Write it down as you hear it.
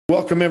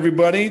Welcome,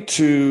 everybody,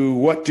 to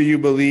What Do You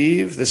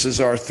Believe? This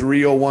is our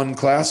 301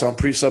 class on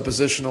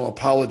Presuppositional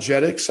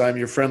Apologetics. I'm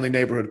your friendly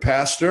neighborhood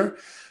pastor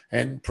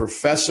and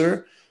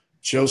professor,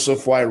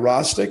 Joseph Y.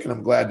 Rostick, and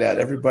I'm glad that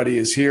everybody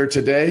is here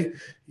today.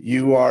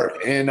 You are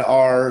in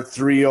our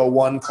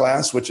 301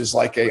 class, which is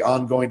like an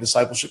ongoing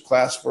discipleship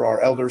class for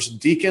our elders and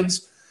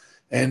deacons.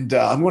 And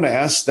I'm going to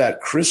ask that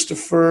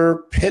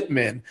Christopher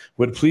Pittman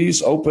would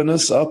please open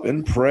us up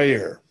in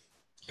prayer.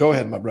 Go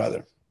ahead, my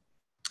brother.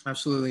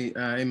 Absolutely.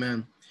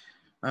 Amen.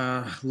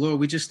 Lord,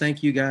 we just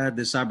thank you, God,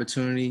 this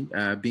opportunity,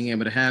 being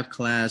able to have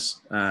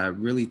class,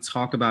 really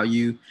talk about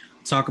you,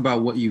 talk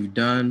about what you've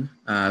done,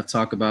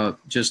 talk about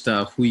just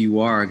who you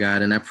are,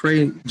 God. And I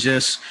pray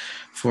just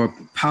for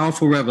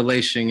powerful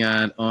revelation,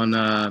 God,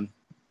 on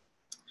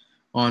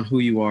who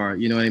you are.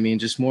 You know what I mean?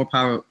 Just more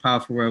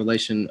powerful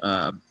revelation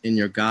in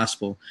your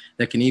gospel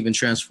that can even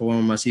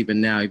transform us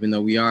even now, even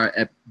though we are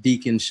at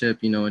deaconship,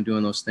 and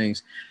doing those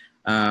things.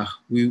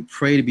 We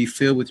pray to be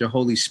filled with your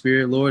Holy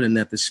Spirit, Lord, and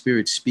that the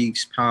Spirit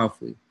speaks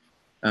powerfully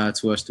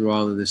to us through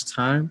all of this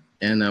time.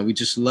 And we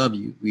just love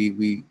you.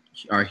 We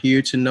are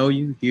here to know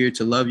you, here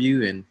to love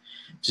you, and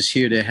just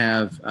here to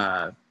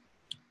have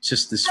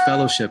just this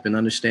fellowship and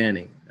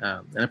understanding.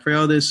 And I pray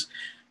all this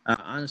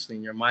honestly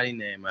in your mighty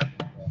name.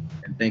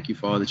 And thank you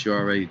for all that you've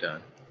already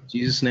done. In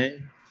Jesus'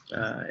 name,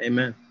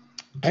 amen.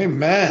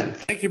 Amen.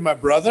 Thank you, my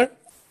brother.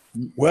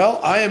 Well,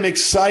 I am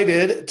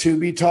excited to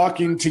be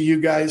talking to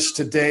you guys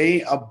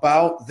today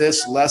about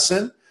this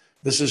lesson.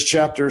 This is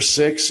chapter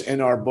 6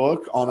 in our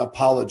book on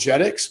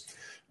apologetics.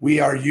 We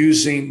are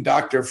using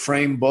Dr.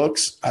 Frame's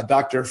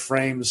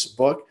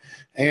book.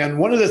 And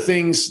one of the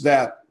things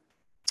that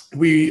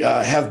we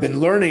have been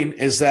learning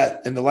is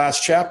that in the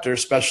last chapter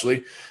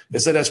especially,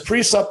 is that as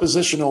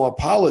presuppositional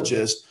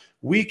apologists,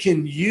 we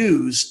can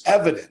use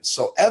evidence.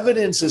 So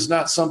evidence is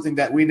not something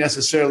that we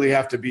necessarily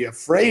have to be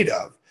afraid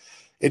of.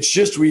 It's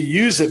just we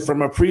use it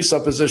from a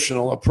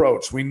presuppositional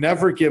approach. We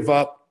never give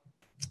up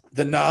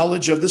the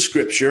knowledge of the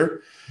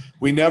scripture.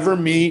 We never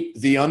meet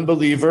the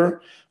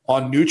unbeliever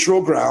on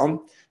neutral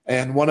ground.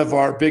 And one of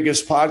our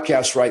biggest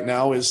podcasts right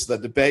now is the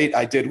debate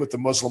I did with the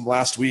Muslim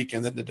last week.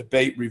 And then the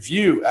debate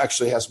review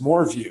actually has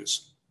more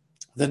views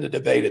than the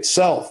debate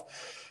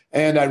itself.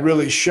 And I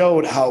really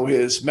showed how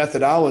his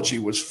methodology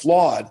was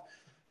flawed.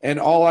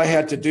 And all I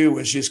had to do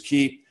was just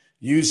keep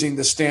using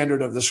the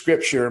standard of the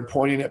scripture and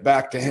pointing it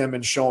back to him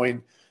and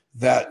showing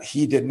that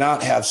he did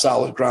not have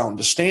solid ground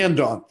to stand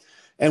on.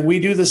 And we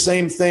do the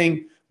same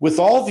thing with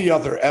all the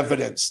other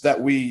evidence that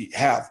we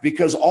have,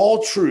 because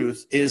all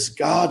truth is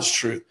God's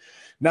truth.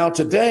 Now,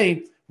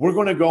 today, we're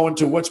going to go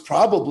into what's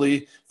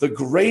probably the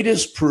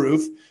greatest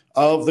proof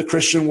of the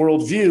Christian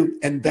worldview,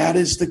 and that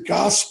is the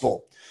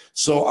gospel.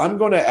 So I'm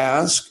going to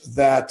ask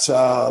that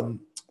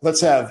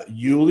let's have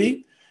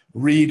Yuli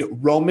read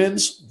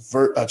Romans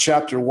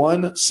chapter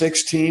 1,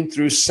 16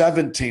 through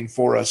 17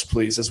 for us,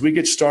 please, as we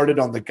get started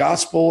on the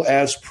gospel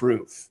as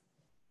proof.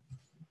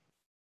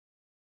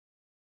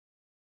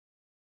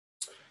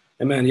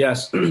 Amen.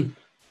 Yes.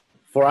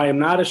 For I am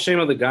not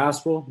ashamed of the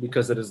gospel,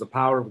 because it is the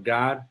power of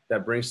God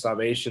that brings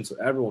salvation to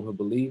everyone who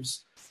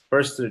believes,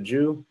 first to the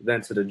Jew,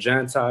 then to the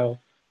Gentile.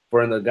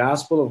 For in the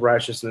gospel of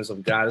righteousness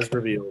of God is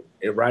revealed,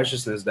 a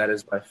righteousness that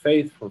is by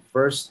faith from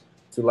first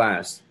to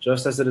last,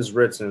 just as it is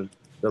written,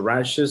 the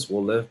righteous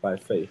will live by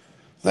faith.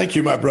 Thank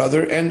you, my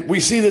brother. And we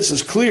see this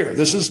is clear.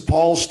 This is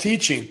Paul's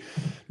teaching.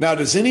 Now,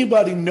 does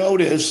anybody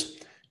notice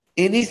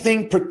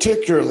anything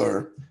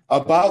particular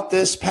about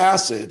this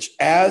passage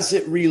as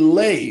it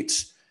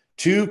relates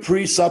to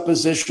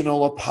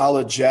presuppositional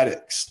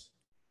apologetics?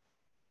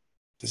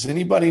 Does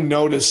anybody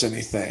notice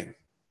anything?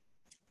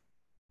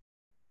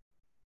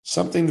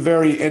 Something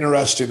very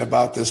interesting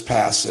about this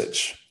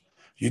passage.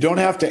 You don't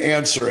have to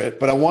answer it,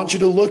 but I want you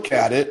to look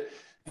at it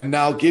and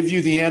now I'll give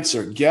you the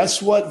answer. Guess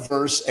what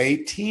verse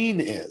 18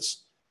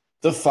 is?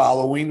 The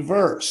following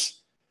verse.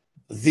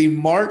 The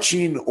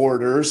marching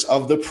orders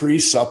of the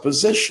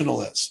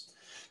presuppositionalists.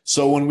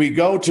 So when we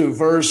go to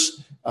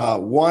verse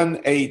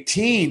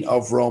 118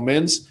 of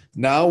Romans,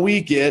 now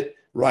we get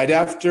right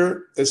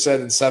after it said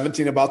in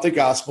 17 about the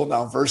gospel.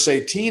 Now verse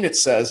 18, it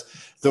says,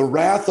 the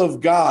wrath of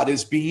God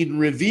is being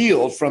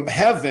revealed from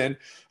heaven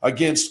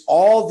against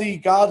all the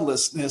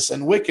godlessness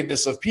and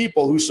wickedness of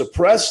people who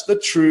suppress the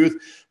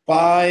truth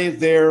by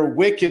their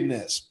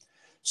wickedness.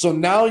 So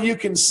now you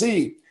can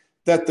see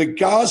that the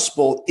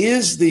gospel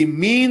is the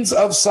means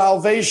of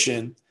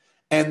salvation,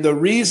 and the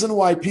reason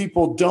why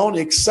people don't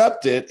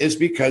accept it is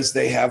because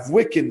they have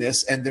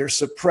wickedness and they're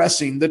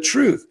suppressing the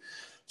truth.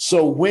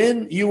 So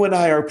when you and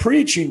I are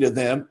preaching to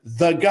them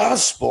the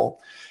gospel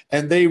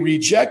and they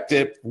reject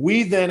it,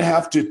 we then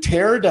have to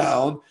tear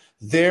down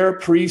their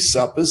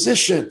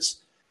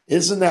presuppositions.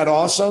 Isn't that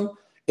awesome?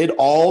 It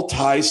all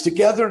ties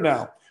together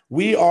now.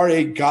 We are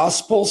a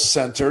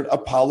gospel-centered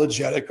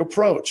apologetic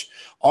approach.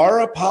 Our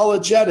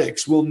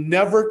apologetics will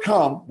never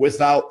come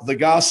without the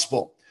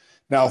gospel.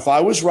 Now, if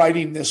I was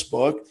writing this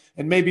book,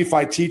 and maybe if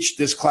I teach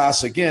this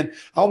class again,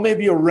 I'll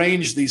maybe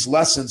arrange these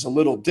lessons a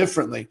little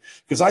differently,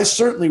 because I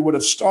certainly would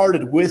have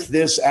started with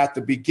this at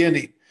the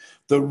beginning.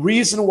 The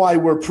reason why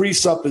we're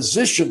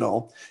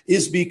presuppositional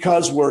is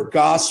because we're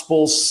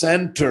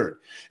gospel-centered.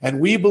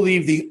 And we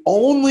believe the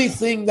only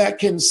thing that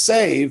can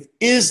save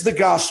is the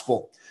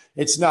gospel.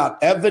 It's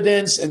not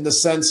evidence in the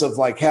sense of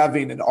like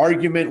having an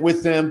argument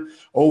with them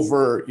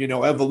over,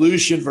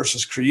 evolution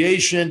versus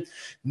creation.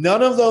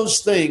 None of those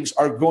things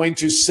are going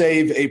to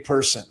save a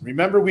person.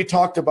 Remember, we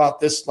talked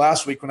about this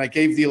last week when I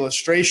gave the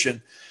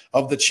illustration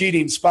of the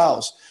cheating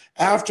spouse.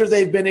 After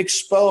they've been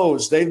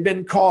exposed, they've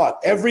been caught,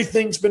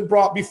 everything's been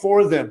brought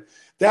before them.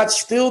 That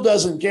still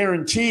doesn't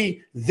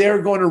guarantee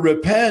they're going to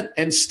repent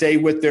and stay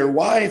with their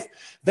wife.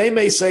 They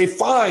may say,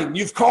 fine,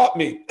 you've caught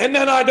me, and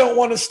then I don't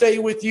want to stay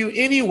with you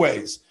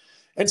anyways.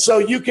 And so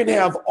you can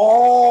have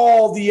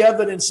all the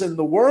evidence in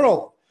the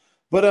world,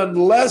 but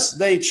unless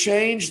they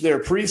change their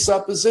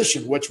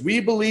presupposition, which we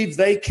believe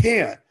they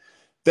can,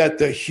 that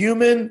the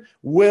human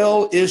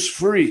will is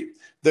free.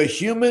 The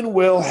human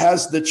will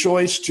has the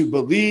choice to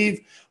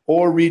believe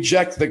or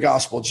reject the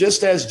gospel.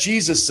 Just as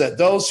Jesus said,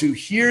 those who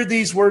hear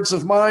these words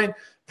of mine,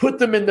 put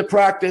them into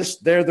practice,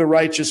 they're the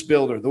righteous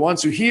builder. The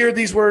ones who hear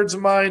these words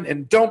of mine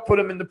and don't put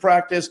them into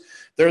practice,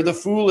 they're the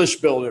foolish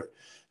builder.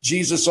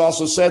 Jesus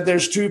also said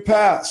there's two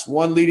paths,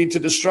 one leading to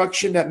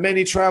destruction that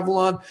many travel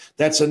on.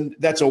 That's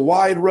a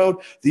wide road.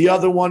 The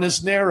other one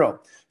is narrow.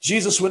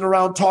 Jesus went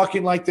around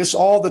talking like this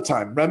all the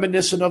time,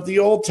 reminiscent of the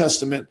Old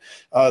Testament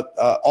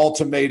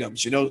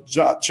ultimatums.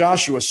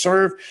 Joshua,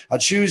 serve,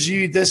 choose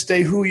ye this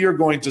day who you're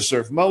going to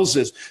serve.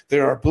 Moses,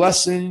 there are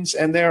blessings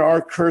and there are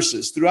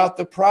curses. Throughout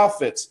the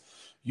prophets,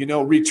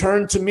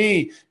 return to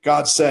me,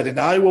 God said, and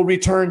I will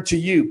return to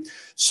you.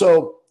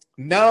 So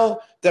now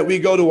that we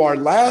go to our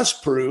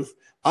last proof,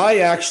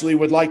 I actually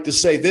would like to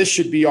say this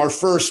should be our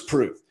first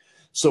proof.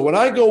 So when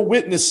I go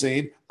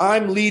witnessing,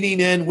 I'm leading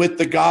in with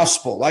the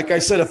gospel. Like I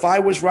said, if I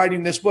was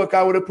writing this book,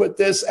 I would have put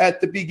this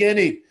at the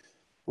beginning,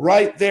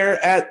 right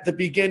there at the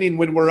beginning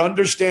when we're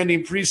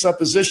understanding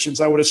presuppositions.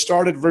 I would have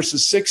started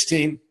verses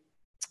 16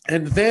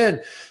 and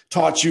then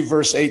taught you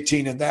verse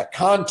 18 in that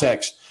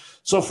context.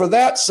 So for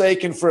that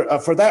sake and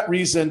for that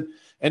reason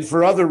and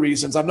for other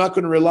reasons, I'm not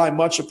going to rely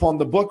much upon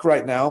the book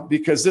right now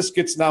because this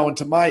gets now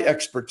into my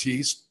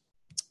expertise.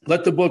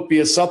 Let the book be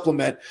a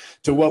supplement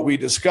to what we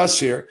discuss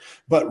here.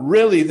 But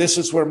really, this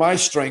is where my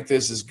strength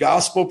is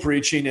gospel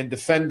preaching and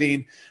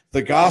defending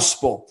the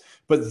gospel.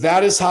 But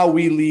that is how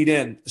we lead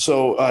in.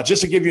 So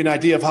just to give you an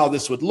idea of how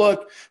this would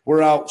look,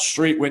 we're out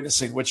street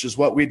witnessing, which is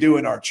what we do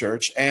in our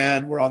church.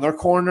 And we're on a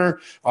corner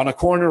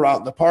out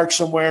in the park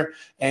somewhere.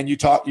 And you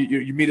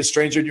meet a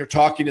stranger and you're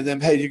talking to them.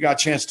 Hey, you got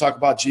a chance to talk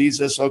about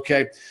Jesus?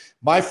 Okay.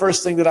 My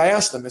first thing that I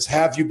ask them is,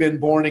 have you been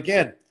born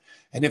again?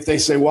 And if they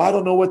say, well, I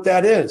don't know what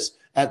that is.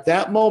 At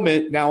that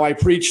moment, now I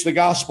preach the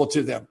gospel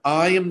to them.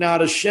 I am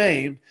not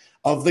ashamed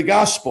of the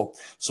gospel.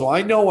 So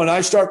I know when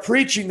I start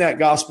preaching that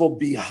gospel,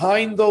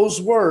 behind those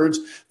words,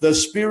 the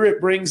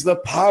Spirit brings the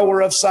power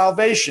of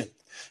salvation.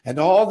 And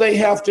all they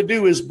have to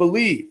do is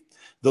believe.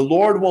 The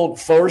Lord won't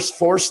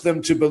force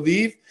them to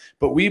believe,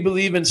 but we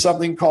believe in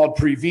something called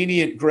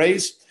prevenient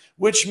grace,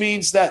 which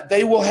means that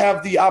they will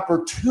have the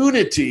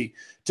opportunity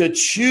to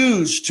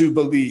choose to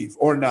believe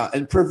or not.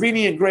 And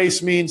prevenient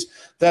grace means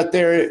that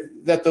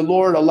the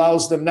Lord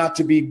allows them not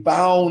to be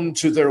bound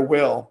to their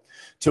will,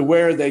 to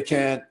where they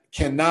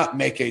cannot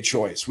make a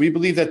choice. We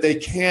believe that they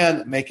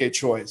can make a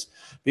choice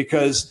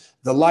because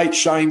the light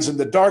shines in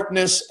the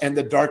darkness and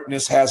the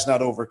darkness has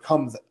not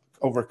overcome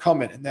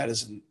it. And that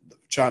is in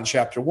John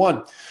chapter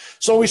 1.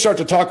 So we start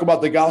to talk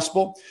about the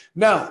gospel.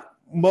 Now,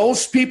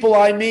 most people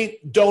I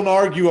meet don't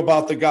argue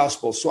about the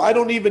gospel. So I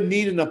don't even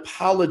need an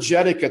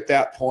apologetic at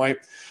that point.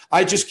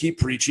 I just keep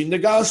preaching the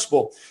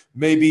gospel.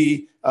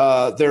 Maybe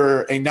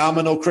they're a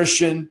nominal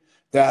Christian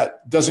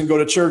that doesn't go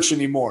to church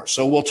anymore.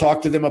 So we'll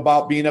talk to them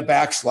about being a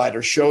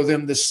backslider, show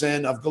them the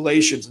sin of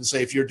Galatians and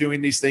say, if you're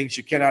doing these things,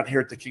 you cannot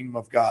inherit the kingdom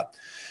of God.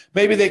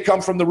 Maybe they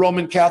come from the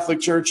Roman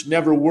Catholic Church,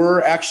 never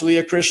were actually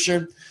a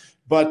Christian,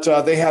 but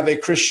they have a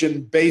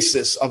Christian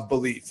basis of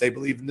belief. They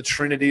believe in the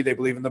Trinity, they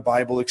believe in the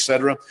Bible,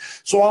 etc.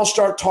 So I'll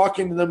start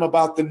talking to them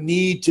about the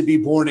need to be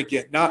born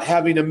again, not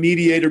having a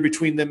mediator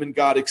between them and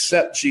God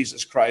except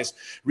Jesus Christ,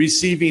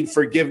 receiving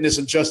forgiveness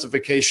and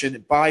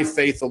justification by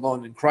faith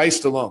alone in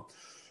Christ alone.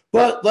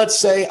 But let's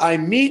say I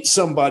meet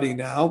somebody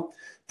now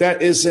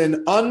that is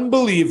an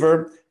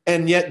unbeliever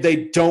and yet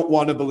they don't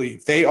want to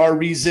believe. They are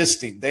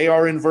resisting. They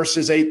are in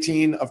verses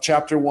 18 of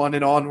chapter 1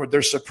 and onward.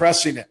 They're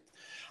suppressing it.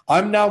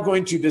 I'm now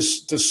going to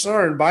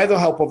discern by the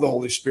help of the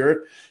Holy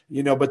Spirit,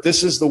 but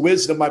this is the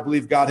wisdom I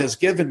believe God has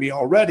given me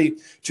already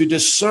to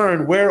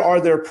discern where are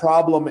their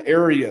problem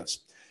areas.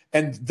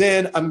 And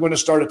then I'm going to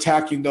start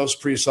attacking those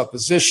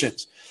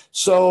presuppositions.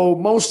 So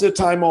most of the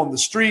time on the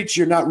streets,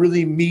 you're not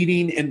really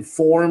meeting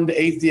informed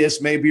atheists.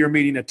 Maybe you're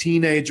meeting a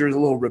teenager, a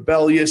little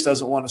rebellious,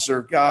 doesn't want to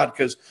serve God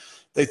because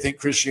they think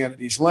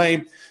Christianity is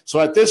lame. So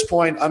at this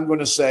point, I'm going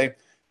to say,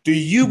 do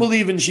you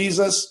believe in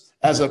Jesus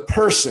as a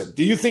person?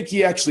 Do you think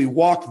he actually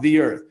walked the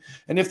earth?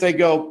 And if they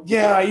go,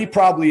 yeah, he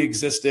probably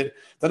existed,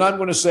 then I'm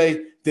going to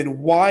say, then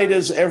why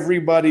does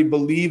everybody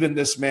believe in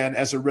this man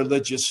as a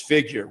religious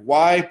figure?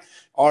 Why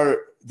are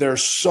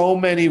there's so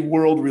many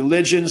world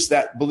religions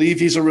that believe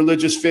he's a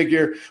religious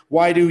figure.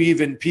 Why do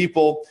even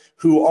people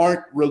who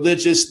aren't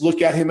religious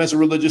look at him as a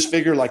religious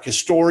figure, like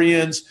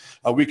historians?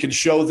 We can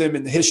show them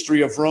in the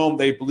history of Rome,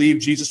 they believe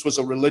Jesus was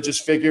a religious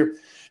figure.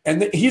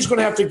 And he's going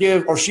to have to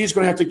give, or she's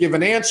going to have to give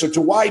an answer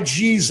to why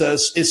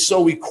Jesus is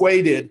so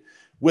equated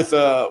with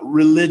a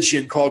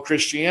religion called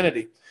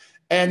Christianity.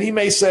 And he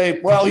may say,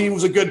 well, he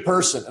was a good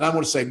person. And I'm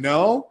going to say,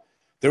 no,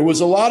 there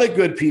was a lot of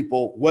good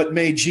people. What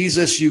made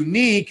Jesus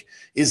unique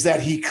is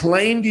that he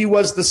claimed he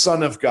was the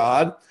Son of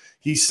God.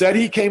 He said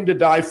he came to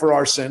die for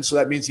our sins. So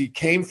that means he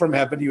came from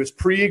heaven. He was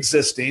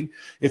pre-existing.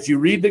 If you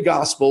read the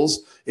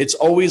Gospels, it's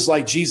always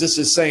like Jesus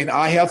is saying,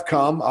 I have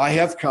come, I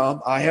have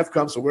come, I have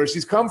come. So where's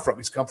he come from?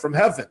 He's come from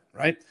heaven,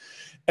 right?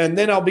 And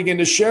then I'll begin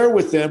to share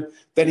with them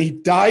that he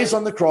dies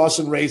on the cross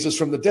and raises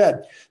from the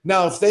dead.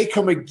 Now, if they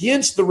come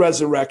against the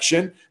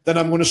resurrection, then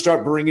I'm going to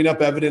start bringing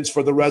up evidence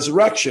for the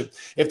resurrection.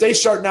 If they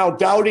start now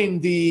doubting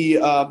the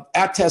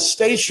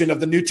attestation of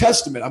the New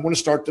Testament, I'm going to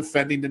start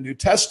defending the New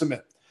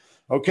Testament.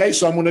 Okay,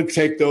 so I'm going to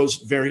take those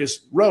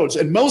various roads.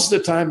 And most of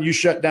the time, you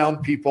shut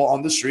down people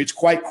on the streets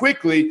quite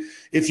quickly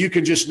if you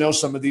can just know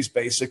some of these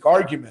basic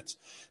arguments.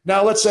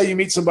 Now, let's say you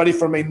meet somebody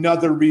from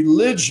another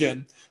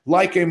religion,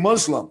 like a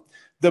Muslim.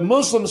 The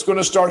Muslim's going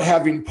to start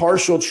having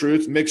partial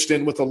truth mixed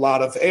in with a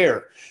lot of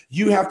error.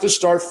 You have to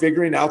start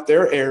figuring out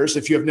their errors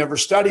if you have never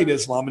studied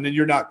Islam and then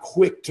you're not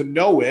quick to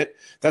know it.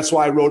 That's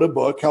why I wrote a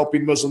book,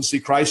 Helping Muslims See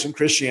Christ and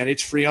Christianity.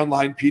 It's free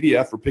online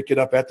PDF, or pick it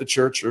up at the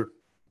church, or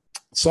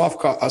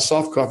a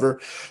soft cover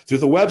through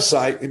the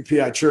website,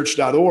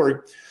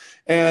 mpichurch.org.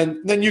 And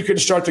then you can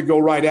start to go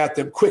right at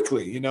them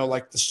quickly. You know,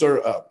 like the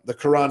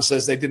Quran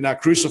says, they did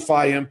not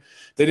crucify him.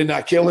 They did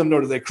not kill him,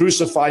 nor did they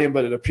crucify him,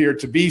 but it appeared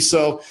to be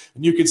so.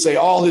 And you can say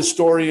all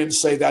historians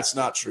say that's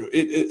not true.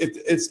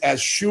 It's as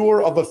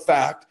sure of a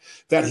fact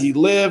that he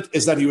lived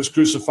as that he was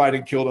crucified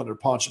and killed under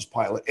Pontius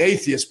Pilate.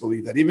 Atheists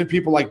believe that. Even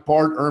people like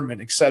Bart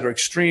Ehrman, et cetera,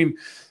 extreme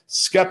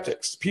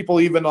skeptics,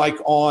 people even like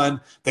on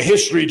the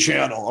History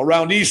Channel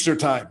around Easter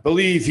time,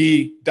 believe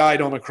he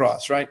died on the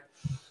cross, right?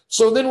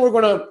 So then we're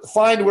going to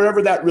find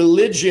wherever that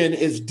religion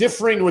is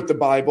differing with the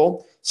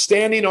Bible,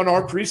 standing on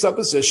our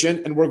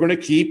presupposition, and we're going to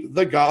keep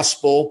the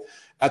gospel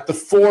at the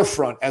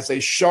forefront as a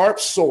sharp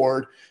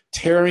sword,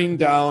 tearing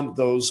down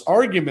those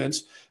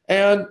arguments,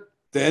 and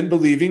then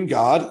believing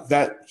God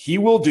that he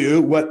will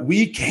do what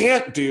we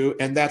can't do,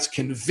 and that's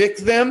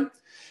convict them.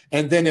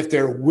 And then if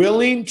they're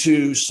willing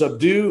to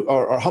subdue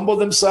or humble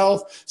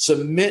themselves,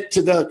 submit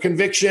to the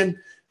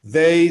conviction,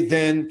 they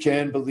then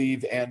can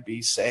believe and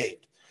be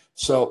saved.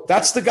 So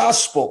that's the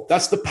gospel.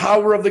 That's the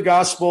power of the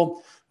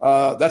gospel.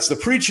 That's the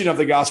preaching of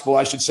the gospel,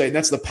 I should say. And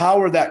that's the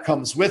power that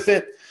comes with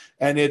it.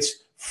 And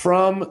it's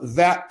from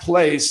that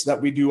place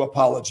that we do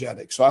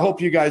apologetics. So I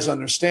hope you guys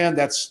understand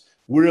that's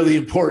really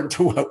important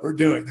to what we're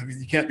doing. I mean,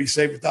 you can't be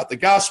saved without the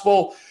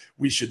gospel.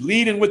 We should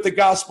lead in with the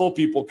gospel.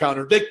 People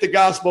contradict the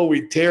gospel.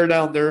 We tear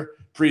down their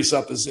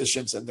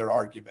presuppositions and their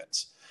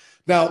arguments.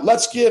 Now,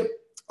 let's get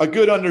a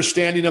good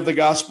understanding of the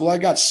gospel. I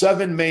got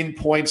 7 main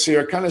points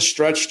here, kind of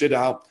stretched it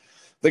out.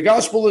 The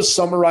gospel is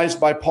summarized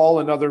by Paul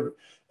and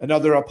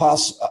other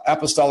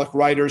apostolic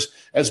writers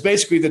as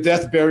basically the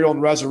death, burial,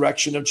 and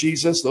resurrection of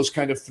Jesus. Those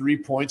kind of 3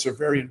 points are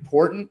very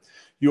important.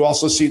 You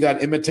also see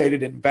that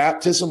imitated in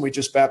baptism. We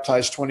just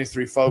baptized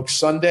 23 folks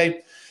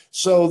Sunday.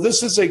 So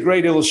this is a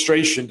great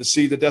illustration to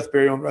see the death,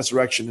 burial, and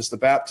resurrection as the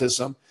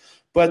baptism.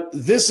 But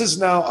this is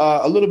now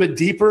a little bit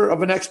deeper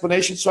of an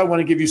explanation. So I want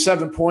to give you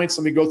 7 points.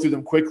 Let me go through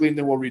them quickly, and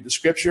then we'll read the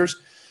scriptures.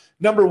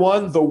 Number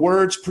 1, the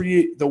words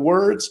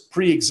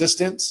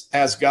pre-existence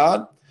as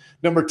God.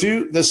 Number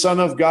 2, the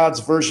Son of God's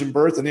virgin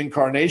birth and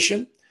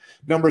incarnation.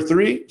 Number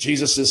 3,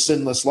 Jesus'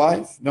 sinless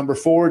life. Number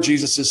 4,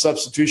 Jesus'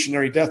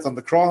 substitutionary death on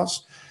the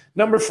cross.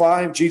 Number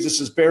 5,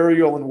 Jesus'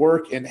 burial and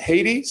work in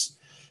Hades.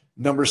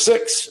 Number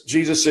 6,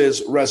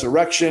 Jesus'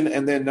 resurrection.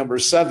 And then number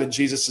 7,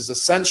 Jesus'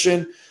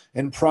 ascension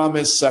and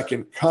promised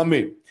second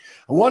coming.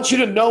 I want you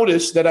to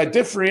notice that I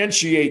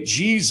differentiate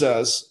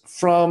Jesus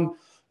from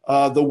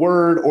the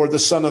Word or the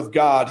Son of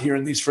God here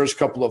in these first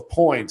couple of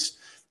points.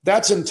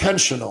 That's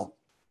intentional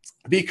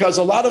because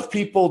a lot of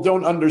people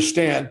don't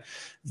understand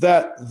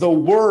that the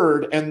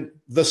Word and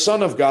the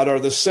Son of God are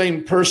the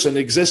same person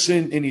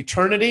existing in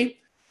eternity,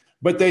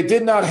 but they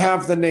did not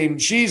have the name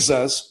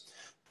Jesus,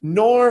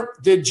 nor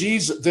did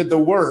the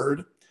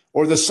Word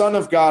or the Son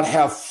of God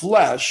have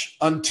flesh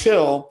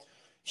until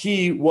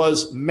he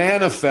was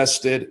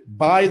manifested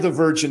by the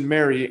Virgin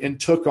Mary and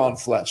took on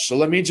flesh. So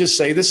let me just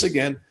say this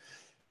again.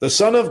 The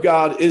Son of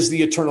God is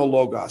the eternal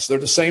Logos. They're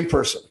the same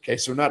person. Okay,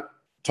 so we're not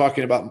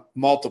talking about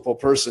multiple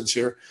persons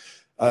here.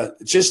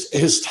 Just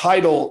his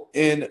title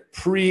in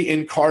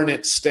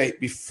pre-incarnate state,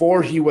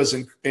 before he was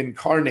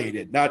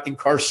incarnated, not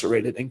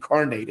incarcerated,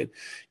 incarnated,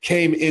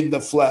 came in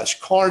the flesh.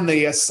 Carne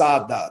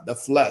asada, the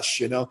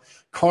flesh,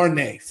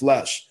 carne,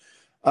 flesh.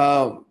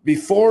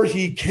 Before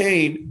he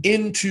came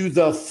into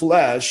the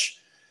flesh,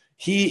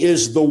 he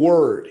is the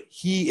Word.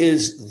 He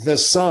is the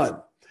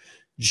Son.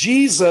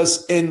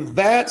 Jesus, in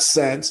that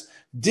sense,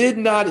 did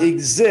not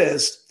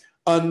exist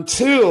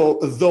until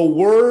the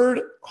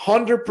Word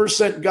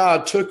 100%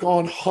 God took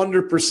on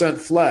 100%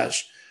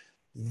 flesh,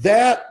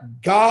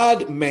 that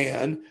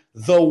God-man,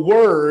 the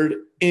Word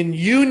in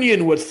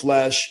union with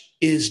flesh,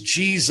 is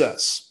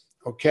Jesus,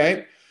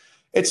 okay?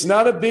 It's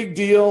not a big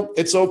deal.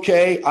 It's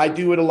okay. I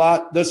do it a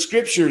lot. The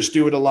scriptures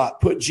do it a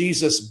lot. Put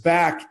Jesus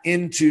back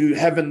into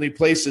heavenly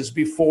places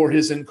before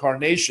his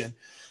incarnation.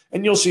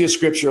 And you'll see a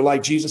scripture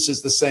like Jesus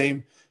is the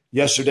same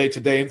yesterday,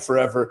 today, and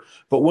forever.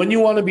 But when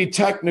you want to be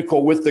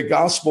technical with the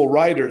gospel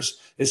writers,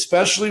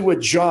 especially with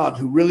John,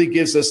 who really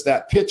gives us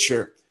that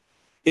picture,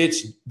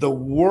 it's the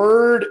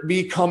Word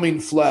becoming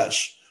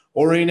flesh,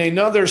 or in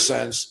another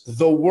sense,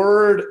 the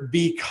Word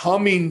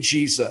becoming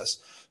Jesus.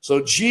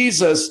 So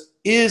Jesus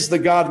is the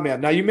God-man.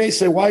 Now, you may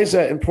say, why is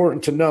that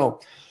important to know?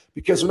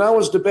 Because when I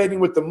was debating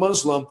with the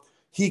Muslim,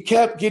 he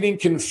kept getting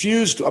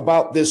confused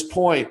about this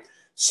point,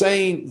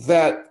 saying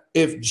that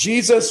if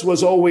Jesus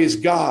was always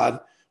God,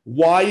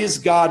 why is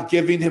God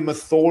giving him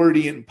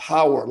authority and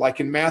power?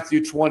 Like in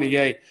Matthew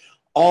 28,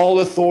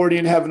 all authority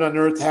in heaven and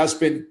earth has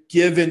been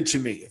given to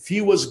me. If he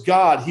was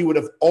God, he would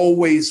have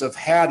always have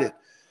had it.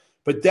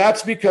 But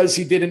that's because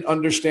he didn't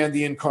understand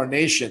the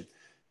incarnation.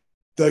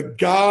 The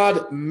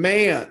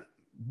God-man,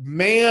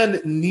 man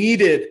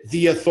needed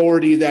the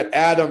authority that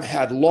Adam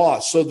had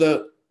lost. So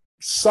the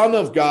Son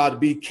of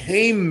God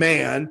became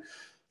man,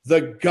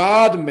 the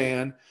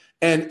God-man,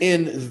 and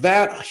in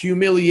that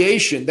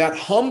humiliation, that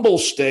humble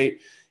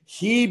state,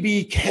 he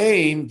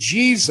became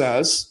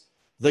Jesus.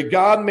 The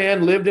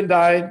God-man lived and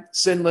died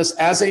sinless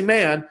as a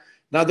man.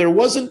 Now, there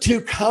wasn't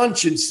two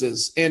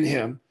consciences in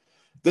him.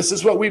 This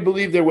is what we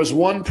believe. There was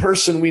one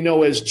person we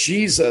know as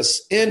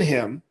Jesus in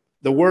him,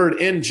 the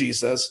Word in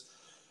Jesus.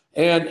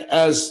 And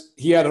as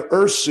he had an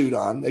earth suit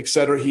on,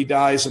 etc., he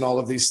dies and all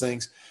of these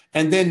things.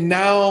 And then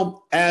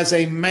now as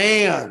a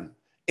man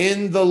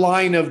in the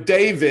line of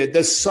David,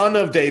 the son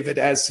of David,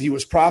 as he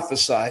was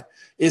prophesied,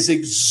 is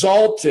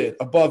exalted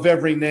above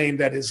every name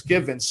that is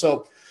given.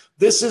 So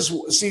this is,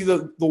 see,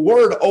 the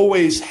Word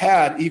always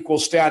had equal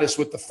status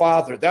with the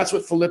Father. That's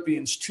what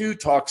Philippians 2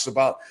 talks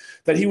about,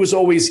 that he was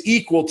always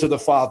equal to the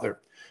Father.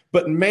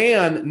 But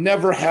man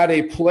never had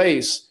a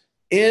place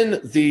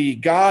in the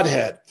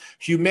Godhead.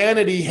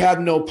 Humanity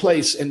had no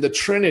place in the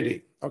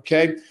Trinity,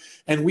 okay?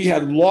 And we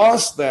had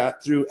lost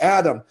that through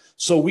Adam.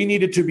 So we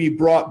needed to be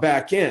brought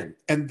back in.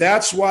 And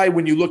that's why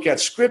when you look at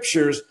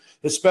scriptures,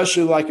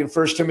 especially like in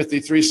 1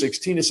 Timothy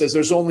 3:16, it says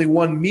there's only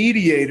one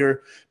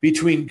mediator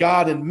between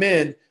God and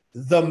men,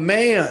 the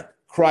man,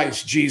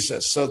 Christ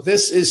Jesus. So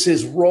this is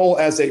his role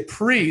as a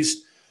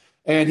priest.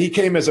 And he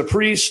came as a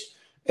priest,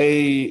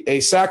 a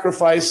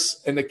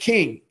sacrifice, and a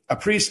king. A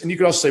priest, and you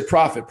could also say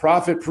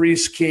prophet,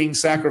 priest, king,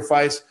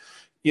 sacrifice,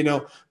 you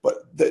know.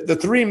 But the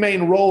three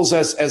main roles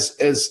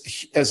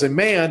as a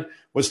man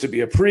was to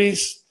be a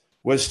priest,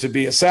 was to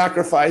be a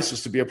sacrifice,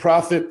 was to be a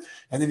prophet,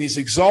 and then he's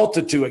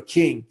exalted to a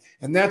king.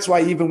 And that's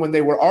why even when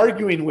they were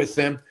arguing with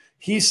him,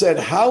 he said,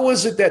 how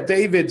is it that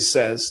David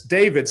says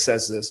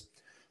this,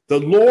 the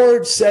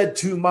Lord said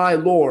to my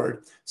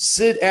Lord,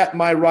 sit at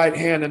my right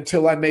hand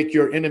until I make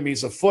your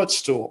enemies a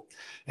footstool.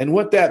 And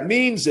what that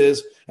means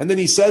is, and then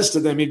he says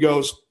to them, he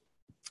goes,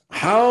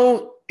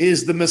 how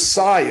is the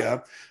Messiah,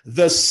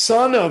 the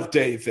son of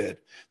David?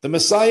 The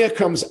Messiah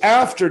comes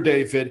after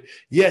David,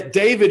 yet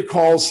David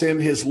calls him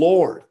his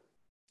Lord.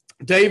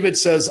 David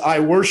says, I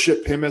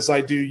worship him as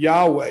I do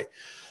Yahweh.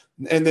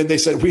 And then they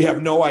said, we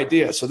have no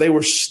idea. So they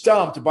were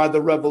stumped by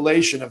the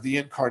revelation of the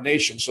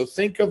incarnation. So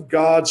think of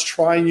God's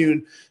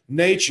triune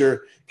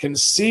nature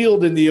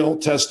concealed in the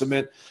Old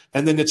Testament,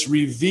 and then it's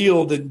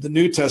revealed in the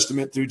New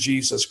Testament through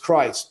Jesus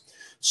Christ.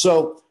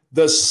 So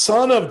the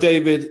son of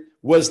David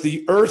was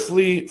the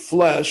earthly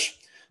flesh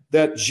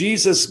that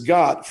Jesus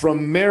got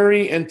from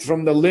Mary and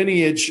from the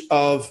lineage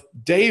of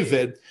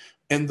David,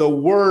 and the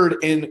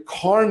Word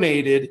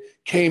incarnated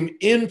came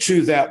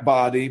into that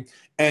body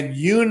and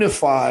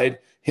unified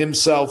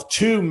himself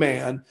to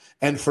man,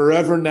 and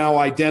forever now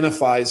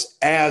identifies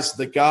as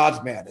the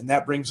God-man. And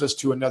that brings us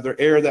to another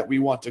error that we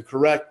want to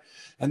correct,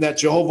 and that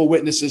Jehovah's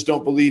Witnesses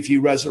don't believe he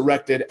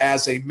resurrected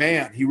as a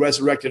man. He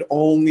resurrected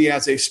only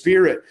as a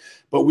spirit.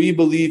 But we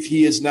believe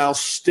he is now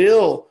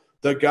still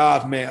the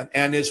God-man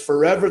and is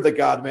forever the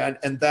God-man,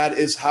 and that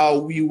is how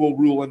we will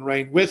rule and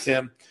reign with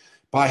him,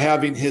 by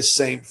having his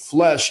same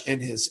flesh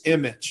in his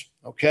image,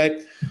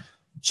 okay?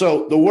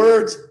 So the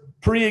words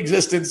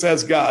pre-existence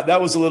as God,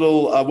 that was a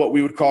little what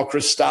we would call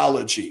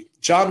Christology.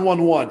 John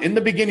 1:1, in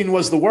the beginning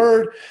was the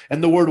Word,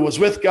 and the Word was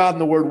with God,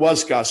 and the Word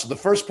was God. So the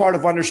first part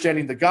of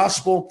understanding the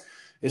gospel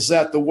is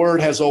that the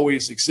Word has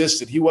always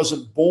existed. He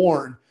wasn't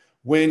born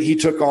when he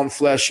took on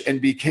flesh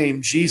and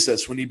became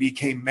Jesus, when he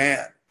became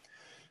man.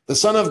 The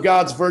Son of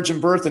God's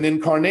virgin birth and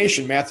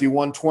incarnation, Matthew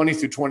 1:20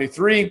 through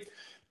 23,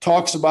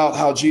 talks about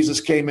how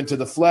Jesus came into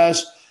the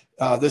flesh.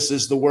 This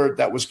is the word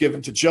that was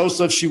given to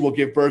Joseph. She will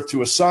give birth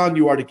to a son.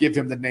 You are to give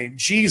him the name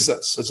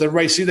Jesus. Does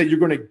everybody see that? You're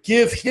going to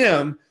give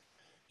him,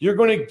 you're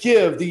going to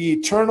give the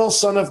eternal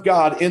Son of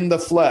God in the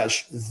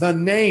flesh the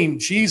name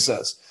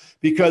Jesus,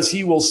 because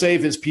he will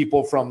save his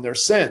people from their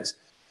sins.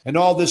 And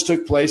all this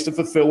took place to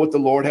fulfill what the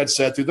Lord had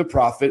said through the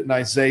prophet in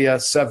Isaiah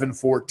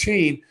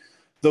 7:14.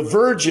 The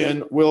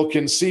virgin will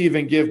conceive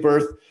and give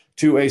birth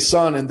to a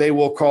son, and they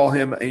will call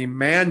him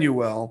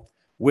Emmanuel,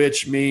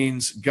 which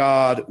means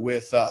God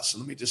with us.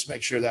 And let me just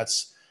make sure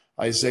that's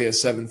Isaiah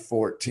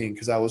 7:14,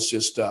 because I was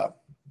just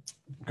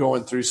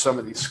going through some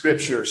of these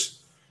scriptures.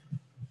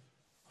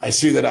 I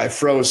see that I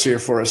froze here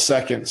for a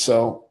second,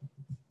 so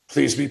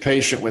please be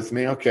patient with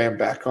me. Okay, I'm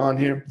back on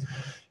here.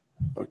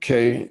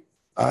 Okay,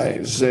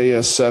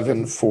 Isaiah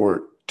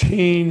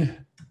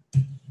 7:14.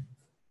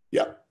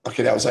 Yeah,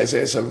 okay, that was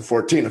Isaiah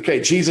 7:14. Okay,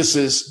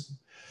 Jesus's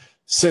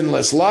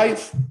sinless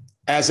life.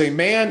 As a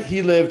man,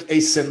 he lived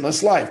a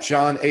sinless life.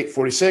 John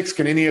 8:46.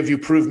 Can any of you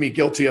prove me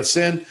guilty of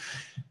sin?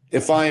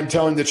 If I am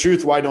telling the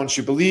truth, why don't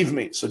you believe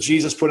me? So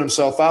Jesus put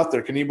himself out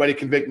there. Can anybody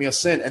convict me of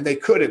sin? And they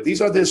couldn't.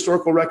 These are the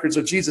historical records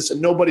of Jesus,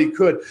 and nobody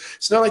could.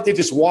 It's not like they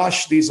just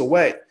washed these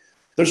away.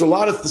 There's a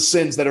lot of the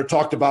sins that are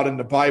talked about in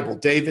the Bible.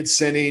 David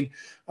sinning,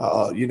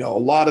 a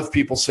lot of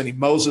people sinning.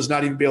 Moses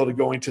not even be able to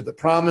go into the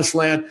promised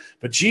land.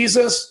 But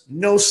Jesus,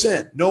 no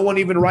sin. No one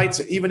even writes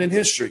it, even in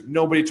history.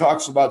 Nobody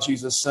talks about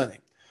Jesus sinning.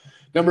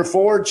 Number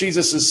 4,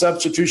 Jesus'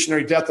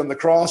 substitutionary death on the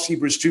cross,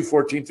 Hebrews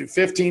 2:14 through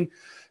 15.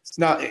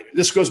 Now,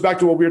 this goes back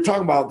to what we were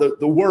talking about,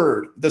 the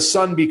Word, the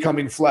Son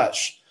becoming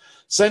flesh.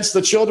 Since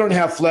the children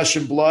have flesh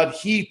and blood,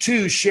 he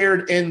too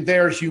shared in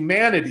their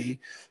humanity,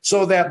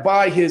 so that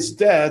by his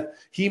death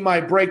he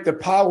might break the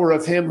power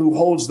of him who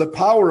holds the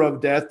power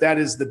of death, that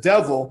is the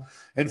devil,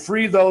 and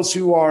free those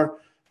who all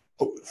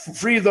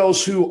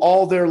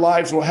their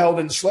lives were held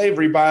in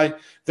slavery by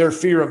their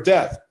fear of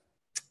death.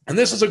 And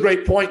this is a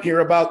great point here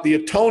about the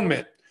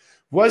atonement.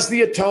 Was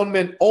the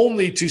atonement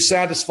only to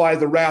satisfy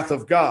the wrath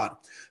of God?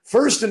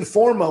 First and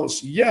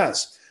foremost,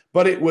 yes,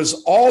 but it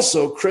was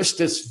also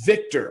Christus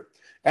Victor.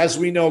 As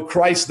we know,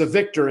 Christ the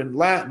victor in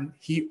Latin,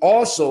 he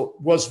also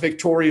was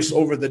victorious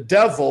over the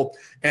devil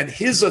and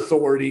his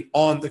authority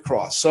on the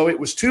cross. So it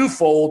was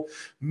twofold,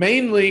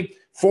 mainly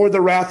for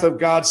the wrath of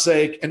God's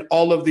sake and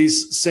all of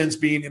these sins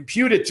being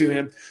imputed to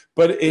him,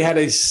 but it had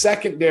a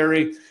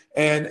secondary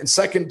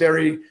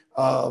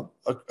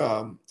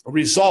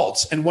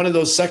results. And one of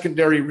those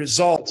secondary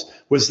results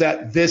was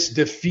that this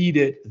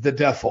defeated the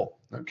devil.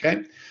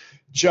 Okay.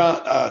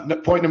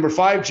 Point number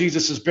 5,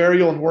 Jesus'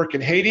 burial and work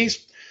in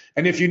Hades.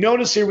 And if you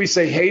notice here, we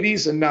say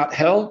Hades and not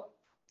hell.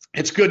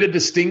 It's good to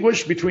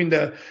distinguish between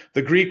the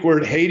Greek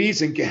word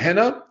Hades and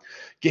Gehenna.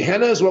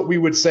 Gehenna is what we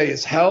would say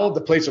is hell,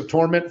 the place of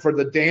torment for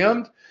the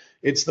damned.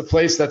 It's the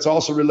place that's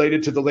also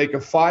related to the lake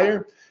of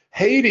fire.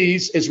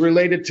 Hades is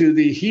related to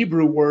the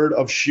Hebrew word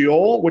of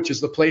Sheol, which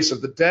is the place of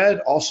the dead,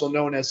 also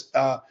known as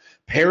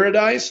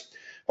paradise,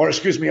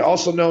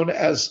 also known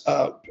as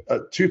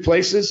 2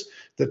 places,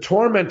 the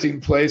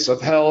tormenting place of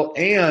hell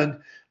and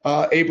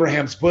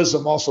Abraham's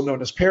bosom, also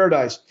known as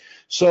paradise.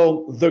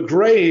 So the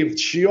grave,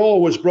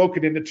 Sheol, was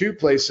broken into 2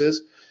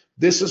 places.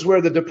 This is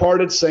where the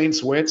departed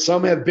saints went.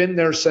 Some have been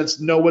there since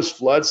Noah's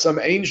flood. Some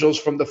angels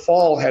from the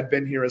fall had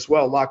been here as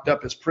well, locked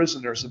up as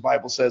prisoners, the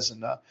Bible says,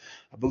 in I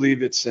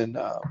believe it's in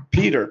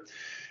Peter,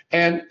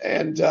 and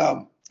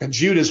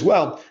Jude as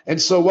well. And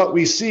so what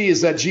we see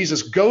is that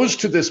Jesus goes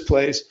to this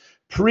place,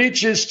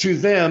 preaches to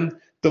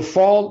them, the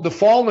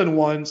fallen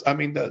ones,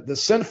 the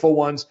sinful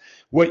ones,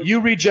 what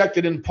you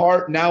rejected in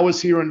part now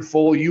is here in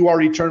full. You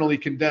are eternally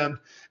condemned.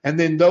 And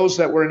then those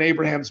that were in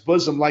Abraham's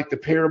bosom, like the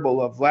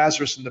parable of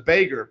Lazarus and the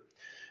beggar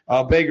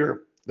and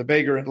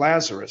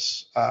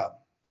Lazarus.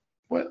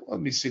 Let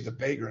me see, the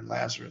beggar and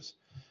Lazarus.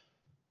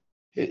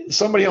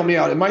 Somebody help me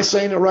out. Am I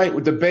saying it right?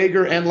 With the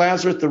beggar and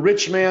Lazarus, the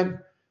rich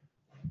man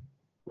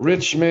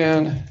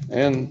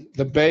and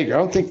the beggar. I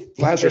don't think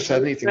Lazarus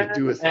had anything to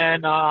do with it.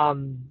 And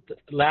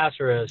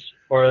Lazarus,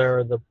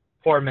 or the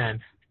poor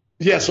man.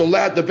 Yeah, so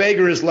the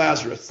beggar is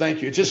Lazarus.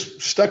 Thank you. It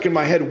just stuck in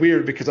my head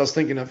weird because I was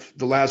thinking of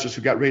the Lazarus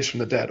who got raised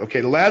from the dead.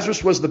 Okay, the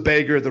Lazarus was the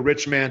beggar. The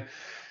rich man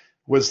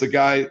was the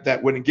guy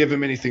that wouldn't give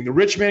him anything. The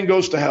rich man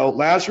goes to hell.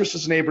 Lazarus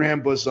is in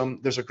Abraham's bosom.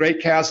 There's a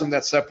great chasm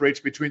that separates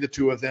between the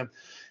two of them.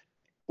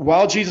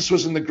 While Jesus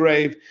was in the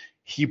grave,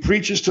 he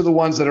preaches to the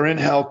ones that are in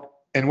hell,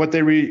 and what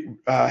they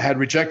had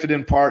rejected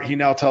in part, he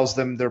now tells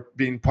them they're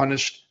being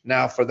punished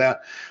now for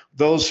that.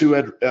 Those who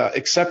had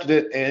accepted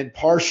it in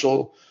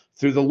partial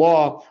through the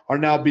law are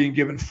now being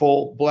given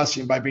full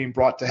blessing by being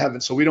brought to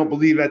heaven. So we don't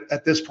believe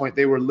at this point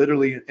they were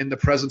literally in the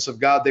presence of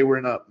God. They were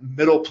in a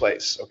middle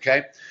place,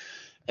 okay?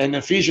 And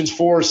Ephesians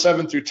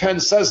 4:7-10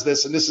 says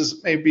this, and this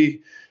is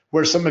maybe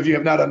where some of you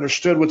have not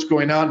understood what's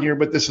going on here,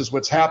 but this is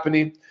what's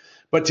happening.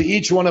 But to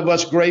each one of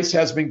us, grace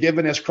has been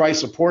given as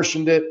Christ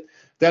apportioned it.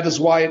 That is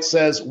why it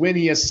says, when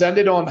he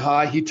ascended on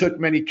high, he took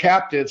many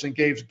captives and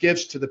gave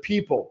gifts to the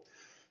people.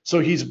 So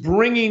he's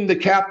bringing the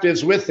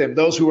captives with him,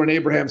 those who were in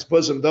Abraham's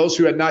bosom, those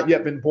who had not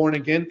yet been born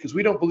again, because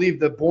we don't believe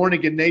the born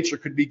again nature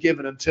could be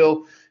given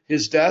until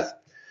his death.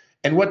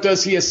 And what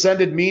does he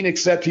ascended mean,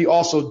 except he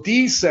also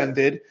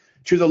descended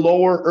to the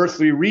lower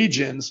earthly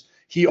regions?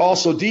 He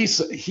who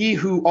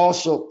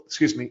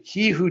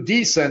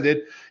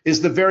descended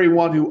is the very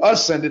one who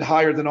ascended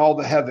higher than all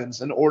the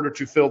heavens in order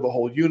to fill the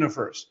whole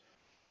universe.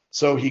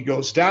 So he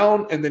goes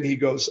down and then he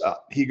goes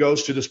up. He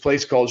goes to this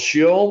place called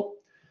Sheol,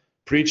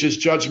 preaches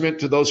judgment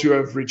to those who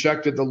have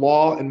rejected the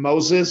law and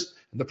Moses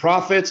and the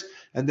prophets,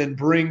 and then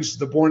brings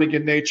the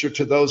born-again nature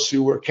to those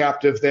who were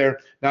captive there,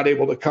 not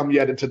able to come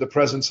yet into the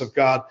presence of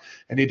God,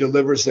 and he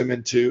delivers them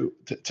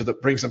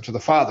brings them to the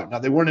Father. Now,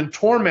 they weren't in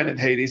torment in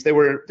Hades. They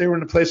were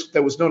in a place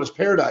that was known as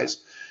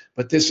paradise,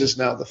 but this is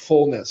now the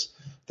fullness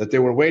that they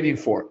were waiting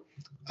for.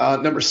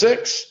 Number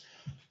 6,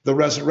 the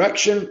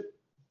resurrection,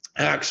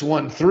 Acts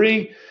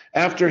 1:3.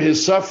 After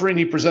his suffering,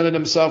 he presented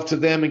himself to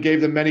them and gave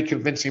them many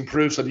convincing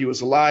proofs that he was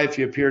alive.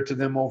 He appeared to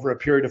them over a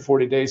period of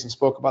 40 days and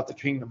spoke about the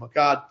kingdom of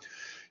God.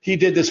 He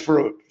did this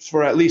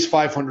for at least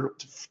 500,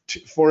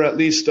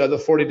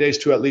 the 40 days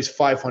to at least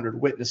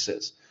 500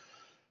 witnesses.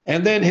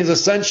 And then his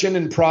ascension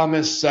and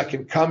promised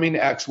second coming,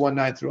 Acts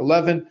 1:9 through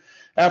 11.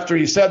 After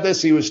he said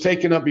this, he was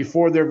taken up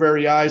before their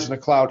very eyes, and a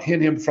cloud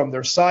hid him from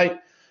their sight.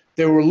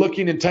 They were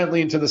looking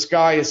intently into the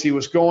sky as he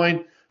was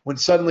going, when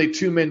suddenly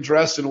 2 men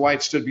dressed in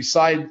white stood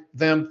beside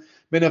them.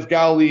 Men of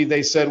Galilee,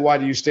 they said, why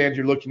do you stand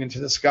here looking into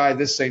the sky?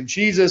 This same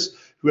Jesus,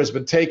 who has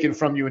been taken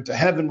from you into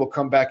heaven, will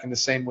come back in the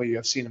same way you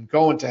have seen him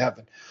go into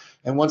heaven.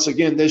 And once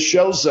again, this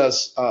shows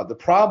us the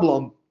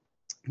problem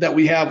that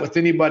we have with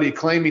anybody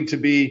claiming to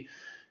be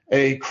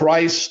a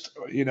Christ,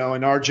 in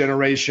our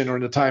generation or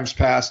in the times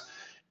past.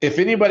 If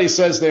anybody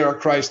says they are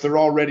Christ, they're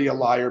already a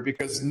liar,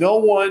 because no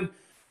one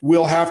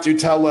will have to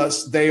tell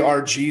us they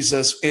are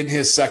Jesus in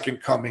his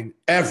second coming.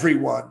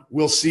 Everyone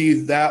will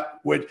see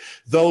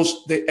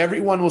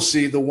everyone will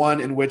see the one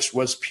in which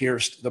was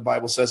pierced, the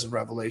Bible says in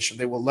Revelation.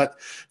 They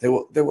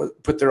will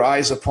put their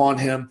eyes upon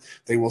him.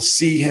 They will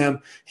see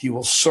him. He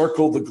will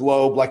circle the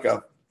globe like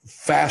a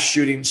fast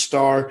shooting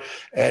star,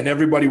 and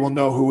everybody will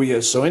know who he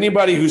is. So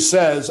anybody who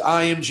says,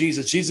 I am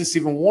Jesus, Jesus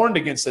even warned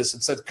against this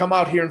and said, come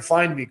out here and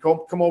find me.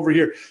 Come over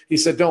here. He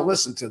said, don't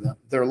listen to them.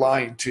 They're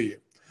lying to you.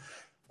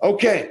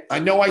 Okay, I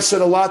know I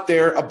said a lot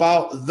there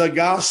about the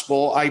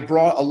gospel. I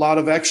brought a lot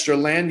of extra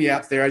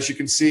lagniappe there. As you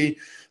can see,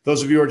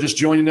 those of you who are just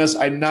joining us,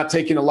 I'm not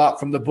taking a lot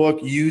from the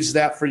book. Use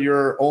that for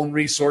your own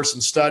resource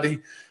and study.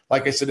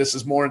 Like I said, this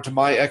is more into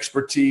my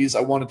expertise.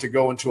 I wanted to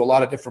go into a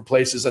lot of different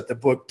places that the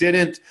book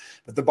didn't.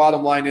 But the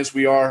bottom line is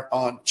we are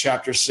on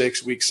chapter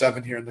 6, week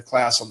 7 here in the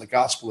class on the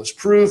gospel as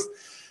proof.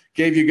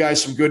 Gave you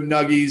guys some good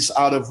nuggies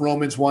out of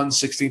Romans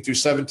 1:16 through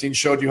 17,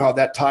 showed you how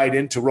that tied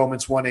into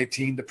Romans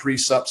 1:18, the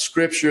precept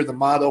scripture, the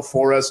motto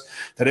for us,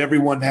 that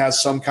everyone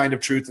has some kind of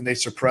truth and they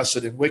suppress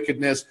it in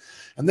wickedness.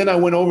 And then I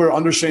went over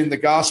understanding the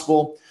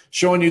gospel,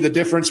 showing you the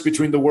difference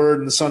between the Word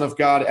and the Son of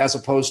God, as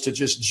opposed to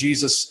just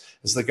Jesus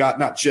as the God,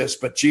 not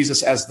just, but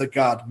Jesus as the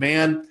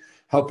God-man,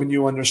 helping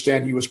you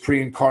understand he was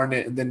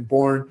pre-incarnate and then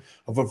born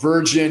of a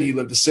virgin. He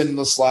lived a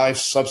sinless life,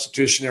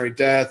 substitutionary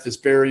death, his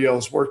burial,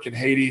 his work in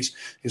Hades,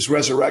 his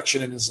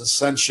resurrection and his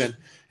ascension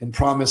and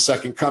promised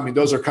second coming.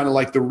 Those are kind of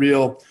like the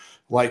real,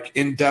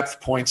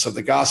 in-depth points of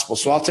the gospel.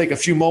 So I'll take a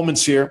few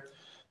moments here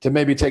to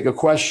maybe take a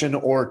question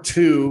or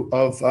two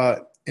of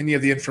any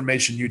of the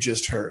information you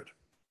just heard.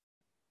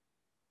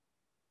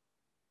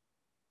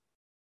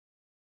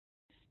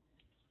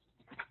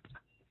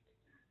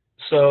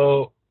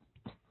 So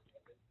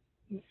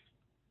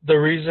the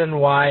reason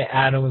why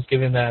Adam was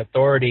given that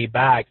authority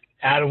back,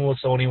 Adam was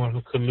the only one who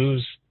could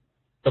lose.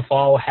 The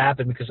fall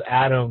happened because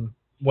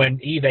when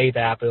Eve ate the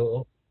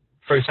apple,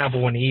 for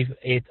example, when Eve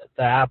ate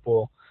the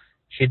apple,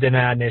 she did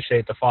not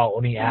initiate the fall.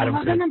 Only Adam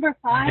could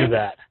do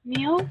that.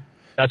 Neil?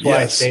 That's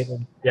why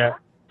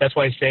That's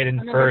why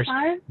Satan first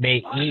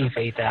made Eve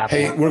eat the apple.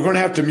 Hey, we're going to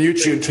have to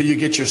mute you until you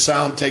get your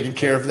sound taken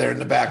care of there in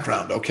the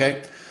background,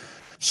 okay?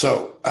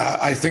 So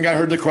I think I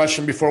heard the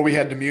question before we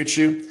had to mute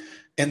you.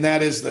 And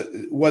that is,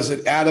 was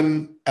it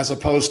Adam as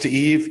opposed to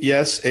Eve?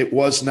 Yes, it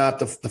was not.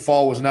 The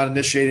fall was not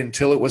initiated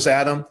until it was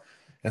Adam.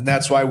 And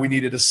that's why we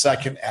needed a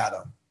second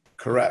Adam.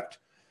 Correct.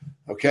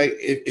 Okay.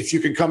 If you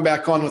can come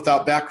back on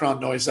without background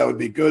noise, that would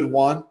be good.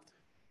 One.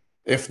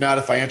 If not,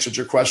 if I answered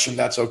your question,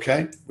 that's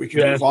okay. We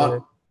can move on.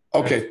 Right.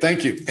 Okay.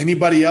 Thank you.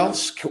 Anybody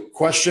else?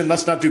 Question?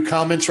 Let's not do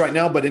comments right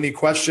now, but any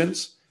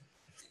questions?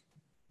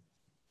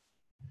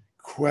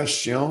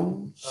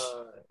 Questions?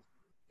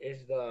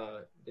 Is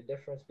the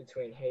difference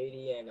between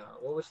Hades and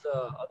what was the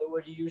other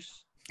word you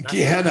used?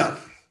 Gehenna.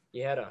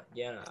 Gehenna.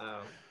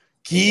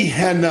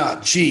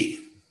 Gehenna.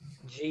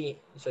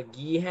 So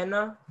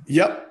Gehenna.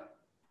 Yep.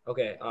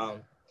 Okay.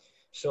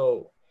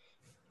 So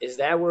is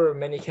that where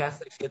many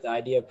Catholics get the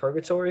idea of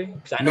purgatory?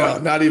 No,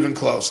 not even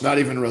close. Not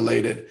even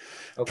related.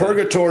 Okay.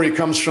 Purgatory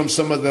comes from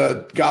some of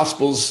the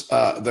Gospels,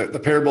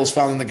 the parables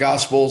found in the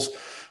Gospels,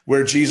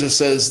 where Jesus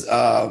says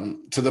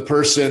to the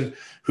person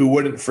who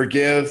wouldn't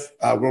forgive,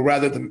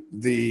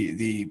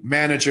 the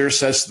manager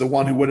says to the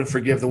one who wouldn't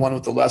forgive, the one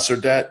with the lesser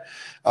debt,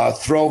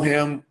 throw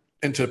him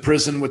into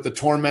prison with the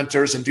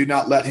tormentors and do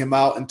not let him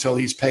out until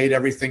he's paid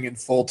everything in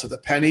full to the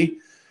penny.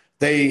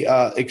 They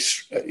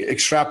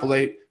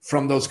extrapolate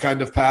from those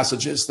kind of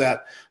passages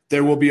that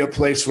there will be a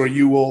place where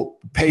you will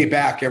pay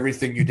back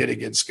everything you did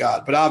against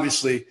God. But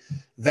obviously,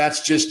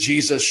 that's just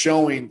Jesus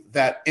showing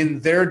that in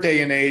their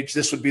day and age,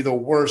 this would be the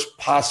worst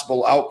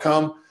possible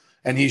outcome.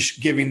 And he's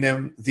giving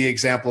them the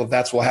example of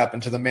that's what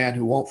happened to the man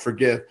who won't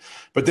forgive.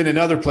 But then in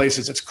other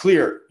places, it's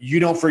clear you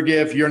don't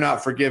forgive, you're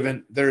not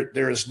forgiven.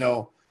 There is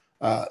no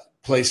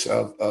place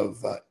of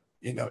an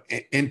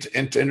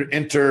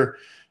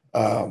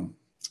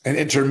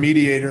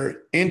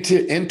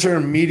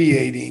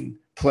intermediating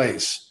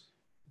place.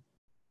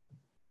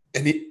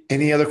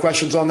 Any other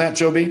questions on that,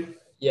 Joby?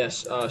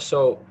 Yes.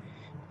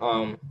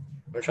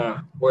 We're trying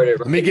to word it right.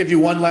 Let me give you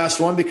one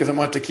last one because I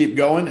want to keep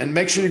going. And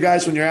make sure you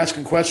guys, when you're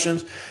asking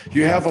questions,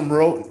 you have them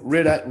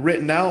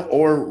written out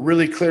or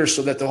really clear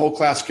so that the whole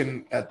class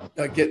can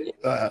get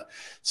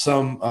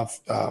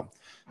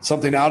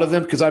something out of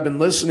them. Because I've been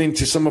listening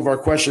to some of our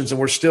questions and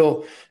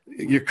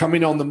you're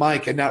coming on the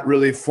mic and not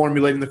really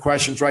formulating the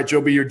questions right.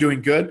 Joby, you're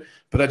doing good,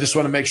 but I just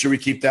want to make sure we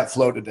keep that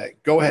flow today.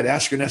 Go ahead,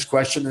 ask your next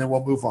question, and then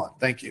we'll move on.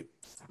 Thank you.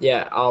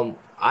 Yeah.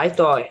 I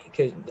thought,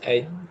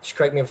 just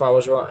correct me if I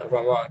was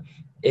wrong.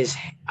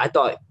 I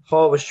thought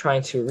Paul was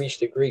trying to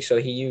reach the Greeks, so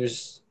he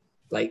used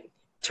like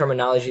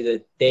terminology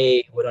that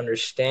they would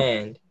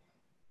understand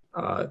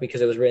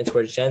because it was written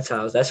towards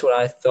Gentiles. That's what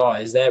I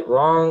thought. Is that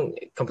wrong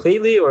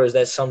completely, or is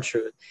that some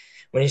truth?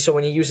 When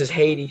he uses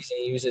Hades and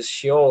he uses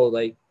Sheol,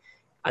 like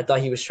I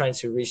thought he was trying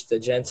to reach the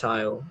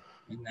Gentile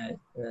in that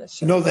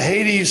sense. No, the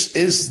Hades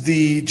is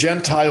the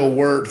Gentile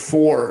word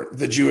for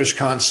the Jewish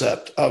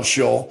concept of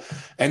Sheol,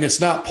 and it's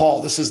not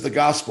Paul. This is the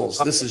Gospels.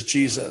 This is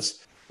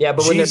Jesus. Yeah,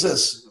 but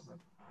Jesus.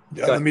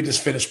 Let me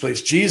just finish,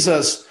 please.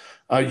 Jesus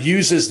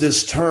uses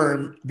this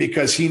term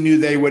because he knew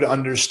they would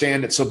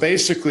understand it. So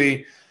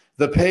basically,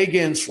 the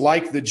pagans,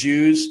 like the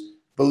Jews,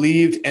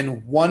 believed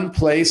in one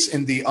place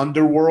in the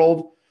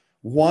underworld,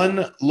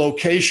 one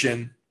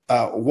location,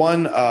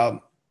 one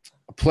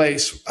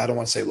place. I don't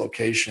want to say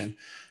location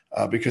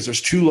because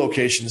there's two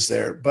locations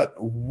there, but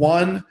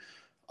one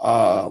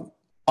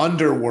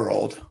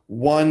underworld,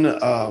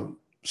 one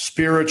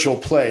spiritual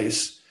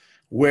place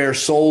where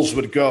souls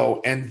would go.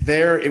 And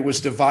there it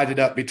was divided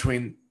up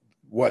between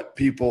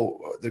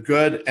the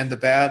good and the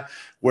bad,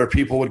 where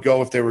people would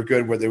go if they were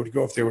good, where they would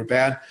go if they were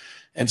bad.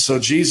 And so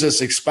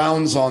Jesus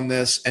expounds on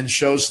this and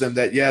shows them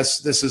that, yes,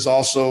 this is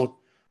also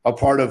a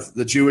part of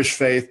the Jewish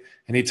faith.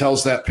 And he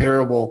tells that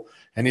parable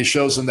and he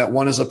shows them that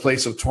one is a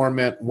place of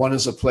torment, one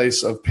is a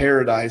place of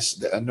paradise,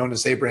 known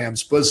as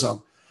Abraham's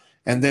bosom.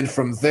 And then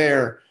from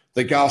there,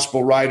 the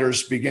gospel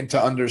writers begin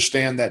to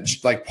understand that,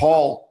 like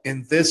Paul,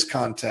 in this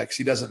context,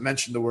 he doesn't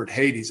mention the word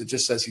Hades. It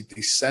just says he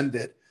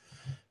descended.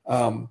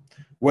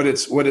 What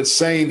it's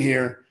saying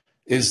here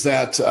is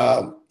that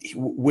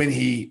when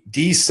he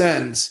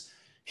descends,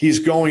 he's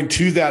going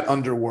to that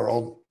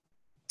underworld.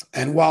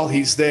 And while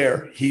he's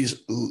there, he's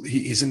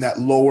in that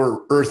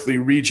lower earthly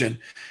region.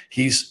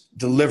 He's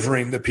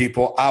delivering the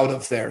people out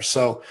of there.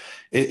 So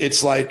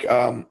it's like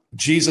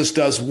Jesus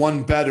does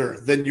one better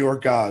than your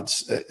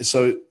gods.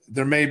 So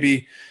there may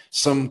be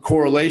some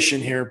correlation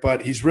here,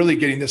 but he's really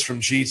getting this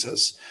from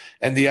Jesus.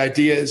 And the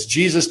idea is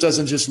Jesus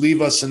doesn't just leave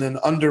us in an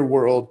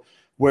underworld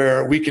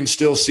where we can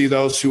still see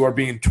those who are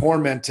being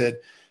tormented,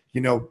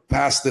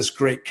 past this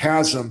great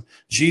chasm.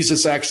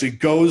 Jesus actually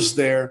goes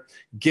there,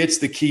 gets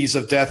the keys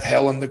of death,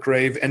 hell, and the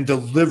grave, and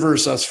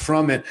delivers us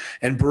from it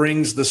and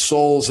brings the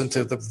souls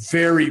into the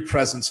very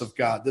presence of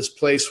God, this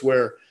place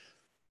where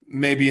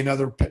maybe in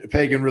other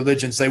pagan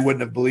religions, they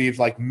wouldn't have believed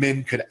like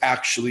men could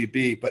actually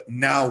be, but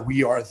now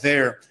we are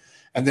there.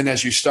 And then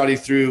as you study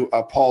through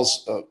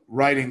Paul's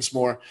writings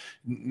more,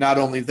 not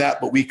only that,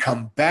 but we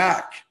come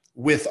back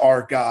with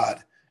our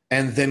God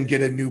and then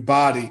get a new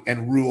body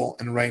and rule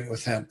and reign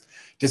with him.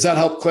 Does that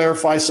help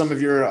clarify some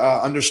of your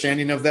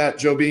understanding of that,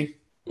 Joby?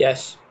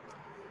 Yes.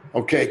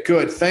 Okay,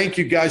 good. Thank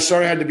you, guys.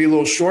 Sorry I had to be a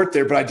little short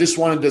there, but I just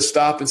wanted to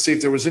stop and see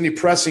if there was any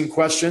pressing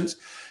questions,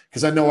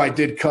 because I know I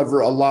did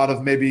cover a lot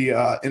of maybe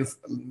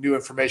new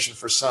information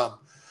for some.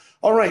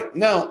 All right,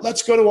 now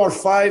let's go to our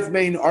 5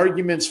 main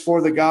arguments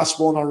for the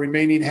gospel in our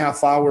remaining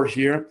half hour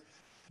here.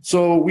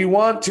 So we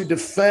want to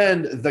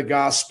defend the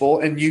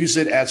gospel and use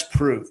it as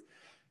proof.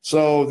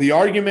 So the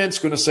argument's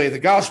going to say the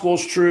gospel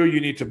is true,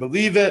 you need to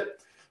believe it.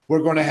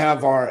 We're going to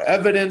have our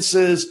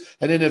evidences.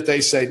 And then if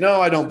they say,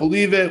 no, I don't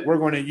believe it, we're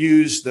going to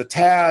use the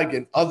tag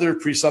and other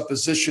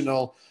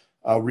presuppositional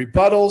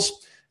rebuttals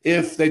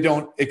if they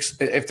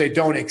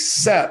don't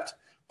accept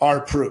our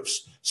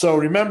proofs. So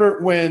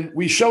remember, when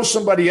we show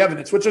somebody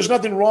evidence, which there's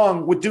nothing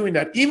wrong with doing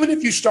that, even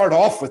if you start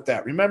off with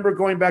that. Remember,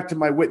 going back to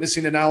my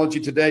witnessing analogy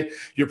today,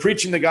 you're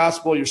preaching the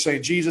gospel, you're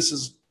saying Jesus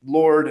is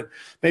Lord, and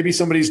maybe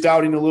somebody's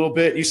doubting a little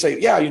bit. You say,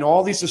 yeah,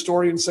 all these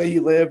historians say he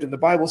lived and the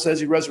Bible says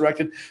he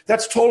resurrected.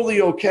 That's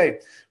totally okay.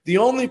 The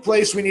only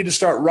place we need to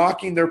start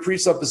rocking their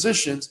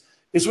presuppositions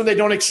is when they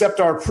don't accept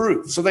our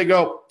proof. So they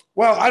go,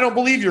 well, I don't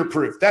believe your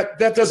proof. That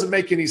doesn't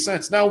make any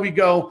sense. Now we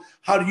go,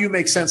 how do you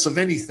make sense of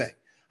anything?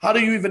 How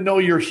do you even know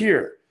you're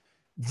here?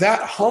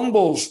 That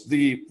humbles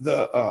the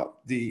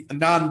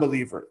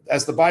non-believer.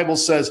 As the Bible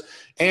says,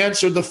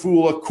 answer the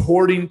fool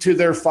according to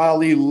their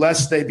folly,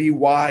 lest they be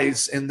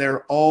wise in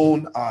their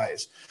own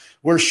eyes.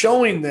 We're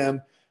showing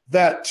them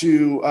that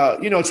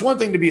it's one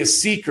thing to be a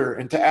seeker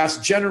and to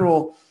ask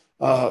general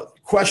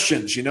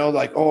questions,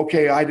 like, oh,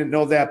 okay, I didn't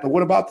know that, but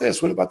what about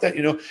this? What about that?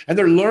 And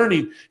they're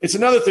learning. It's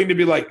another thing to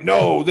be like,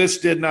 no, this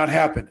did not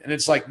happen. And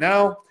it's like,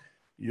 now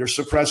you're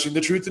suppressing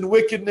the truth and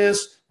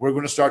wickedness. We're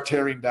going to start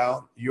tearing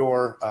down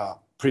your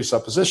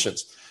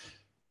presuppositions.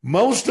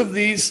 Most of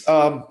these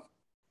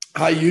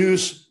I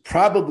use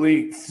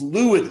probably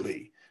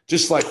fluidly,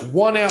 just like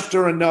one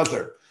after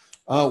another.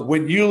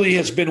 When Yuli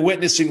has been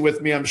witnessing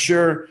with me, I'm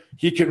sure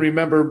he can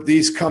remember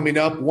these coming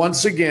up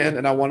once again.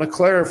 And I want to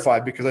clarify,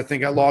 because I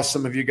think I lost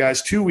some of you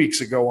guys 2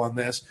 weeks ago on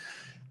this.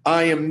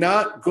 I am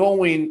not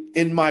going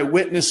in my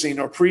witnessing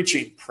or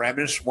preaching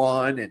premise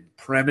 1 and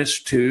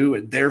premise 2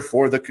 and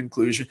therefore the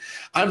conclusion.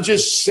 I'm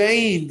just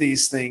saying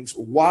these things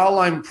while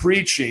I'm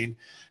preaching.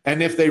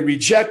 And if they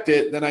reject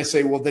it, then I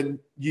say, well, then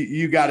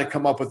you got to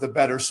come up with a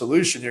better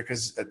solution here,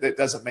 because it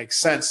doesn't make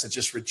sense to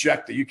just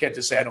reject it. You can't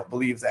just say, I don't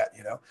believe that,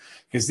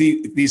 because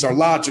these are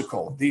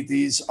logical.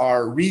 These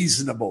are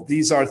reasonable.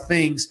 These are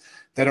things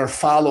that are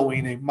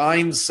following a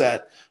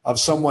mindset of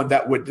someone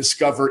that would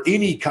discover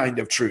any kind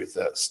of truth,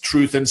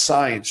 truth in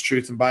science,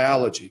 truth in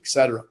biology,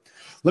 etc.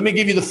 Let me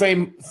give you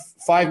the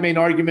 5 main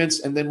arguments,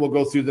 and then we'll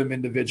go through them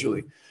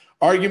individually.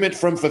 Argument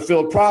from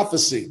fulfilled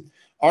prophecy.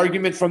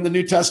 Argument from the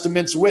New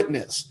Testament's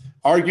witness,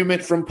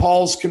 argument from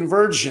Paul's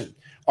conversion,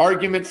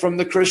 argument from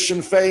the Christian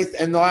faith,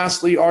 and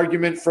lastly,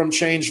 argument from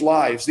changed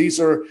lives. These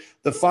are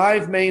the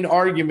 5 main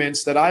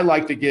arguments that I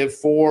like to give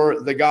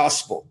for the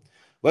gospel.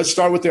 Let's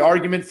start with the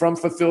argument from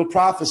fulfilled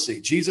prophecy.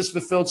 Jesus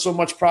fulfilled so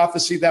much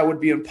prophecy that would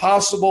be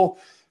impossible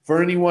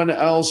for anyone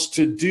else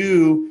to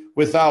do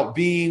without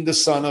being the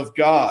Son of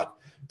God.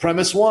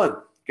 Premise 1,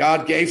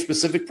 God gave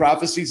specific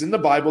prophecies in the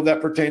Bible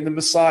that pertain to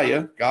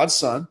Messiah, God's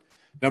Son.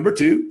 Number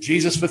 2,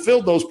 Jesus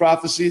fulfilled those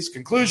prophecies.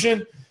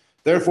 Conclusion,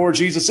 therefore,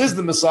 Jesus is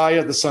the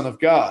Messiah, the Son of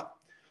God.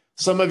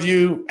 Some of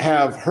you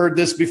have heard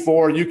this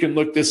before. You can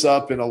look this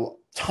up in a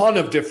ton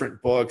of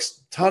different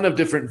books, ton of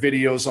different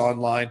videos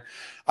online.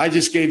 I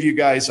just gave you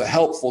guys a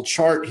helpful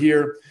chart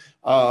here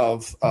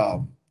of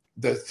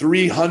the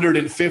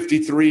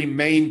 353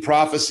 main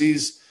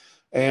prophecies.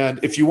 And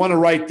if you want to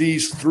write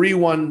these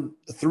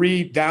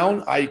 313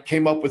 down, I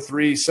came up with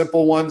 3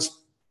 simple ones.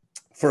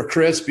 For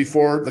Chris,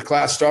 before the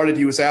class started,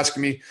 he was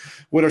asking me,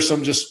 what are some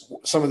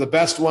of the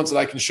best ones that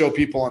I can show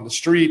people on the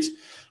street?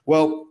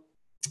 Well,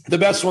 the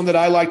best one that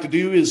I like to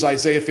do is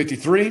Isaiah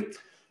 53.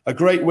 A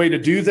great way to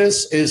do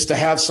this is to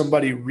have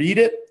somebody read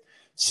it.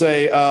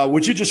 Say,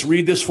 would you just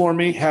read this for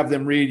me? Have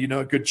them read,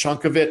 a good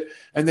chunk of it,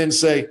 and then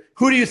say,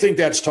 who do you think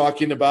that's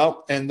talking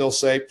about? And they'll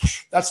say,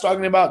 that's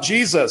talking about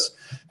Jesus.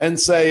 And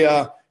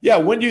say, yeah,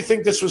 when do you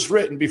think this was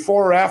written?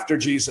 Before or after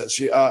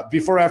Jesus?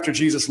 Before or after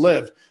Jesus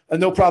lived?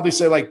 And they'll probably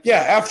say, like,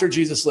 yeah, after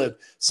Jesus lived.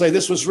 Say,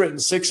 this was written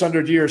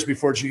 600 years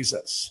before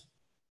Jesus.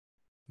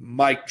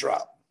 Mic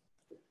drop.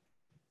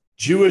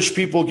 Jewish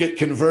people get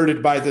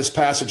converted by this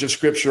passage of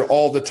Scripture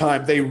all the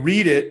time. They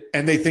read it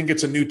and they think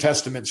it's a New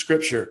Testament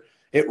Scripture.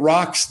 It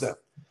rocks them.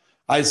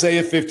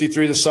 Isaiah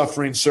 53, the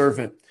suffering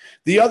servant.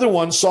 The other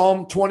one,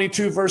 Psalm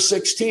 22, verse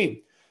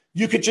 16.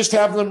 You could just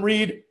have them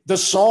read the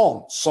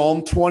Psalm,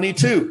 Psalm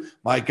 22.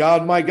 My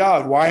God,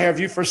 why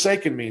have you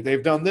forsaken me?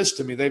 They've done this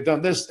to me. They've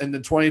done this. And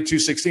then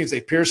 22:16,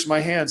 they pierced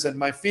my hands and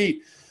my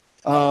feet.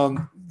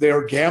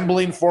 They're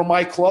gambling for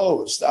my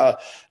clothes.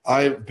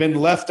 I've been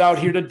left out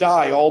here to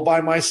die all by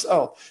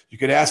myself. You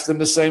could ask them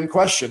the same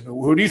question.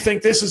 Who do you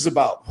think this is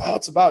about? Well,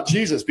 it's about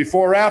Jesus.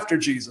 Before or after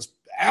Jesus?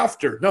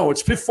 After. No,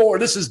 it's before.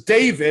 This is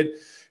David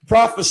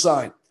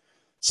prophesying.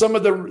 Some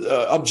of the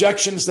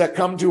objections that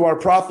come to our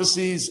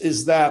prophecies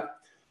is that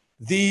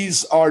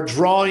these are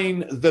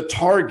drawing the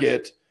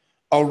target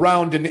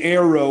around an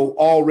arrow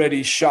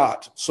already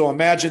shot. So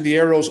imagine the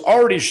arrow's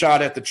already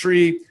shot at the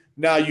tree.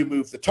 Now you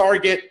move the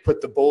target,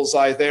 put the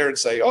bullseye there and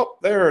say, oh,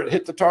 there, it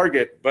hit the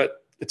target.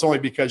 But it's only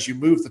because you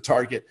moved the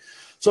target.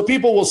 So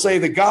people will say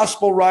the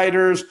gospel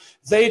writers,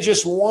 they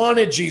just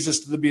wanted Jesus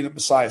to be the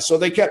Messiah. So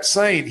they kept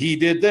saying, he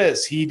did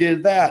this, he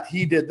did that,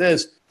 he did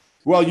this.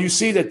 Well, you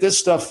see that this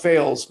stuff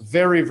fails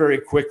very, very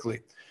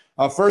quickly.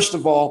 First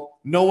of all,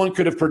 no one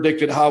could have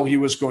predicted how he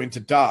was going to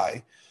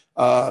die.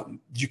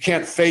 You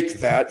can't fake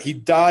that. He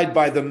died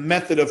by the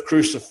method of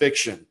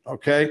crucifixion,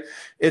 okay?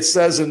 It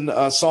says in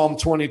Psalm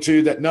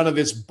 22 that none of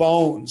his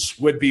bones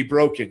would be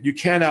broken. You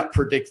cannot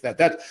predict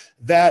that.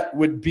 That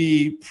would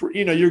be,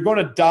 you're going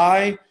to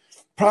die.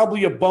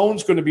 Probably a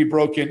bone's going to be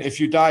broken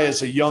if you die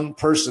as a young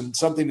person,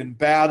 something in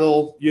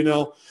battle,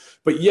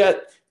 But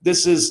yet,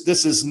 this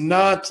is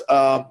not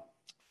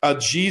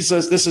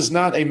Jesus. This is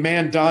not a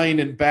man dying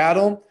in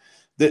battle.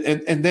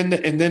 And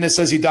then it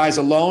says he dies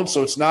alone,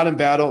 so it's not in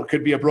battle. It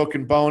could be a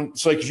broken bone.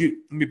 So let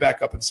me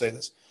back up and say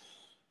this.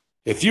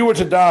 If you were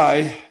to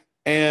die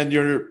and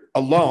you're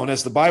alone,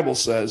 as the Bible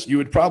says, you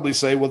would probably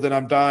say, well, then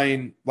I'm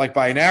dying like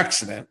by an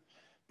accident.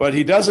 But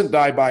he doesn't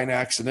die by an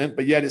accident,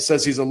 but yet it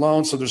says he's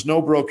alone, so there's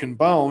no broken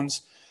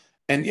bones.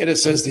 And yet it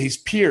says that he's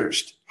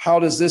pierced. How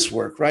does this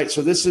work, right?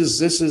 So this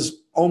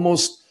is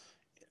almost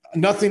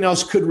nothing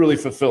else could really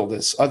fulfill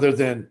this other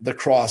than the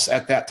cross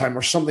at that time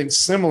or something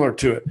similar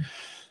to it.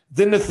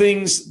 Then the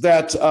things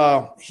that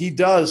he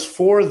does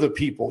for the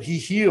people, he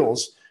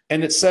heals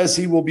and it says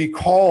he will be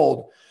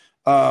called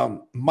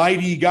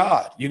mighty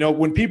God. You know,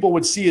 when people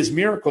would see his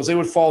miracles, they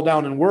would fall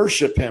down and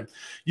worship him.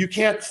 You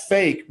can't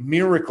fake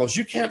miracles.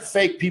 You can't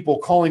fake people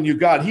calling you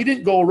God. He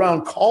didn't go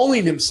around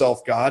calling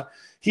himself God.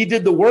 He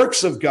did the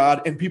works of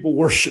God, and people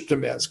worshiped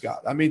him as God.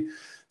 I mean,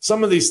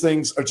 some of these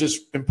things are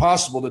just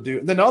impossible to do.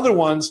 And then other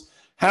ones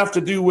have to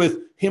do with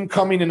him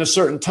coming in a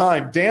certain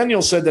time.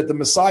 Daniel said that the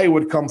Messiah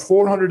would come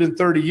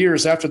 430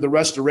 years after the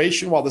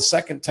restoration, while the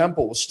second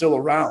temple was still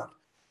around.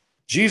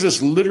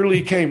 Jesus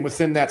literally came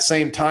within that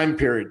same time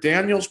period.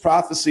 Daniel's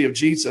prophecy of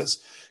Jesus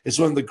is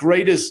one of the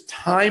greatest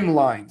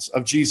timelines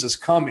of Jesus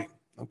coming,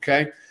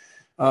 okay?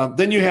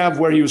 Then you have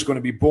where he was going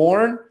to be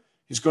born.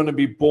 He's going to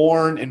be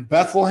born in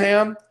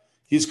Bethlehem.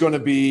 He's going to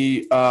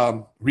be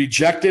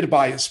rejected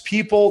by his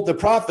people. The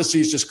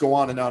prophecies just go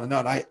on and on and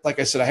on. Like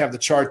I said, I have the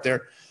chart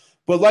there.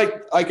 But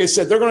like I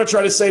said, they're going to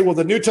try to say, well,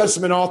 the New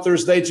Testament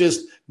authors, they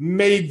just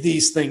made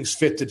these things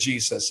fit to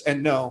Jesus.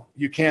 And no,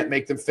 you can't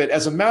make them fit.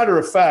 As a matter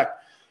of fact,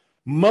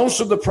 most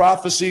of the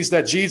prophecies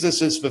that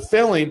Jesus is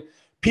fulfilling,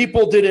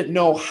 people didn't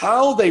know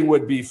how they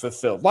would be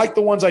fulfilled, like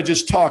the ones I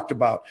just talked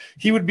about.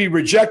 He would be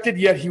rejected,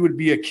 yet he would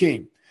be a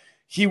king.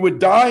 He would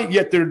die,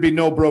 yet there would be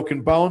no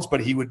broken bones, but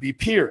he would be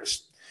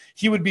pierced.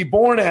 He would be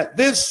born at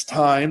this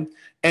time,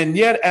 and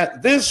yet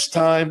at this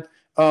time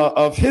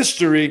of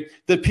history,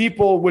 the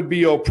people would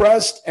be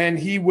oppressed, and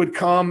he would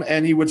come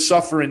and he would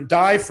suffer and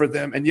die for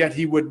them, and yet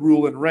he would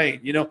rule and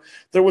reign. You know,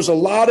 there was a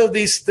lot of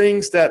these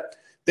things that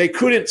they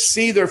couldn't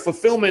see their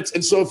fulfillments.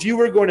 And so if you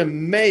were going to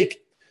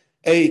make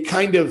a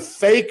kind of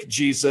fake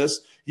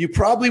Jesus, you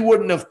probably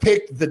wouldn't have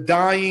picked the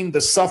dying,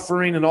 the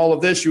suffering, and all of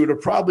this. You would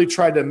have probably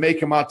tried to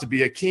make him out to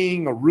be a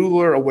king, a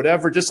ruler, or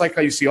whatever, just like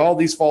how you see all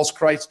these false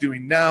Christs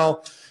doing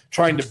now,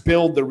 trying to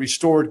build the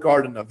restored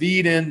Garden of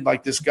Eden,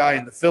 like this guy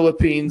in the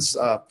Philippines,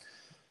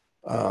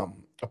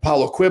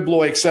 Apollo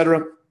Quibloy,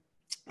 etc.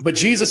 But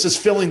Jesus is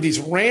filling these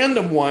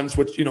random ones,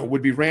 which, you know,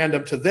 would be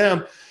random to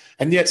them,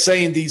 and yet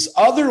saying these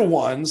other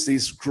ones,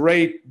 these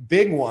great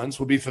big ones,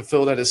 will be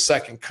fulfilled at his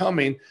second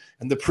coming.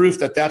 And the proof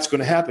that that's going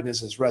to happen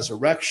is his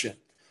resurrection.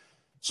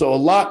 So a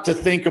lot to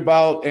think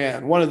about.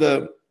 And one of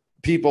the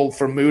people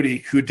from Moody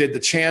who did the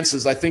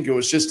chances, I think it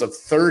was just of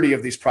 30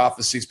 of these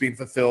prophecies being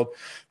fulfilled,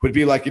 would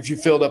be like if you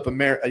filled up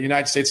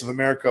United States of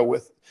America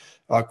with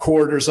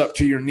quarters up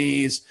to your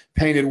knees,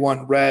 painted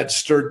one red,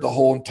 stirred the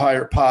whole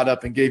entire pot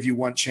up, and gave you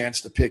one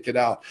chance to pick it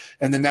out.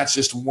 And then that's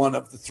just one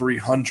of the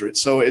 300.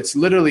 So it's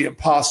literally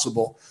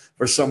impossible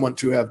for someone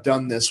to have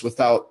done this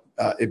without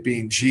it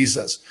being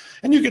Jesus.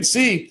 And you can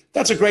see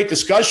that's a great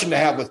discussion to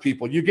have with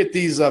people. You get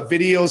these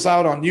videos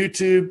out on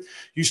YouTube,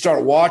 you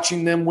start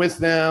watching them with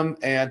them.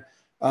 And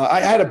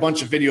I had a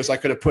bunch of videos I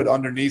could have put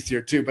underneath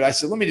here too, but I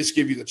said, let me just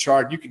give you the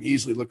chart. You can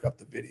easily look up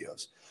the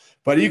videos.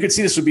 But you can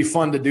see this would be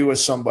fun to do with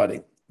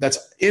somebody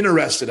that's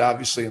interested,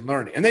 obviously, in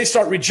learning. And they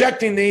start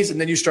rejecting these,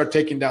 and then you start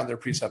taking down their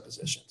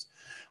presuppositions.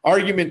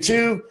 Argument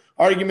 2,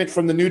 argument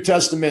from the New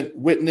Testament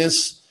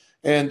witness.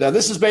 And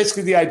this is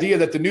basically the idea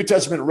that the New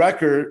Testament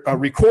record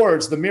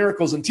records the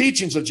miracles and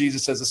teachings of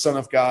Jesus as the Son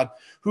of God,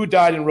 who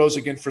died and rose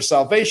again for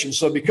salvation.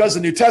 So because the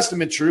New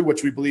Testament is true,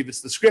 which we believe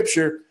it's the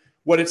scripture,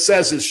 what it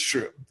says is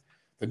true.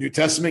 The New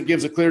Testament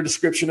gives a clear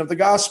description of the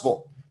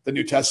gospel. The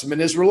New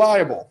Testament is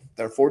reliable.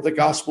 Therefore, the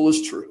gospel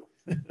is true.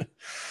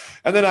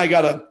 And then I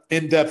got an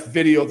in-depth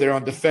video there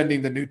on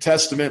defending the New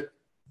Testament.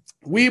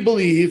 We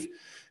believe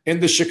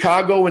in the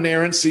Chicago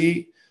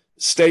inerrancy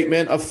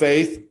statement of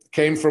faith.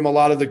 Came from a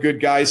lot of the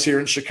good guys here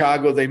in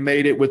Chicago. They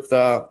made it with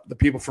the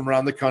people from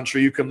around the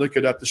country. You can look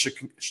it up,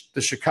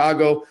 the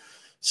Chicago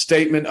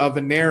statement of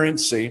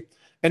inerrancy.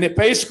 And it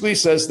basically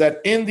says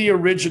that in the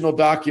original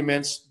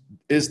documents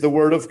is the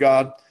word of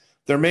God.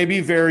 There may be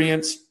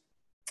variants,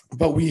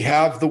 but we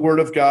have the word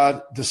of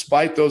God.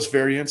 Despite those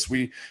variants,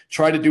 we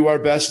try to do our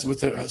best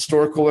with a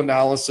historical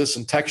analysis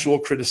and textual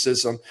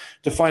criticism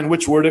to find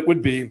which word it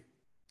would be.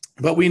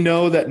 But we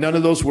know that none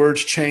of those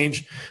words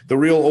change the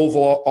real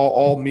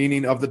overall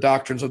meaning of the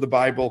doctrines of the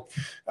Bible,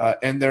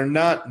 and they're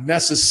not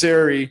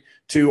necessary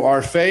to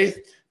our faith.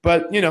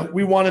 But, you know,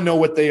 we want to know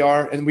what they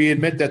are, and we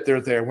admit that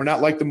they're there. We're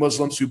not like the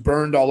Muslims who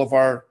burned all of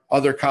our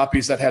other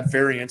copies that had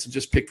variants and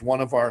just picked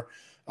one of our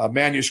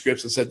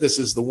manuscripts and said, this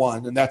is the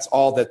one. And that's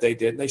all that they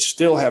did. And they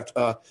still have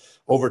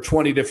over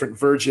 20 different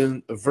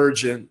versions. They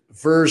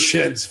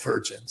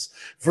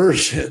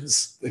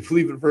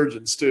believe in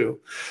virgins too.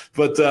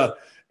 But,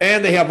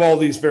 and they have all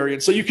these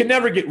variants. So you can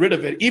never get rid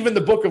of it. Even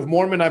the Book of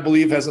Mormon, I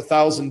believe, has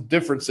 1,000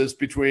 differences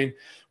between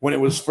when it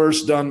was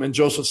first done in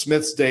Joseph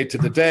Smith's day to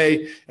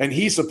today. And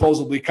he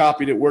supposedly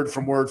copied it word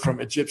from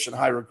Egyptian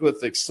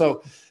hieroglyphics.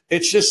 So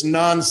it's just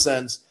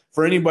nonsense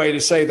for anybody to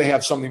say they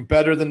have something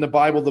better than the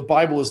Bible. The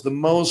Bible is the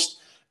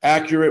most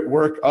accurate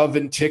work of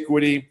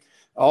antiquity.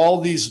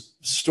 All these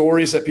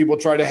stories that people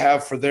try to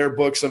have for their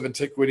books of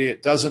antiquity,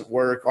 it doesn't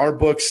work. Our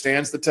book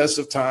stands the test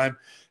of time.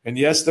 And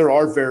yes, there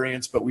are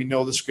variants, but we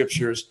know the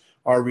scriptures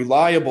are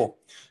reliable.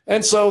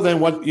 And so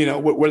then what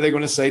are they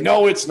going to say?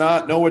 No, it's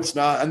not. No, it's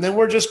not. And then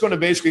we're just going to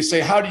basically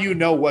say, how do you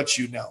know what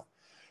you know?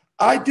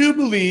 I do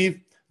believe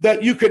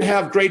that you can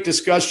have great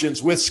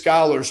discussions with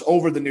scholars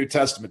over the New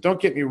Testament. Don't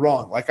get me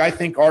wrong. Like, I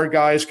think our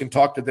guys can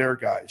talk to their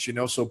guys,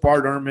 so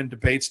Bart Ehrman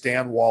debates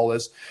Dan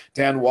Wallace.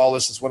 Dan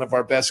Wallace is one of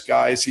our best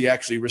guys. He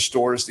actually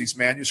restores these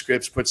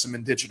manuscripts, puts them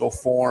in digital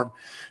form.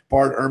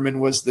 Bart Ehrman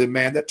was the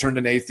man that turned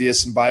an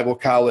atheist in Bible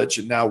college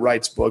and now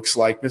writes books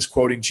like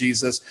Misquoting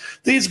Jesus.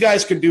 These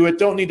guys can do it.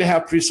 Don't need to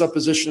have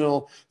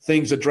presuppositional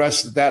things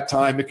addressed at that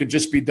time. It can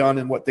just be done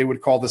in what they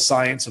would call the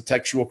science of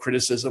textual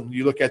criticism.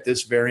 You look at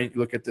this variant, you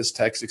look at this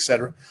text,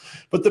 etc.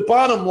 But the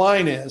bottom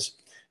line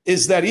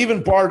is that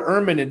even Bart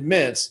Ehrman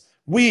admits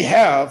we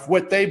have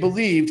what they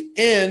believed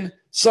in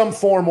some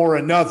form or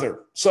another.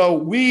 So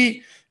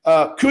we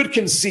could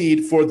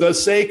concede for the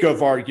sake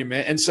of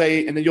argument and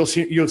say, and then you'll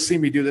see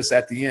me do this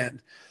at the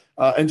end,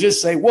 and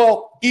just say,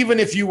 well, even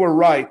if you were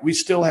right, we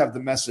still have the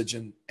message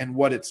and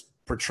what it's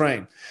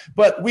portraying.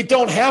 But we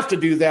don't have to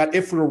do that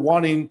if we're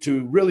wanting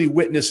to really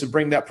witness and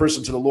bring that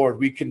person to the Lord.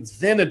 We can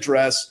then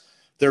address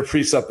their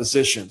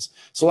presuppositions.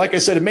 So like I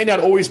said, it may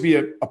not always be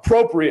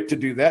appropriate to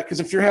do that, because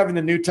if you're having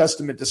a New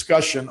Testament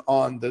discussion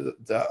on the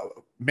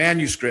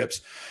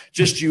manuscripts,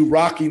 just you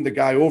rocking the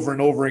guy over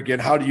and over again,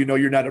 how do you know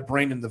you're not a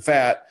brain in the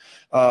vat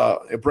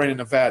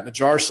in a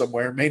jar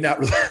somewhere, may not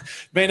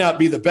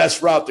be the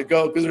best route to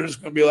go, because they're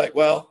just going to be like,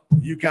 well,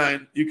 you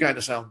kind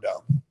of sound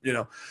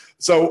dumb,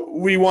 So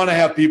we want to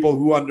have people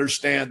who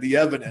understand the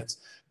evidence.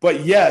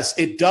 But yes,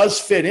 it does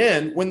fit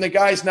in when the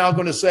guy's now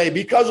going to say,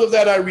 because of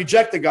that, I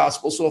reject the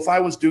gospel. So if I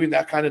was doing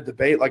that kind of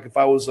debate, like if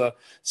I was a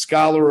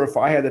scholar or if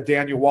I had a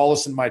Daniel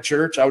Wallace in my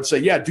church, I would say,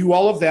 yeah, do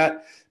all of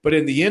that. But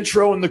in the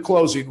intro and the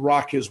closing,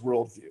 rock his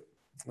worldview.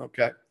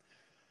 Okay.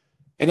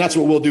 And that's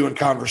what we'll do in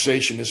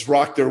conversation, is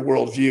rock their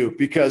worldview,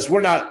 because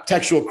we're not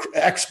textual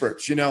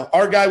experts.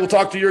 Our guy will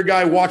talk to your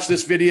guy, watch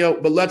this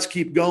video, but let's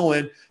keep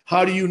going.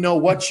 How do you know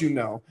what you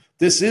know?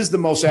 This is the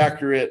most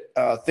accurate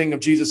thing of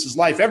Jesus's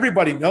life.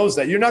 Everybody knows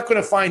that. You're not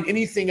going to find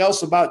anything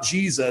else about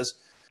Jesus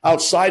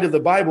outside of the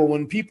Bible.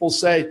 When people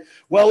say,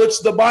 well, it's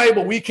the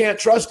Bible, we can't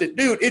trust it.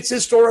 Dude, it's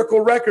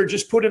historical record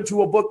just put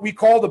into a book we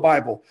call the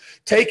Bible.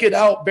 Take it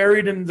out,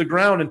 buried in the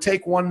ground, and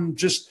take one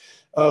just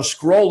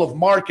scroll of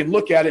Mark and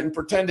look at it and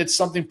pretend it's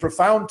something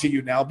profound to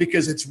you now,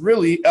 because it's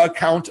really an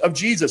account of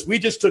Jesus. We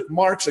just took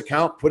Mark's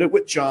account, put it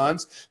with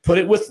John's, put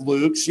it with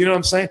Luke's, you know what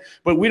I'm saying?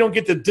 But we don't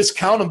get to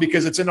discount them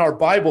because it's in our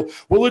Bible.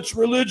 Well, it's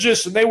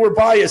religious and they were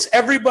biased.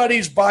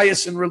 Everybody's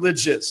biased and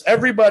religious.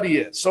 Everybody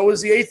is. So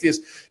is the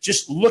atheist.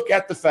 Just look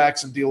at the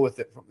facts and deal with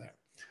it from there.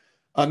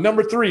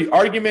 Number 3,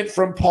 argument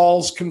from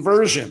Paul's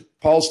conversion.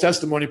 Paul's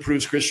testimony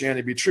proves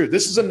Christianity to be true.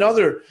 This is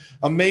another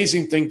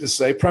amazing thing to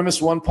say. Premise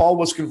 1, Paul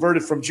was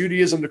converted from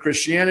Judaism to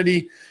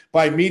Christianity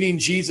by meeting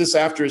Jesus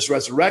after his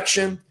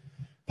resurrection.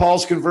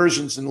 Paul's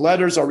conversions and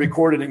letters are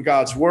recorded in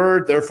God's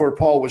word. Therefore,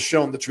 Paul was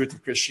shown the truth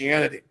of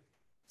Christianity.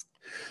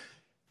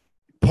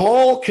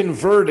 Paul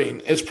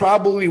converting is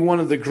probably one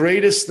of the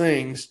greatest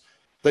things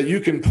that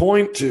you can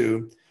point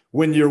to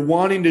when you're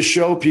wanting to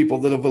show people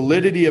the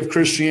validity of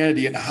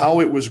Christianity and how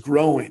it was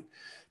growing.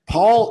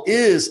 Paul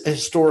is a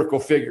historical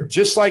figure,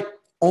 just like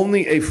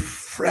only a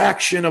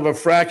fraction of a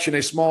fraction,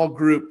 a small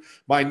group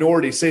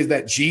minority says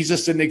that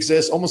Jesus didn't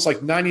exist. Almost like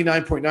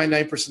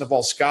 99.99% of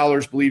all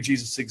scholars believe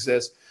Jesus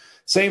exists.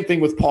 Same thing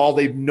with Paul.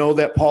 They know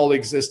that Paul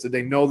existed.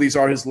 They know these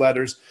are his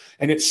letters.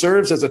 And it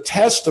serves as a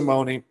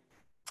testimony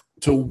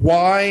to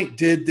why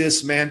did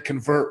this man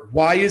convert?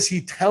 Why is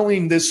he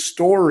telling this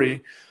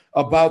story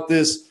about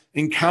this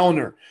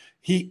encounter?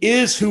 He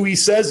is who he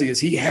says he is.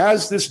 He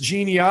has this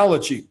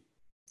genealogy.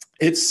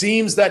 It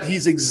seems that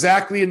he's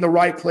exactly in the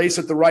right place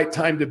at the right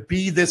time to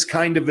be this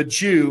kind of a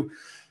Jew,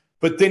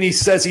 but then he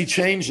says he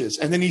changes,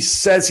 and then he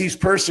says he's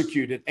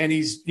persecuted, and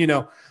he's,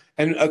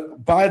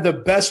 by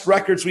the best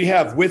records we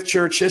have with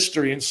church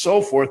history and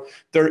so forth,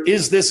 there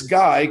is this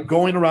guy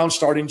going around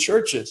starting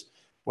churches.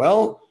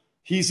 Well,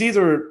 he's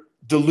either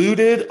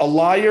deluded, a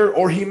liar,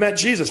 or he met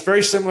Jesus.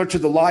 Very similar to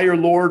the liar,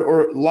 Lord,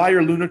 or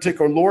liar,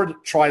 lunatic, or Lord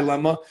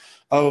trilemma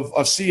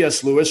of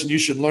C.S. Lewis, and you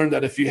should learn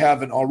that if you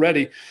haven't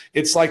already.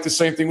 It's like the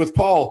same thing with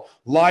Paul,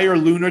 liar,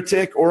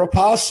 lunatic, or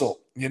apostle,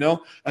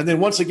 And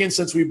then once again,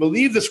 since we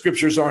believe the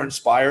scriptures are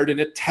inspired and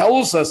it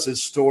tells us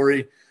his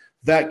story,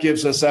 that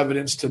gives us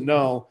evidence to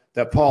know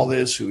that Paul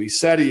is who he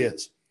said he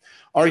is.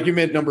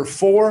 Argument number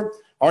 4,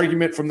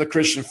 argument from the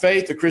Christian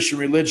faith. The Christian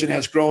religion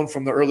has grown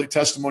from the early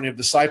testimony of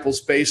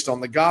disciples based on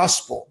the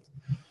gospel.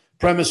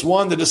 Premise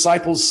 1, the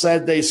disciples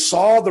said they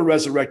saw the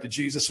resurrected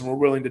Jesus and were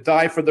willing to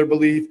die for their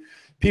belief.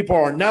 People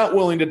are not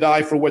willing to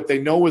die for what they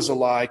know is a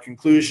lie.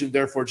 Conclusion,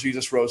 therefore,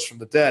 Jesus rose from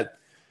the dead.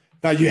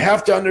 Now, you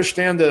have to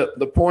understand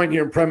the point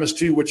here in premise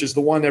 2, which is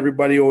the one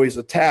everybody always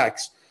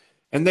attacks.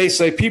 And they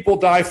say people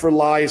die for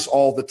lies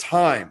all the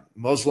time.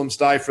 Muslims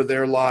die for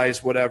their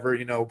lies, whatever,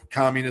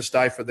 communists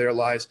die for their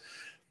lies.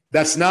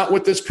 That's not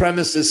what this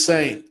premise is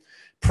saying.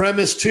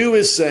 Premise 2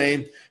 is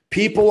saying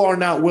people are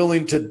not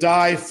willing to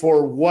die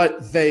for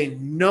what they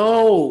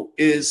know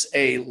is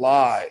a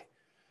lie.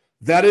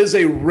 That is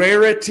a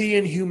rarity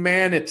in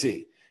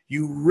humanity.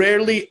 You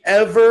rarely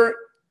ever,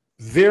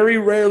 very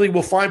rarely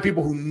will find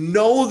people who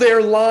know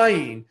they're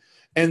lying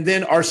and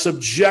then are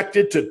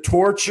subjected to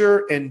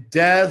torture and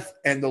death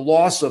and the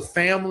loss of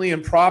family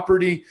and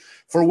property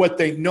for what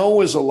they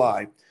know is a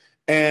lie.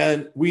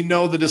 And we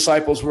know the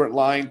disciples weren't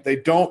lying. They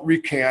don't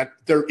recant.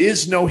 There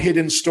is no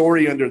hidden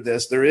story under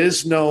this. There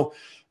is no,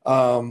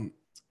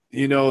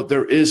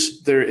 there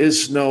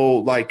is no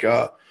like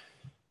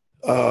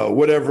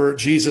whatever,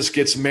 Jesus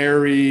gets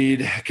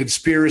married,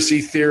 conspiracy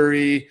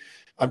theory.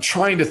 I'm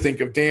trying to think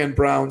of Dan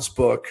Brown's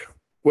book.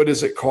 What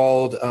is it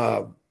called?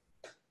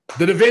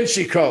 The Da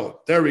Vinci Code.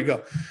 There we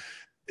go.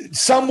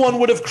 Someone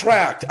would have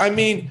cracked. I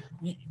mean,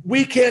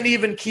 we can't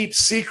even keep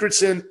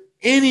secrets in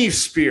any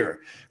sphere.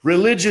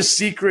 Religious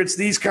secrets,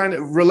 these kind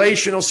of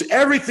relational,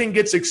 everything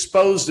gets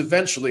exposed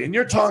eventually. And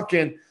you're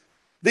talking,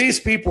 these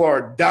people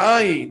are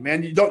dying,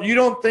 man. You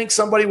don't think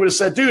somebody would have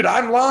said, dude,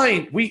 I'm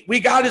lying.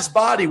 We got his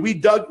body. We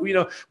dug,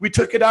 we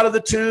took it out of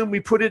the tomb. We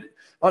put it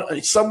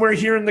somewhere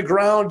here in the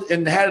ground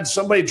and had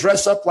somebody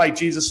dress up like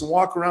Jesus and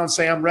walk around and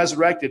say, I'm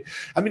resurrected.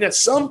 I mean, at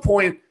some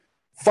point,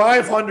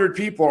 500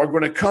 people are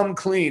going to come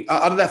clean.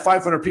 Out of that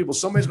 500 people,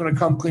 somebody's going to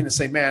come clean and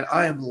say, man,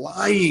 I am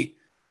lying.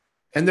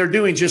 And they're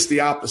doing just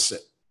the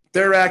opposite.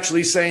 They're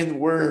actually saying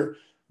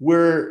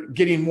we're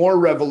getting more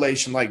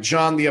revelation, like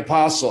John the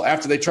Apostle,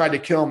 after they tried to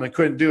kill him and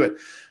couldn't do it.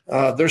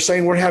 They're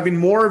saying we're having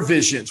more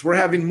visions. We're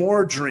having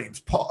more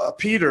dreams.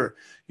 Peter,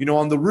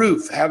 on the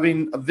roof,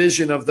 having a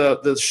vision of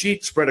the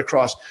sheet spread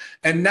across.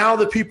 And now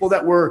the people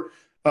that were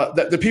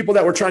the people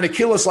that were trying to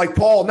kill us, like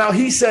Paul, now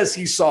he says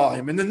he saw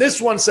him. And then this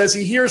one says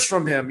he hears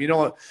from him,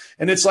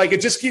 and it's like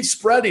it just keeps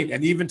spreading.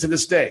 And even to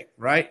this day,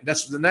 right?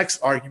 That's the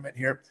next argument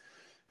here.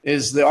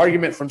 Is the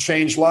argument from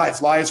changed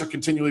lives. Lives are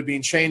continually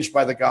being changed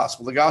by the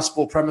gospel. The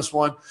gospel, premise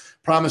 1,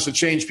 promise to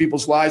change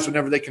people's lives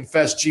whenever they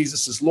confess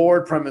Jesus is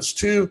Lord. Premise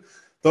 2,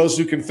 those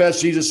who confess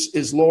Jesus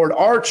is Lord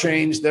are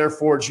changed,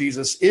 therefore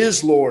Jesus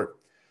is Lord.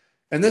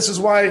 And this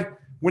is why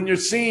when you're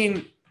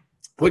seeing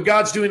what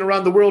God's doing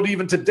around the world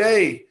even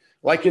today,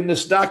 like in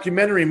this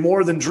documentary,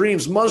 More Than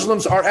Dreams,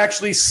 Muslims are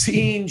actually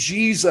seeing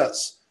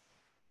Jesus.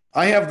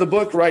 I have the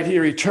book right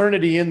here,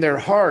 Eternity in Their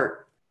Heart.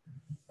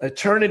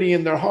 Eternity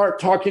in Their Heart,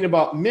 talking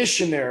about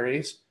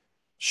missionaries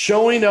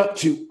showing up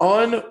to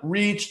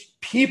unreached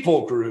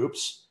people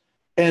groups.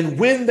 And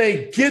when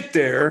they get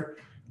there,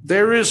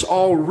 there is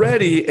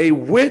already a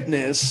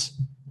witness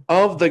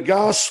of the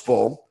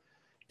gospel,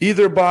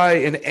 either by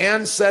an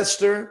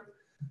ancestor,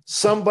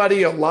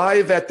 somebody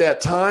alive at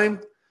that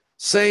time,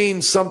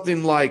 saying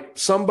something like,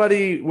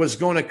 somebody was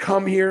going to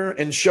come here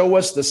and show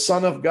us the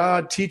Son of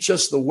God, teach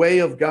us the way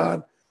of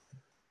God.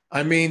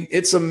 I mean,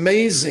 it's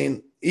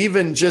amazing,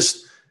 even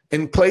just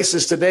in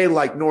places today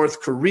like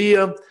North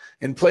Korea,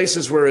 in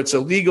places where it's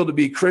illegal to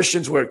be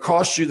Christians, where it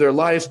costs you their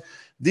lives,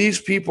 these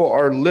people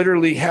are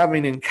literally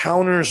having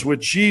encounters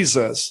with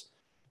Jesus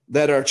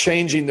that are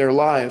changing their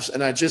lives.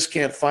 And I just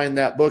can't find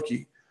that book,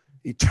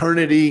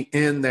 Eternity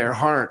in Their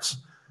Hearts.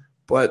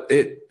 But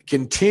it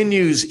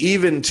continues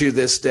even to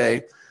this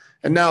day.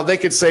 And now they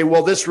could say,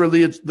 well, this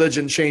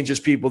religion changes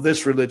people,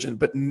 this religion,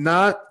 but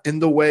not in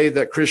the way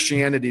that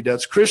Christianity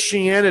does.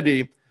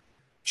 Christianity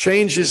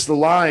changes the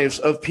lives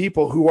of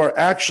people who are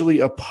actually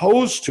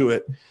opposed to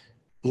it,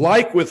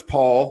 like with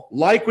Paul,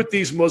 like with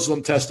these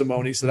Muslim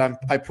testimonies that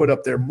I put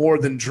up there, More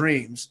Than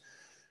Dreams.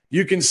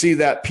 You can see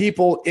that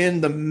people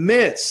in the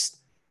midst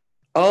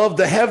of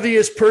the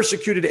heaviest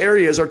persecuted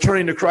areas are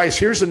turning to Christ.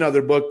 Here's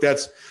another book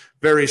that's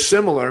very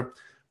similar,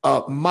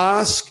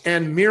 Mosque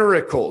and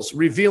Miracles,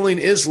 Revealing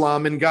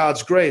Islam and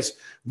God's Grace.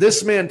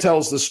 This man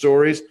tells the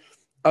stories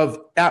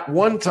of, at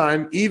one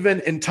time, even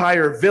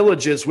entire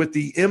villages with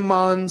the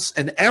imams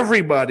and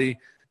everybody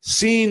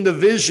seeing the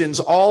visions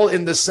all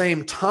in the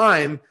same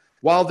time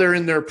while they're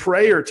in their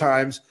prayer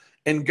times,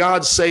 and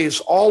God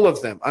saves all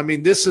of them. I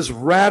mean, this is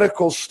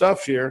radical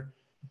stuff here,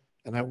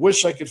 and I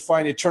wish I could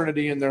find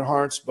Eternity in Their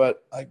Hearts,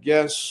 but I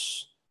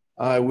guess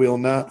I will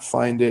not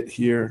find it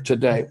here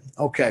today.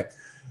 Okay.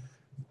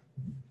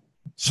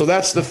 So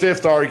that's the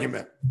fifth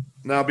argument.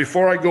 Now,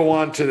 before I go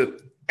on to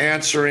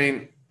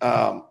answering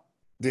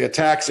the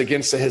attacks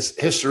against the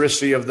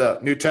historicity of the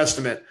New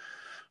Testament,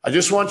 I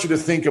just want you to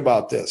think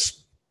about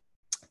this.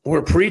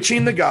 We're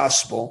preaching the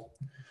gospel.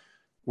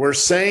 We're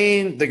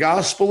saying the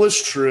gospel is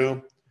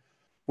true.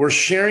 We're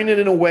sharing it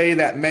in a way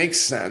that makes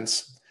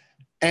sense.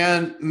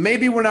 And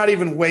maybe we're not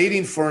even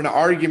waiting for an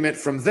argument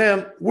from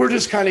them. We're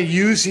just kind of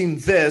using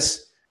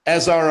this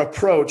as our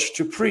approach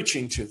to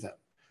preaching to them.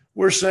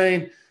 We're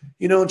saying,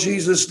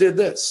 Jesus did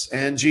this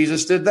and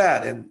Jesus did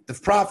that, and the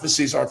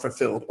prophecies are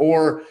fulfilled.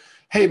 Or,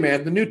 hey,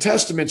 man, the New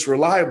Testament's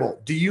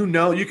reliable. Do you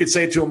know? You could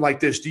say it to them like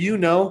this. Do you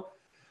know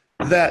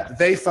that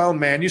they found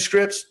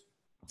manuscripts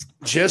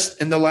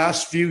just in the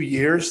last few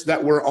years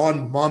that were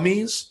on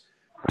mummies,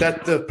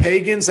 that the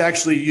pagans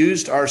actually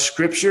used our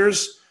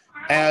scriptures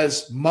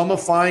as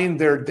mummifying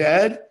their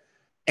dead?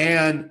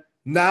 And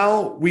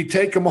now we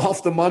take them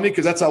off the mummy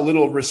because that's how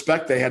little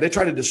respect they had. They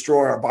tried to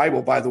destroy our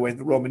Bible, by the way, in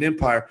the Roman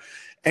Empire.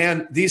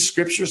 And these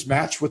scriptures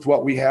match with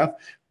what we have.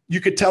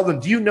 You could tell them,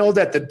 do you know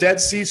that the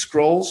Dead Sea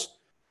Scrolls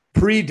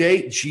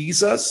predate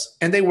Jesus,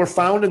 and they were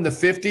found in the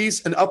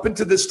 50s. And up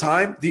until this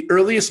time, the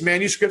earliest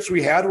manuscripts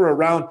we had were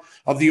around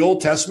of the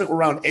Old Testament were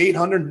around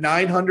 800,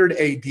 900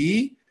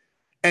 AD.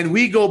 And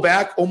we go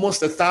back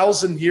almost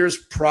 1,000 years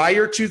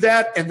prior to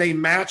that, and they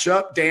match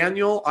up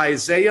Daniel,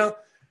 Isaiah.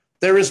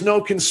 There is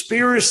no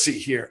conspiracy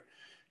here.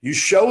 You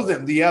show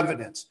them the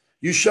evidence.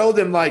 You show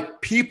them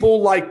like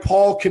people like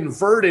Paul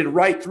converted,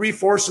 right?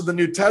 3/4 of the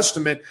New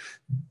Testament.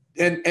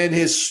 And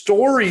his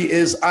story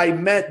is, I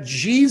met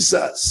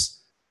Jesus.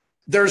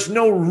 There's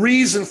no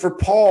reason for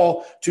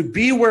Paul to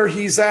be where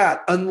he's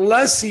at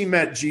unless he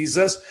met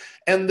Jesus.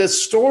 And the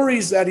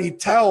stories that he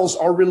tells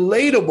are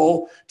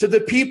relatable to the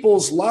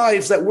people's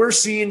lives that we're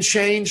seeing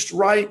changed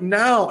right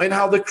now and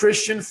how the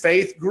Christian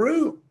faith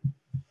grew.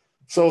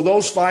 So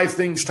those 5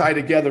 things tie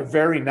together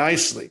very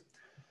nicely.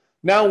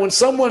 Now, when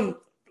someone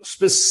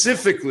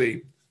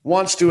specifically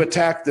wants to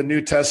attack the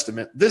New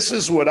Testament, this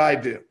is what I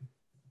do.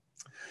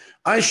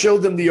 I show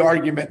them the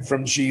argument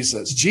from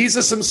Jesus.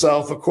 Jesus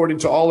himself, according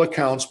to all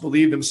accounts,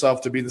 believed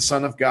himself to be the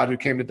Son of God who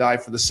came to die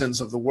for the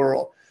sins of the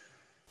world.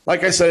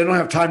 Like I said, I don't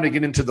have time to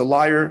get into the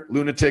liar,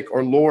 lunatic,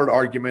 or Lord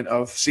argument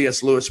of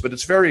C.S. Lewis, but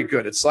it's very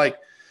good. It's like,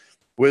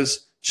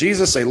 was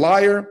Jesus a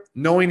liar,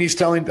 knowing he's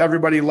telling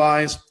everybody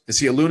lies? Is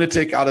he a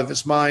lunatic out of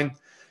his mind?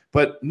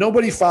 But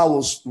nobody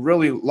follows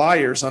really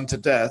liars unto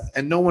death,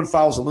 and no one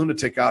follows a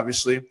lunatic,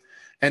 obviously.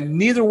 And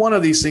neither one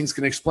of these things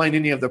can explain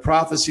any of the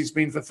prophecies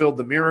being fulfilled,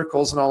 the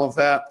miracles and all of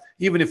that.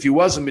 Even if he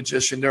was a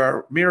magician, there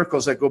are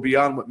miracles that go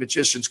beyond what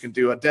magicians can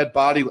do. A dead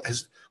body,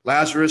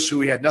 Lazarus,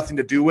 who he had nothing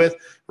to do with,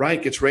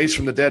 right, gets raised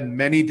from the dead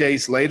many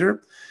days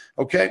later.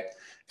 Okay.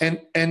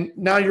 And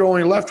now you're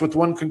only left with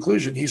one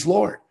conclusion. He's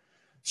Lord.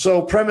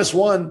 So premise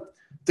 1,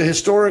 the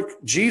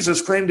historic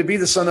Jesus claimed to be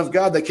the Son of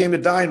God that came to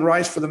die and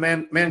rise for the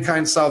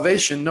mankind's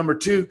salvation. Number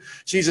 2,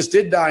 Jesus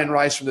did die and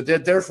rise from the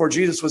dead. Therefore,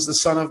 Jesus was the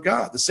Son of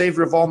God, the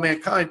Savior of all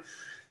mankind.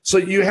 So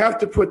you have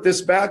to put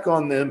this back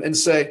on them and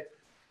say,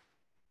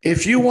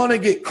 if you want to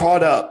get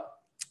caught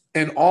up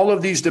in all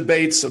of these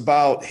debates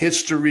about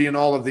history and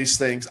all of these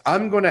things,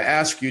 I'm going to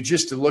ask you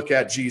just to look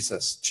at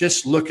Jesus.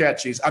 Just look at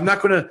Jesus. I'm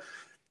not going to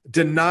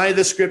deny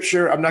the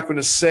scripture. I'm not going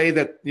to say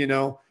that,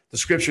 the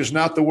scripture is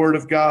not the word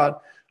of God.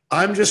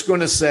 I'm just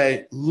going to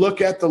say,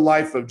 look at the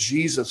life of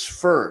Jesus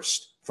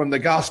first from the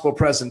gospel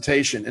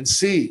presentation and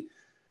see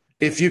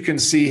if you can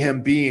see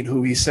him being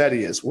who he said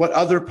he is. What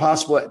other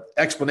possible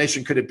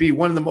explanation could it be?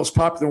 One of the most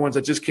popular ones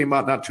that just came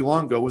out not too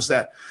long ago was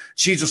that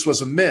Jesus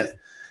was a myth.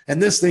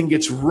 And this thing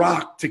gets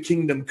rocked to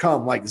kingdom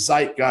come, like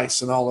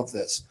zeitgeist and all of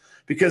this,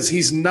 because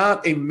he's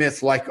not a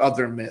myth like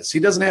other myths. He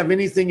doesn't have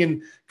anything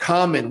in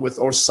common with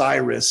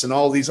Osiris and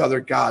all these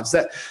other gods.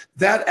 That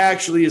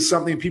actually is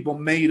something people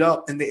made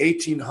up in the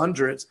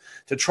 1800s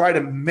to try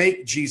to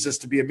make Jesus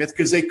to be a myth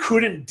because they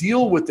couldn't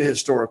deal with the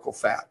historical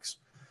facts.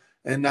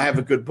 And I have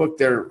a good book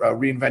there,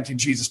 Reinventing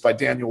Jesus by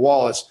Daniel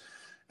Wallace.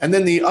 And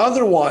then the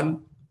other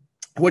one,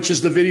 which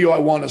is the video I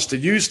want us to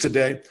use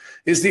today,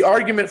 is the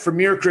argument for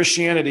mere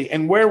Christianity.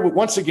 And where,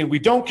 once again, we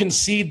don't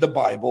concede the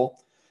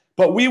Bible,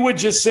 but we would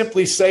just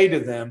simply say to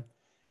them,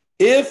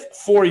 if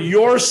for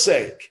your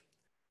sake,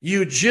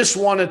 you just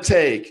want to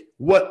take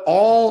what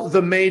all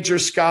the major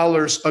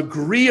scholars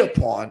agree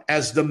upon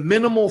as the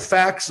minimal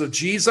facts of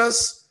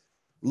Jesus,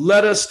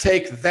 let us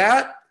take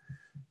that.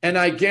 And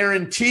I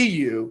guarantee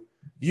you,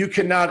 you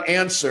cannot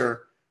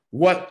answer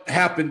what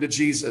happened to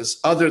Jesus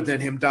other than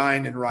him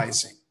dying and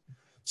rising.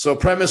 So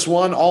premise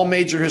 1, all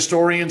major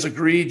historians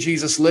agree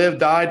Jesus lived,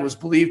 died, was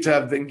believed to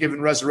have been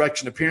given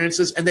resurrection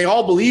appearances, and they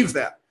all believe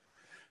that.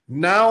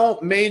 Now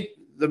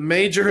the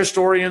major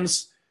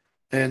historians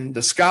and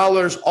the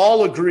scholars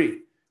all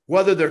agree,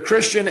 whether they're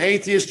Christian,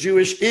 atheist,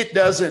 Jewish, it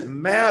doesn't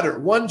matter.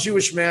 One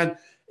Jewish man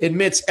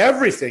admits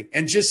everything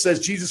and just says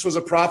Jesus was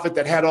a prophet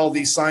that had all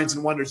these signs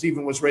and wonders,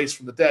 even was raised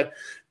from the dead.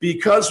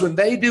 Because when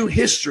they do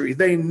history,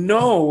 they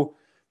know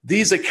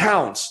these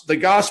accounts, the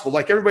gospel,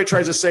 like everybody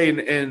tries to say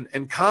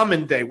in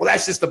common day, well,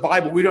 that's just the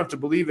Bible, we don't have to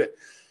believe it.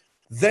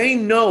 They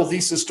know,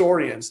 these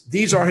historians,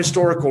 these are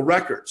historical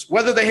records.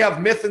 Whether they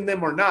have myth in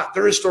them or not,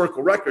 they're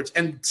historical records.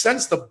 And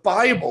since the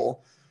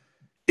Bible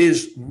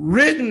is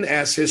written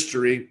as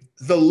history,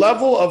 the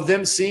level of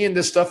them seeing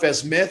this stuff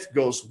as myth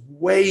goes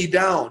way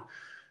down.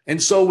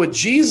 And so with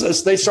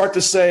Jesus, they start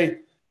to say,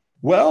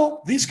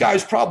 well, these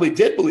guys probably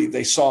did believe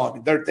they saw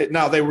him.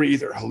 Now they were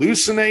either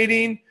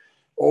hallucinating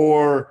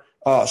or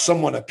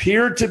someone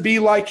appeared to be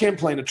like him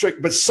playing a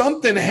trick, but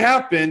something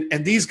happened.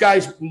 And these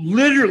guys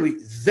literally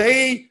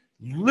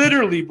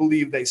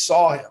believe they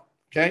saw him.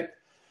 Okay.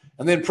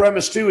 And then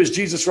premise 2 is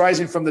Jesus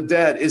rising from the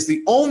dead is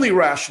the only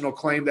rational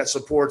claim that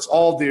supports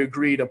all the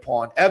agreed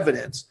upon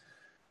evidence.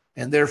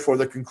 And therefore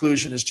the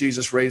conclusion is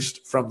Jesus rose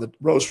from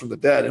the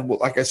dead. And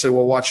like I said,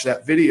 we'll watch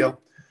that video.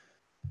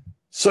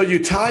 So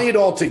you tie it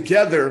all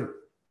together.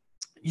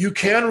 You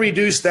can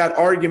reduce that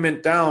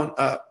argument down,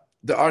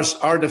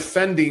 our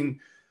defending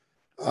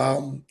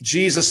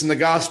Jesus and the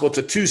gospel,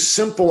 to 2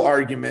 simple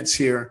arguments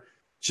here.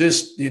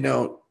 Just,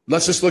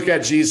 let's just look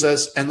at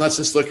Jesus and let's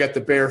just look at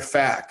the bare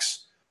facts.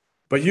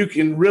 But you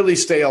can really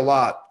say a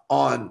lot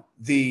on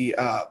the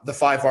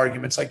 5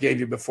 arguments I gave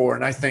you before.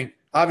 And I think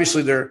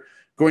obviously they're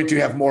going to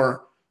have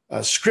more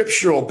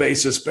scriptural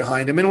basis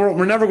behind them. And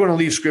we're never going to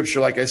leave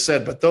scripture, like I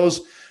said, but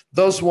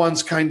those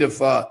ones kind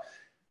of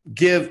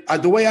give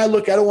the way I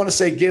look. I don't want to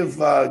say give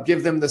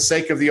them the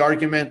sake of the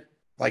argument.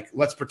 Like,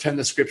 let's pretend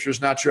the scripture is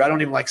not true. I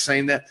don't even like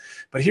saying that.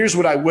 But here's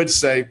what I would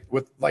say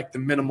with like the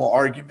minimal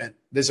argument.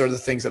 These are the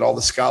things that all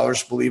the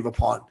scholars believe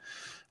upon.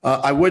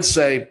 I would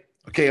say,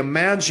 okay,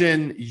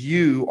 imagine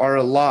you are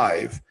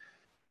alive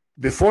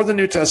before the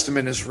New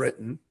Testament is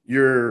written.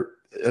 You're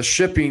a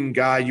shipping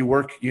guy. You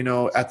work,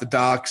 at the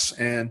docks,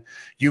 and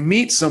you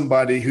meet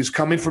somebody who's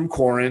coming from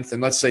Corinth.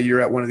 And let's say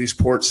you're at one of these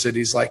port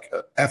cities like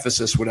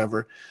Ephesus,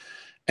 whatever.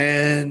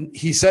 And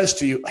he says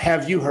to you,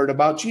 have you heard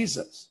about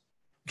Jesus?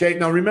 Okay,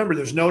 now remember,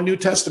 there's no New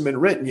Testament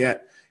written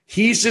yet.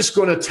 He's just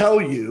going to tell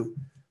you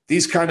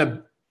these kind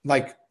of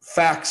like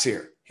facts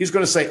here. He's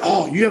going to say,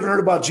 oh, you haven't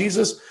heard about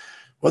Jesus?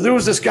 Well, there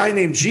was this guy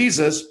named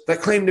Jesus that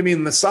claimed to be the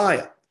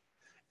Messiah,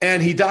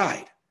 and he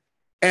died.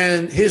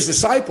 And his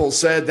disciples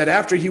said that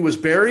after he was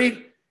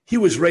buried, he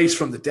was raised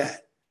from the dead,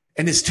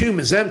 and his tomb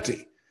is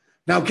empty.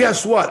 Now,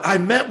 guess what? I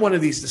met one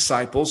of these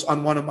disciples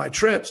on one of my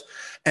trips,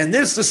 and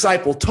this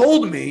disciple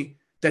told me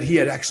that he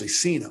had actually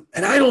seen him,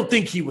 and I don't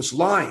think he was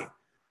lying.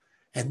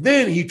 And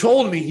then he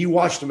told me he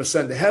watched him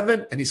ascend to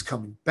heaven and he's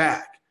coming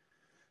back.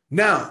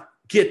 Now,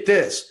 get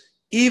this.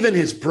 Even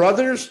his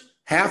brothers,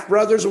 half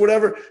brothers or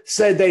whatever,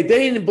 said they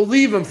didn't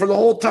believe him for the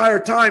whole entire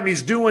time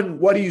he's doing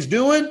what he's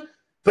doing.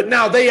 But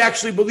now they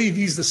actually believe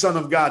he's the Son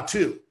of God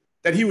too,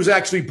 that he was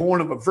actually born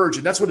of a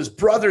virgin. That's what his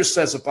brothers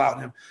says about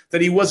him,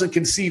 that he wasn't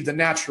conceived the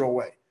natural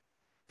way.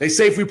 They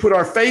say if we put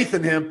our faith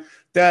in him,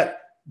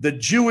 that the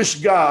Jewish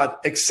God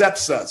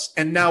accepts us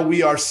and now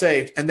we are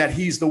saved, and that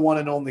he's the one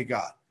and only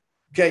God.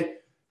 Okay.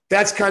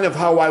 That's kind of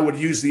how I would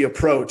use the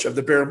approach of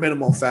the bare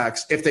minimum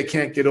facts if they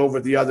can't get over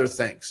the other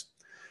things.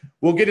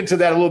 We'll get into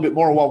that a little bit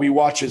more while we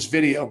watch this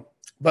video,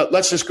 but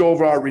let's just go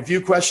over our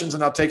review questions,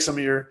 and I'll take some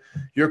of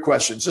your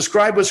questions.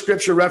 Describe with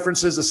scripture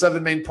references the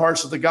 7 main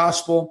parts of the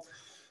gospel.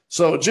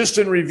 So just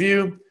in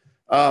review,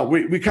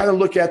 we kind of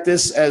look at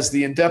this as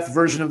the in-depth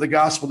version of the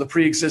gospel, the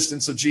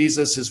pre-existence of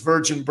Jesus, his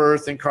virgin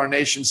birth,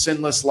 incarnation,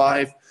 sinless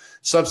life,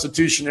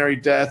 substitutionary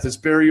death, his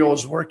burial,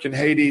 his work in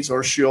Hades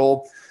or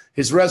Sheol,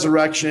 his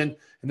resurrection,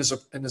 and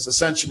his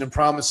ascension and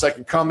promised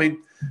second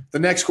coming. The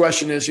next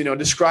question is,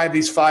 describe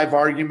these 5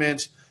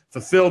 arguments,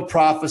 fulfilled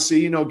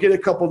prophecy, get a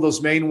couple of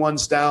those main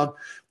ones down.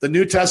 The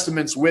New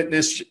Testament's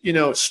witness,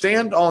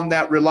 stand on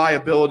that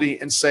reliability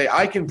and say,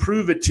 I can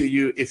prove it to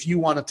you if you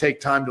want to take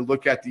time to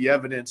look at the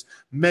evidence.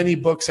 Many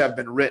books have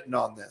been written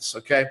on this,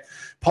 okay?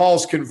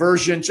 Paul's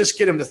conversion, just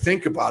get him to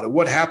think about it.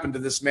 What happened to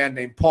this man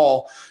named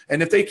Paul?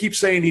 And if they keep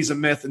saying he's a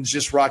myth, and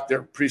just rock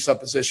their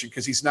presupposition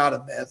because he's not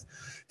a myth.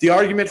 The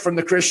argument from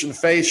the Christian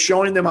faith,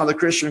 showing them how the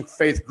Christian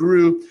faith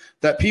grew,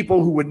 that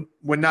people who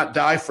would not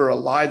die for a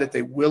lie that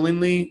they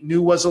willingly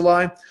knew was a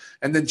lie,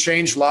 and then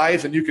change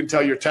lives. And you can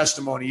tell your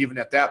testimony even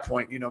at that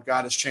point,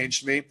 God has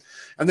changed me.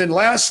 And then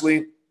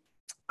lastly,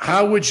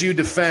 how would you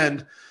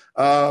defend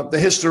the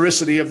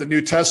historicity of the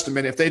New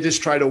Testament if they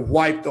just try to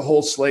wipe the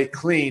whole slate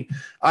clean?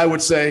 I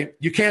would say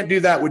you can't do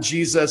that with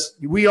Jesus.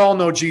 We all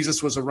know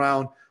Jesus was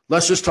around.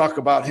 Let's just talk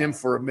about him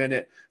for a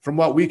minute from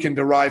what we can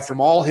derive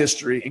from all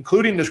history,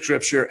 including the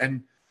scripture,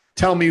 and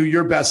tell me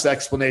your best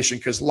explanation,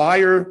 because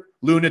liar,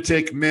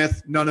 lunatic,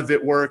 myth, none of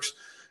it works.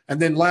 And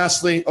then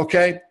lastly,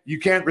 okay, you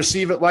can't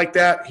receive it like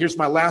that. Here's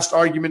my last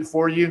argument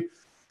for you.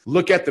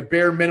 Look at the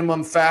bare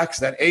minimum facts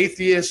that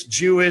atheists,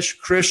 Jewish,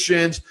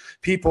 Christians,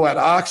 people at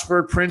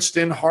Oxford,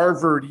 Princeton,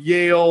 Harvard,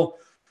 Yale,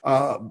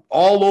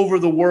 all over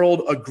the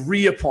world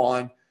agree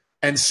upon,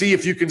 and see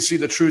if you can see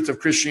the truth of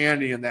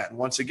Christianity in that. And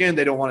once again,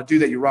 they don't want to do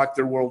that. You rock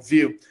their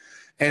worldview.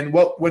 And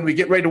when we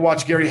get ready to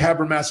watch Gary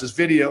Habermas's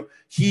video,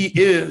 he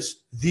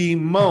is the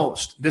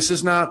most, this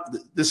is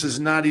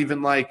not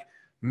even like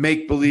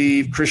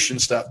make-believe Christian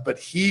stuff, but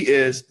he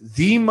is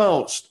the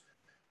most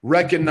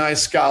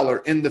recognized scholar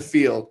in the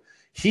field.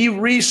 He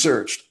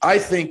researched, I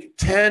think,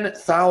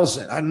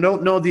 10,000. I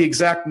don't know the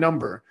exact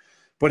number,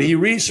 but he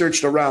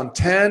researched around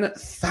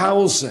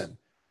 10,000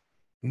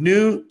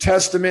 New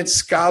Testament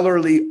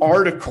scholarly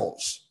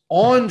articles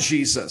on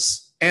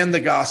Jesus and the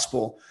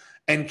gospel,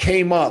 and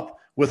came up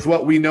with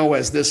what we know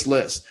as this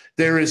list.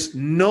 There is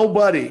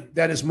nobody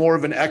that is more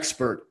of an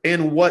expert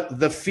in what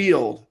the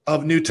field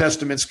of New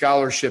Testament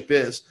scholarship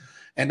is.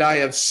 And I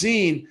have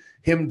seen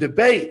him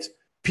debate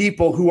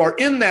people who are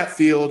in that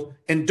field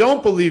and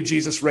don't believe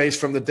Jesus raised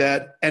from the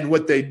dead. And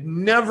what they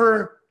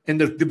never, in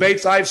the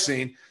debates I've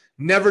seen,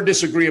 never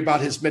disagree about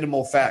his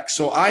minimal facts.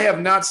 So I have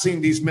not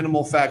seen these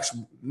minimal facts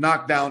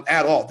knocked down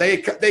at all. They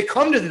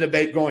come to the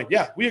debate going,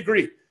 yeah, we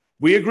agree.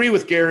 We agree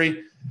with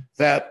Gary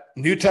that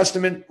New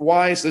Testament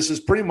wise, this is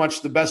pretty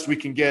much the best we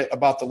can get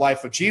about the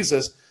life of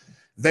Jesus.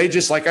 They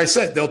just, like I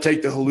said, they'll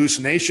take the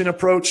hallucination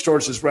approach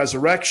towards his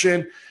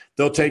resurrection.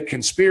 They'll take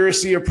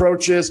conspiracy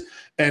approaches.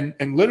 And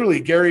literally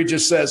Gary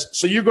just says,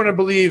 so you're going to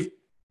believe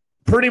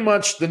pretty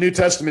much the New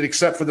Testament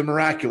except for the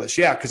miraculous.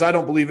 Yeah, because I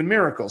don't believe in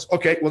miracles.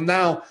 Okay, well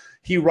now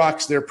he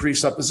rocks their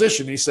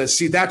presupposition. He says,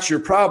 see, that's your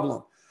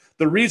problem.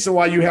 The reason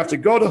why you have to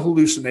go to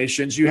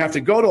hallucinations, you have to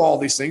go to all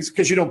these things,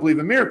 because you don't believe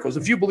in miracles.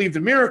 If you believed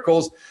in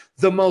miracles,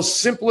 the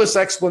most simplest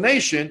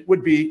explanation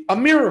would be a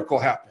miracle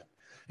happened.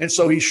 And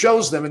so he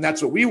shows them, and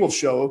that's what we will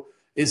show,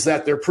 is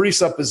that their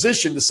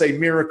presupposition to say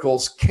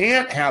miracles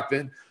can't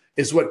happen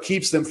is what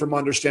keeps them from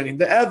understanding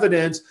the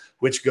evidence,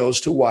 which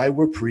goes to why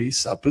we're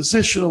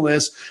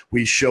presuppositionalists.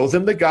 We show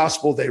them the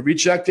gospel, they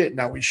reject it.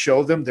 Now we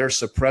show them they're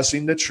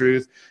suppressing the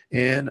truth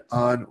in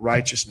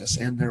unrighteousness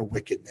and their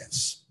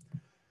wickedness.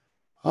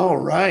 All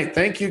right.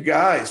 Thank you,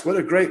 guys. What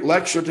a great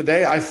lecture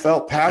today. I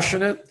felt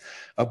passionate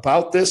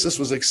about this. This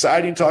was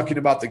exciting, talking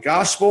about the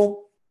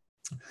gospel.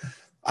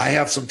 I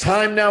have some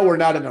time now. We're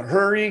not in a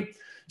hurry.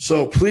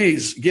 So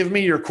please give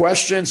me your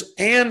questions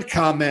and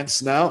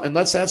comments now, and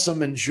let's have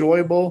some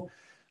enjoyable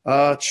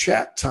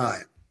chat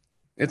time.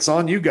 It's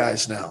on you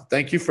guys now.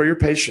 Thank you for your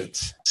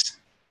patience.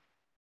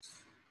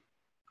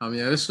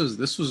 Yeah, this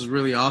was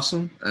really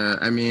awesome.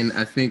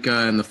 I think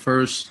in the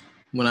first,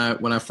 when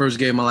I first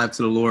gave my life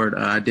to the Lord,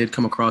 I did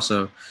come across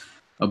a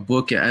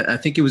book. I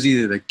think it was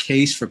either The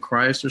Case for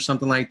Christ or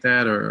something like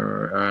that,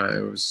 or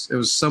it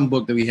was some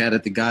book that we had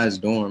at the guys'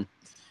 dorm.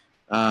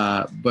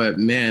 But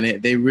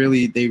man, they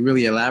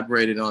really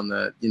elaborated on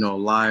the,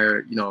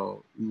 liar,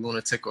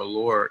 lunatic or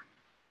Lord.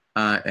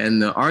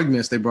 And the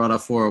arguments they brought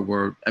up for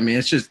were,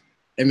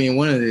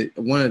 one of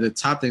the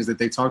top things that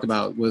they talked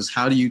about was,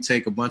 how do you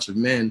take a bunch of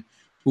men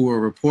who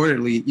were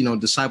reportedly,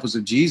 disciples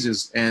of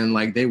Jesus, and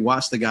like they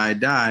watched the guy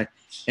die,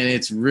 and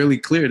it's really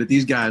clear that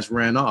these guys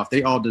ran off.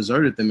 They all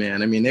deserted the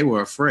man. They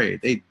were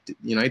afraid. They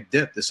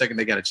dipped the second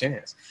they got a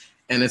chance.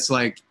 And it's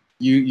like,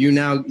 you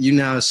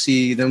now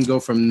see them go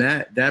from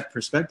that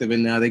perspective,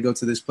 and now they go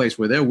to this place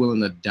where they're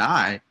willing to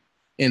die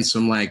in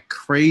some like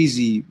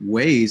crazy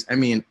ways. I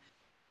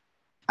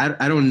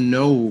don't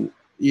know,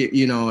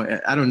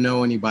 I don't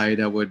know anybody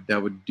that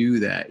would do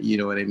that. You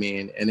know what I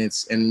mean?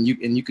 And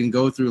you can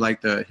go through like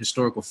the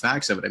historical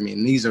facts of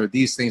it.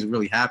 These things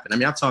really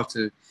happen.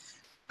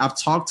 I've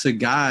talked to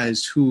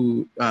guys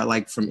who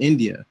like from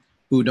India,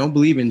 who don't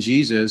believe in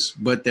Jesus,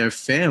 but their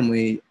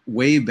family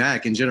way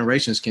back in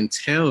generations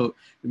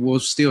will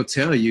still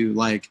tell you,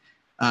 like,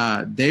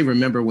 they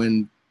remember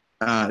when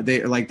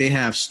they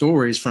have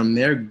stories from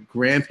their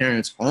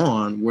grandparents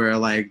on where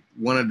like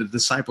one of the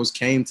disciples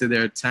came to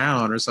their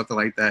town or something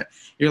like that.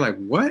 You're like,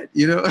 what?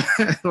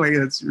 Like,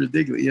 it's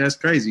ridiculous. That's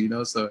crazy,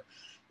 So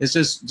it's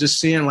just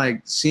seeing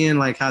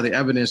how the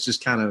evidence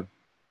just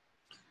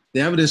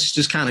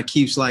kind of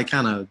keeps like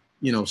kind of,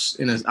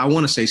 I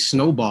want to say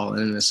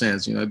snowballing in a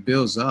sense. It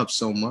builds up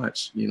so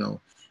much,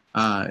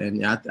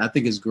 and I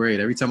think it's great.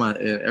 Every time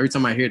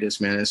I hear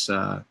this, man, it's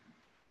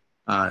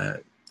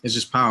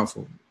just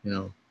powerful,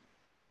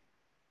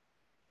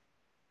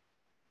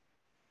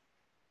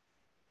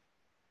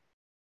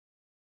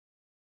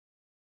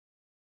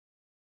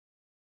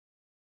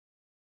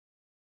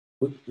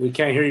 We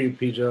can't hear you,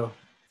 Pijo.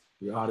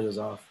 Your audio's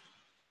off.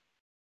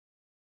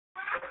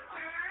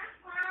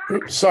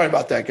 Oops, sorry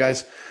about that,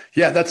 guys.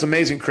 Yeah, that's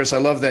amazing, Chris. I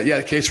love that. Yeah,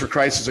 The Case for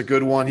Christ is a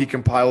good one. He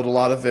compiled a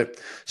lot of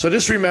it. So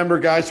just remember,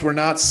 guys, we're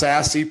not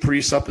sassy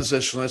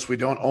presuppositionalists. We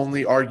don't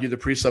only argue the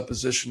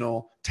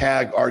presuppositional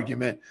tag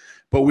argument,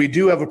 but we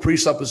do have a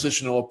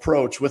presuppositional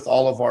approach with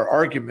all of our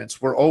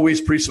arguments. We're always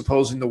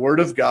presupposing the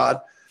word of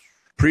God,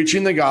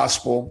 preaching the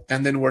gospel,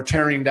 and then we're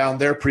tearing down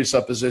their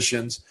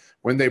presuppositions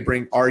when they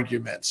bring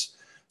arguments.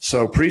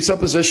 So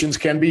presuppositions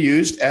can be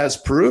used as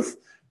proof.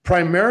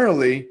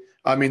 Primarily,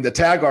 the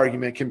tag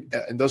argument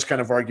and those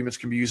kind of arguments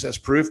can be used as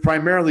proof,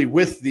 primarily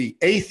with the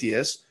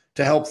atheist,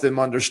 to help them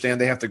understand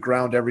they have to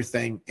ground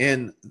everything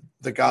in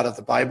the God of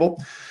the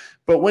Bible.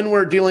 But when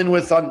we're dealing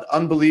with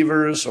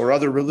unbelievers or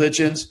other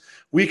religions,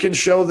 we can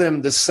show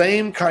them the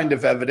same kind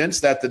of evidence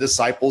that the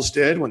disciples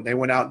did when they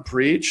went out and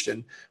preached,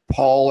 and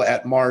Paul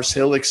at Mars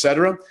Hill,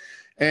 etc.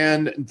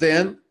 And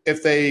then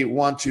if they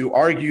want to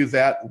argue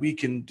that, we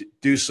can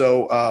do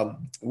so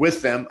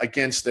with them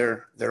against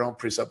their own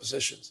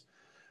presuppositions.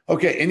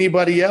 Okay,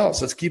 anybody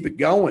else? Let's keep it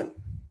going.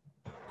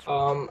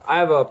 I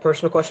have a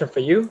personal question for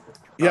you.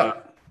 Yeah.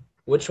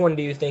 Which argument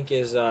do you think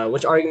is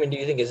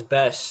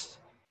best,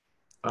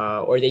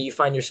 or that you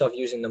find yourself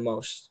using the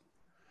most?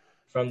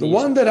 The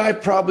one that I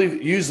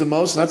probably use the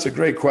most, and that's a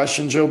great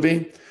question, Joe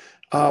B.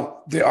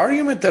 The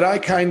argument that I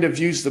kind of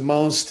use the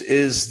most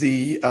is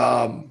the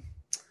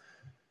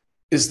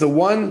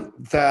one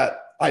that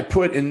I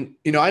put in,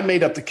 I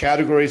made up the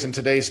categories in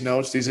today's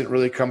notes. These didn't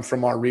really come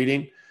from our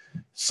reading.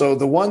 So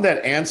the one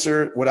that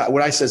answers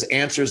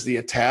the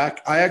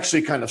attack, I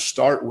actually kind of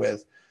start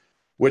with,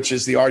 which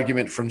is the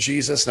argument from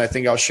Jesus. And I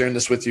think I was sharing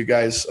this with you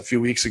guys a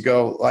few weeks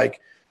ago. Like,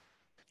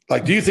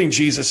 do you think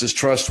Jesus is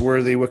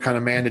trustworthy? What kind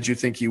of man did you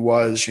think he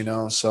was?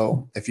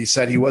 So if he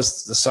said he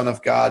was the Son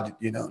of God,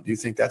 do you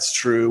think that's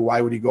true? Why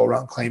would he go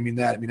around claiming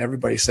that?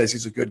 everybody says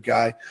he's a good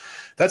guy.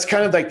 That's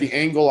kind of like the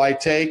angle I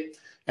take.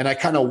 And I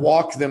kind of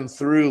walk them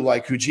through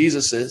like who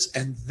Jesus is.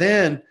 And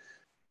then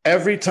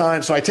every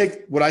time, so I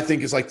take what I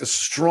think is like the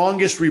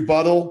strongest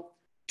rebuttal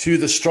to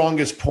the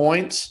strongest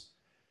points.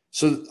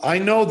 So I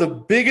know the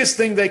biggest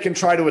thing they can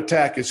try to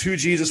attack is who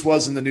Jesus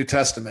was in the New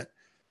Testament.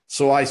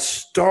 So I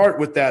start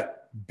with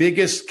that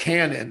biggest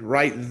canon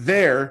right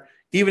there,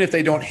 even if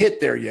they don't hit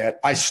there yet.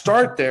 I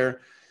start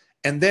there,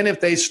 and then if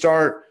they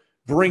start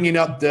bringing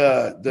up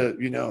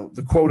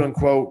the quote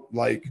unquote,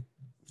 like,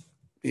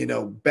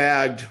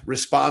 bagged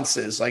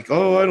responses, like,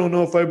 oh, I don't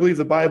know if I believe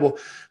the Bible,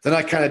 then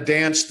I kind of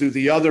dance through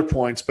the other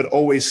points, but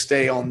always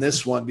stay on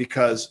this one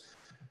because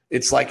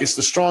it's like it's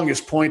the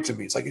strongest point to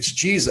me. It's like it's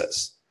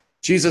Jesus.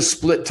 Jesus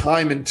split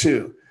time in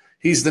two.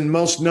 He's the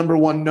most number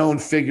one known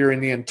figure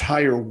in the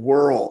entire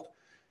world.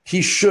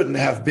 He shouldn't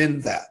have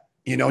been that.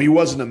 He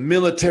wasn't a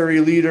military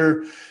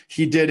leader.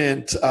 He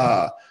didn't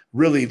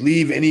really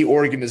leave any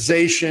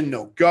organization,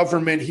 no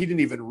government. He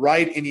didn't even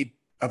write any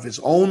of his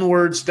own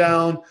words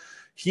down.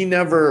 He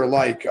never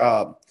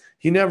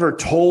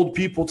told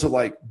people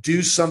to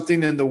do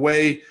something in the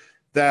way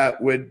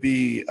that would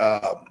be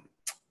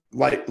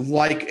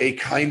like a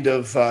kind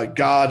of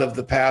God of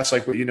the past,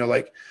 like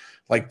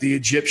the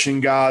Egyptian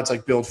gods,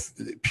 like build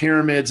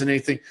pyramids and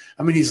anything.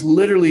 I mean, he's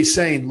literally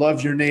saying,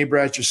 love your neighbor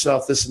as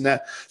yourself, this and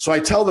that. So I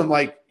tell them,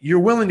 you're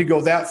willing to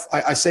go that,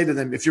 I say to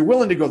them, if you're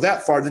willing to go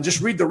that far, then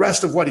just read the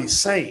rest of what he's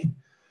saying.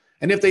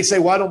 And if they say,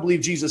 well, I don't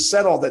believe Jesus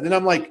said all that, then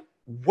I'm like,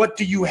 what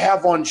do you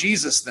have on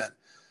Jesus then?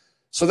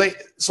 So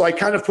I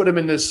kind of put them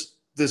in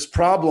this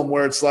problem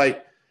where it's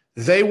like,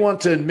 they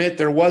want to admit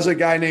there was a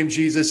guy named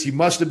Jesus. He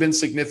must have been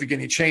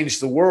significant. He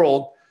changed the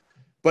world.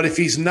 But if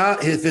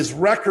his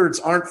records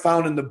aren't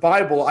found in the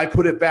Bible, I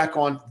put it back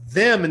on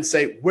them and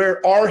say,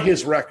 where are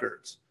his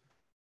records?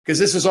 Because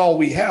this is all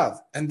we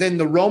have. And then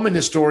the Roman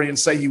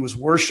historians say he was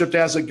worshiped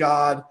as a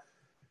god.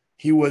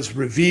 He was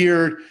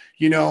revered,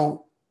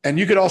 and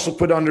you could also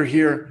put under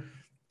here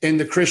in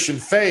the Christian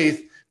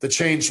faith, the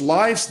changed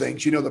lives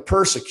things, the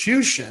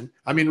persecution,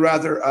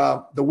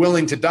 the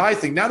willing to die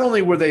thing. Not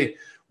only were they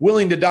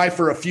willing to die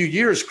for a few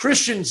years,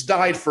 Christians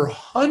died for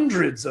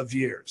hundreds of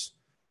years.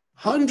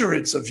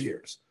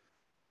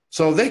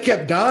 So they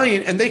kept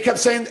dying, and they kept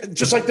saying,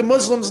 just like the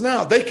Muslims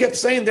now, they kept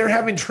saying they're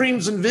having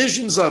dreams and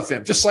visions of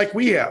him, just like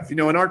we have, in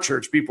our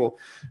church, people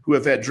who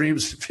have had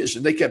dreams and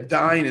visions, they kept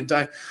dying and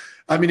dying.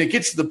 It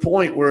gets to the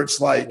point where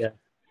it's like,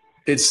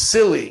 It's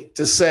silly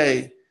to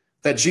say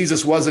that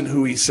Jesus wasn't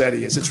who he said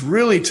he is. It's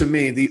really, to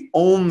me, the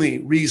only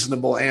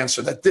reasonable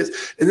answer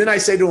and then I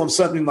say to them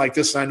something like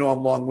this, and I know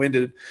I'm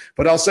long-winded,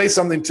 but I'll say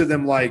something to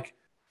them like,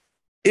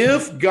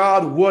 if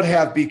God would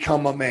have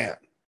become a man,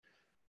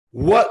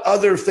 what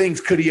other things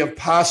could he have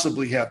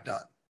possibly have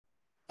done?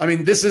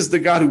 This is the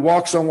God who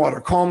walks on water,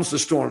 calms the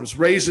storms,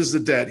 raises the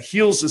dead,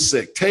 heals the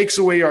sick, takes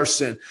away our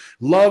sin,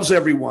 loves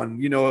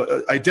everyone,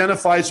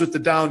 identifies with the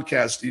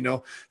downcast,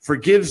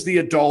 forgives the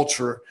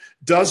adulterer,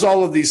 does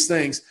all of these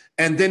things,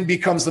 and then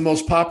becomes the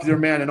most popular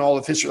man in all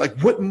of history.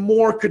 What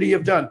more could he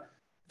have done?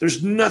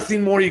 There's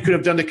nothing more you could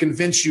have done to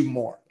convince you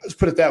more. Let's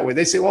put it that way.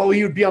 They say, well, if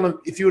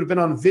you would have been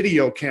on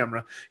video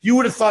camera, you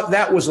would have thought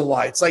that was a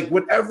lie. It's like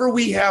whatever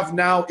we have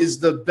now is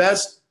the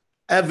best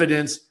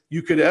evidence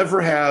you could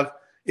ever have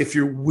if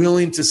you're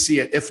willing to see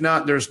it. If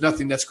not, there's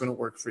nothing that's going to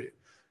work for you.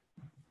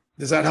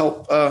 Does that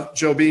help,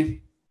 Joe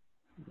B?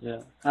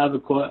 Yeah, I have a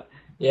quote.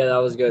 Yeah, that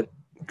was good.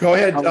 Go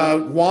ahead,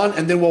 Juan,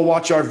 and then we'll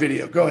watch our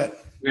video. Go ahead.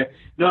 Okay.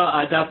 No,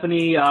 I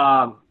definitely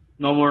no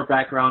more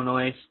background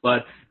noise,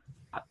 but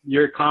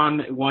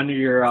one of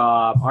your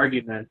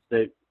arguments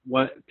that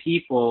what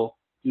people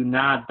do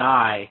not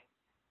die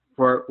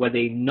for what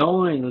they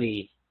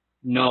knowingly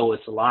know is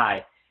a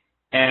lie.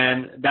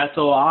 And that's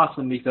so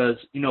awesome because,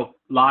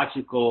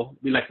 logical,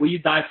 be like, will you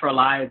die for a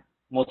lie?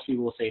 Most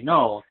people will say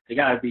no. They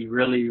got to be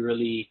really,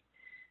 really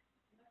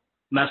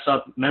messed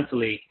up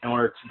mentally in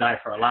order to die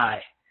for a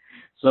lie.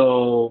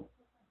 So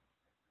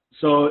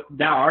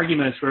that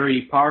argument is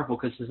very powerful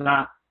because it's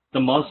not the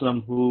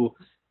Muslim who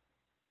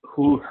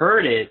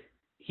heard it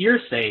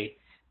hearsay,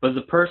 but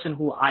the person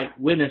who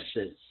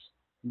eyewitnesses,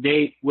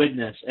 they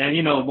witness.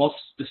 And, most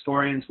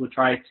historians would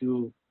try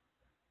to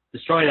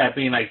destroy that,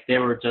 being like they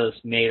were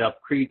just made up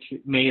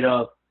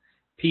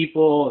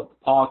people,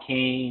 Paul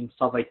came,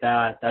 stuff like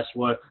that. That's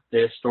what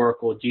the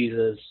historical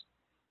Jesus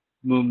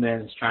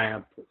movement is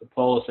trying to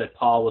propose, that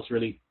Paul was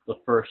really the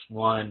first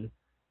one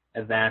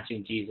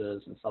advancing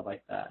Jesus and stuff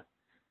like that.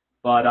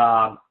 But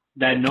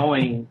that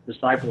knowing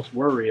disciples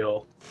were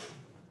real,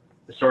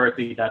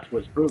 historically, that's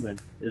what's proven.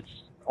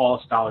 It's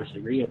all scholars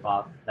agree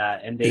about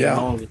that, and they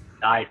only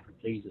died for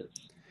Jesus.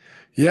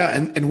 Yeah,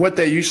 and what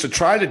they used to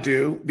try to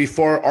do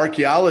before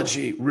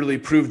archaeology really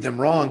proved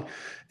them wrong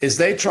is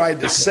they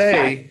tried to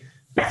say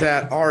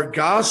that our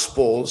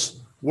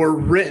Gospels were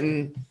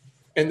written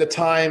in the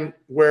time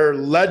where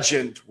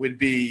legend would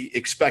be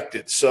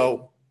expected.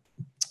 So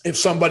if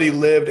somebody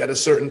lived at a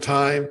certain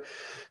time,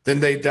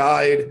 then they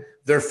died,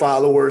 their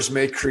followers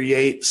may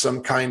create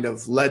some kind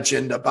of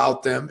legend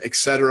about them,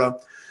 etc.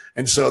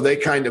 And so they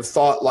kind of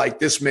thought like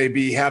this may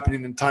be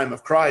happening in the time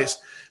of Christ.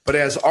 But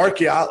as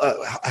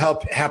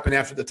help happen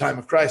after the time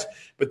of Christ.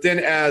 But then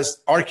as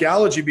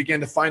archaeology began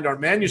to find our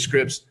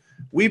manuscripts,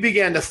 we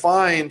began to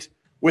find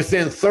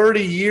within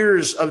 30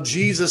 years of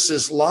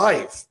Jesus's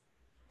life,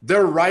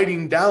 they're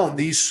writing down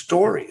these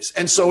stories.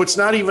 And so it's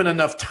not even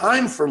enough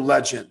time for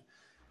legend,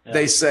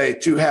 they say,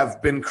 to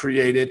have been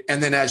created.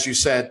 And then, as you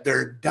said,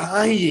 they're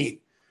dying.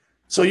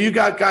 So you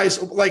got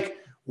guys like,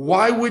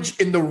 why would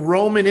you, in the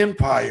Roman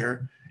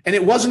Empire, and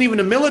it wasn't even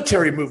a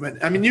military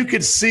movement. I mean, you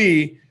could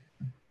see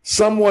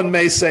someone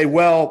may say,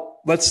 well,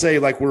 let's say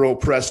like we're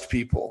oppressed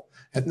people.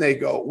 And they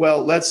go,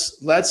 well,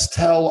 let's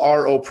tell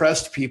our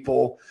oppressed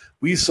people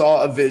we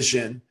saw a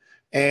vision.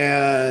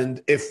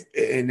 And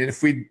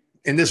if we,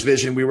 in this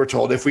vision, we were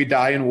told if we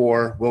die in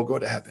war, we'll go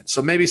to heaven.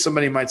 So maybe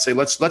somebody might say,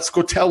 let's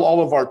go tell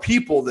all of our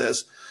people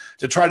this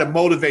to try to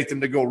motivate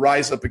them to go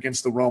rise up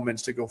against the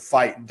Romans, to go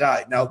fight and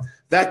die. Now,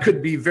 that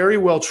could be very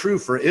well true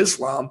for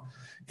Islam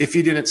if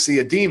he didn't see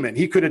a demon.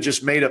 He could have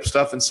just made up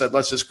stuff and said,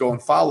 let's just go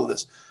and follow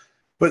this.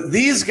 But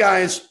these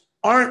guys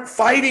aren't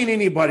fighting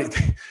anybody.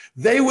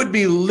 They would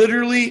be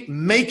literally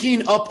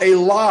making up a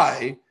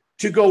lie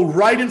to go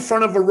right in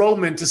front of a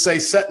Roman to say,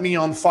 set me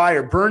on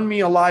fire, burn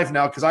me alive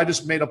now, because I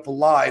just made up a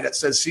lie that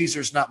says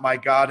Caesar's not my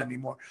God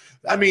anymore.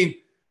 I mean,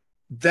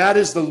 that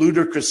is the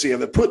ludicrousy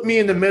of it. Put me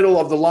in the middle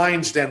of the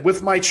lion's den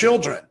with my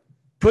children.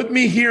 Put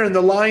me here in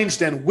the lion's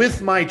den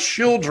with my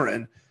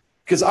children,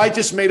 because I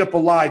just made up a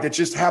lie that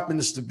just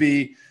happens to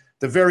be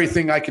the very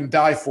thing I can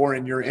die for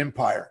in your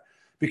empire.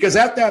 Because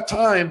at that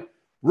time,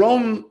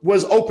 Rome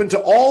was open to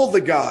all the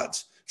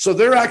gods. So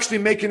they're actually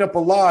making up a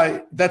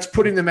lie that's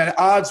putting them at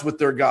odds with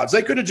their gods.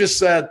 They could have just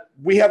said,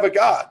 we have a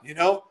God,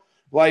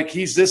 like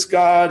he's this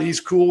God, he's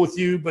cool with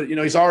you, but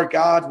he's our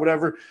God,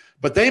 whatever.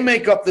 But they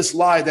make up this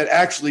lie that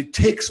actually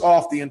ticks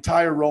off the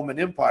entire Roman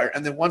Empire.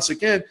 And then once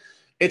again,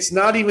 it's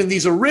not even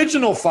these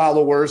original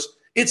followers.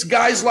 It's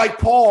guys like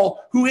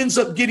Paul who ends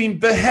up getting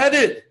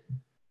beheaded.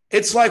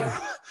 It's like,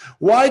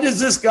 why does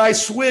this guy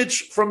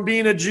switch from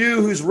being a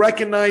Jew who's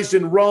recognized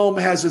in Rome,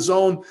 has his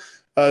own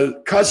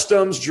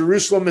customs?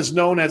 Jerusalem is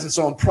known as its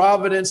own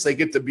providence. They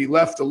get to be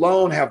left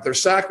alone, have their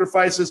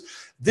sacrifices.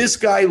 This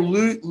guy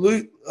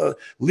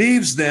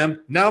leaves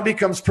them, now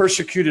becomes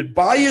persecuted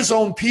by his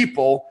own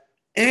people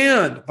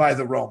and by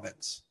the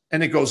Romans.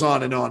 And it goes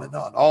on and on and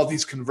on. All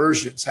these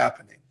conversions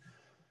happening.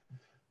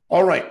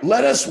 All right,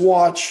 let us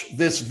watch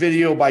this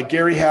video by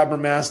Gary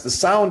Habermas. The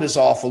sound is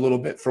off a little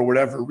bit for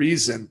whatever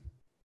reason.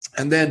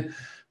 And then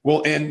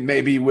we'll end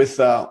maybe with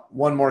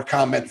one more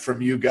comment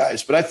from you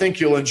guys. But I think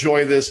you'll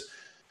enjoy this.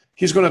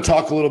 He's going to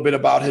talk a little bit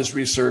about his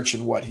research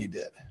and what he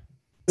did.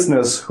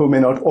 Listeners who may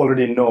not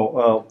already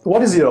know,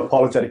 what is your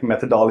apologetic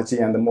methodology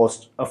and the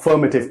most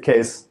affirmative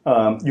case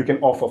you can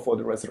offer for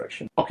the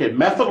resurrection? Okay,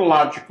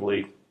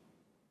 methodologically,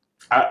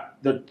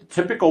 the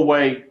typical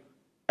way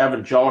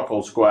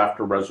evangelicals go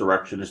after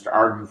resurrection is to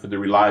argue for the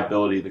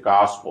reliability of the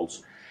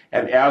Gospels.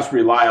 And as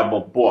reliable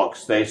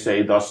books, they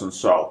say thus and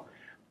so.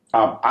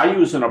 I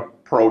use an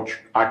approach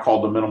I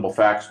call the minimal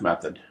facts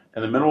method.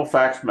 And the minimal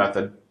facts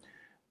method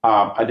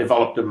I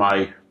developed in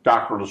my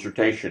doctoral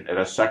dissertation at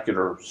a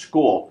secular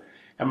school.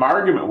 And my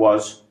argument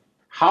was,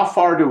 how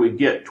far do we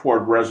get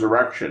toward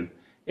resurrection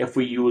if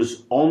we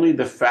use only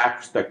the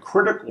facts that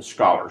critical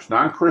scholars,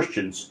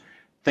 non-Christians,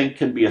 think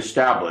can be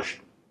established?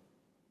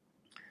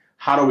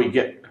 How do we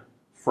get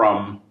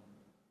from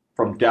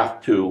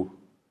death to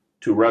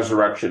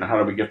resurrection? How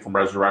do we get from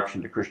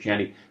resurrection to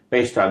Christianity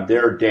based on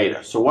their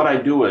data? So what I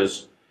do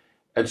is,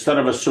 instead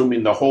of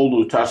assuming the whole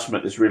New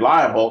Testament is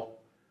reliable,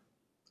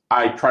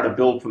 I try to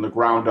build from the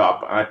ground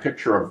up, and I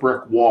picture a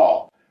brick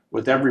wall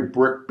with every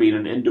brick being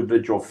an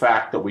individual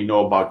fact that we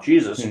know about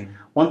Jesus.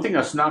 One thing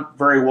that's not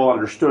very well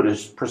understood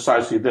is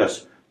precisely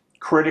this.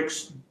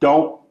 Critics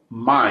don't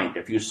mind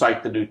if you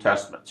cite the New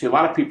Testament. See, a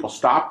lot of people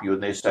stop you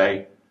and they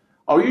say,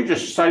 oh, you're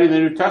just citing the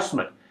New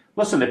Testament.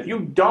 Listen, if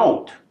you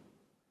don't,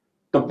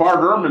 the Bart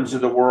Ehrmans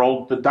of the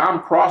world, the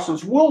Dom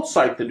Crossens will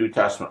cite the New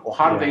Testament. Well,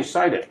 how do they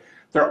cite it?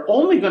 They're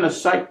only going to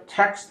cite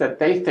texts that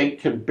they think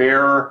can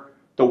bear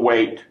the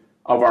weight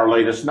of our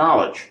latest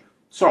knowledge.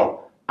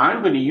 So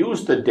I'm going to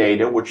use the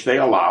data which they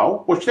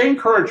allow, which they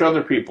encourage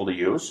other people to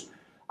use.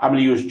 I'm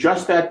going to use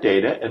just that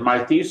data, and my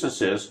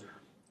thesis is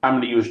I'm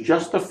going to use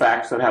just the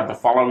facts that have the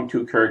following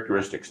two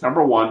characteristics.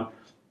 Number one,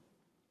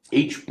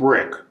 each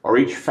brick or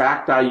each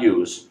fact I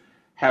use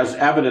has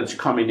evidence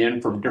coming in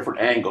from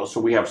different angles,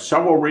 so we have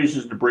several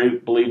reasons to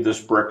believe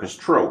this brick is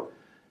true.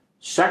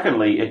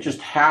 Secondly, it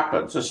just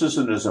happens, this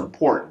isn't as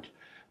important,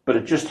 but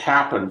it just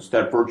happens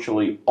that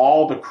virtually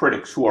all the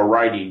critics who are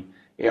writing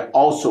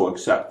also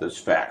accept this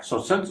fact. So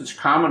since it's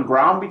common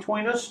ground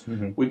between us,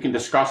 we can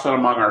discuss it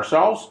among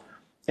ourselves,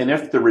 and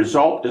if the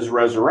result is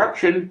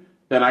resurrection,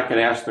 then I can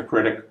ask the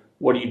critic,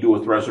 what do you do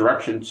with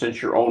resurrection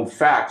since your own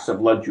facts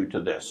have led you to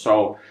this?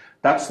 So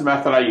that's the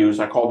method I use.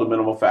 I call the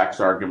minimal facts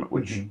argument,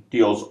 which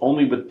deals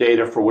only with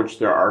data for which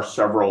there are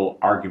several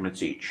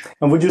arguments each.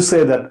 And would you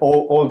say that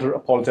older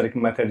apologetic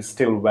method is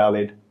still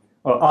valid?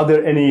 Or are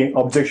there any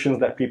objections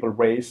that people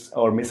raise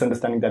or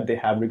misunderstanding that they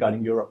have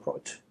regarding your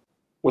approach?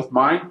 With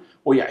mine?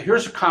 Well, yeah,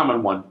 here's a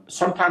common one.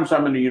 Sometimes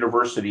I'm in a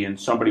university and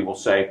somebody will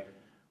say,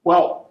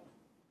 well,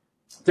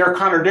 there are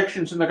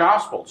contradictions in the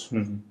Gospels.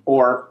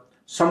 Or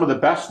some of the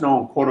best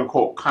known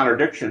quote-unquote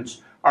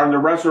contradictions are in the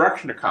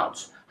resurrection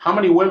accounts. how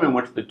many women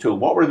went to the tomb?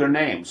 What were their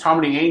names? How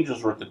many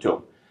angels were at the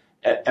tomb?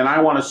 And I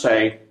want to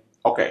say,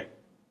 okay,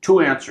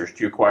 two answers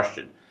to your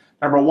question.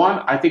 Number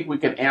one, I think we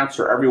can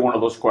answer every one of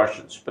those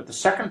questions. But the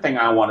second thing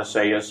I want to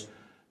say is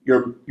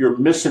you're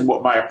missing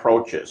what my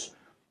approach is.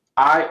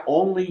 I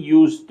only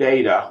use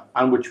data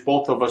on which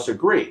both of us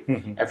agree.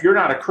 If you're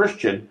not a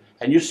Christian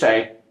and you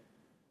say,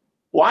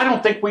 well, I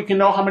don't think we can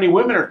know how many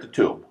women are at the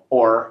tomb,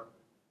 or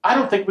I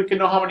don't think we can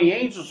know how many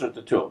angels are at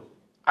the tomb,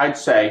 I'd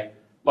say,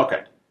 look,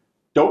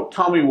 don't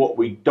tell me what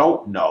we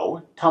don't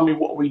know, tell me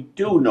what we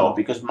do know,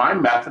 because my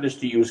method is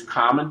to use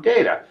common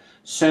data.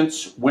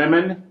 Since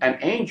women and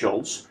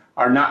angels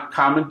are not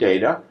common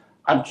data,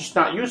 I'm just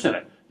not using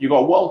it. You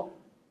go, well,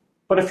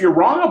 but if you're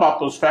wrong about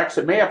those facts,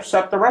 it may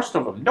upset the rest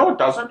of them. No, it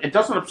doesn't. It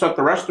doesn't upset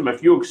the rest of them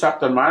if you accept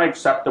them, I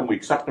accept them, we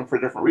accept them for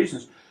different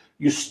reasons.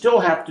 You still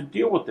have to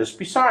deal with this.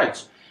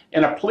 Besides,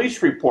 in a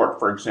police report,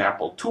 for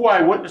example, two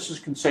eyewitnesses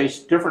can say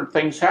different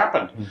things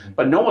happened,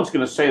 but no one's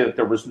going to say that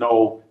there was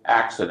no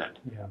accident.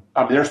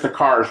 There's the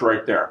cars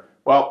right there.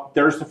 Well,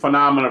 there's the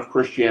phenomenon of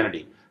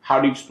Christianity.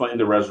 How do you explain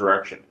the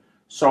resurrection?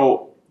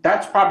 So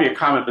that's probably a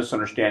common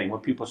misunderstanding when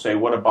people say,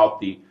 what about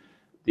the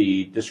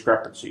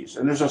discrepancies?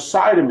 And there's a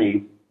side of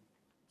me,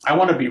 I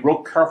want to be real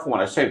careful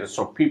when I say this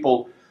so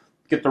people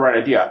get the right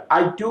idea.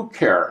 I do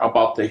care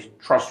about the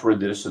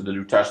trustworthiness of the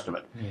New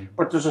Testament.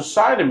 But there's a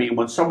side of me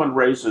when someone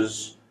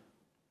raises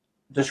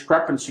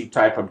discrepancy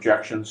type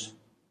objections,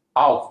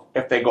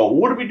 if they go,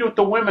 what do we do with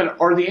the women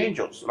or the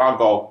angels? And I'll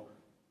go,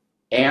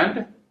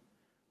 and?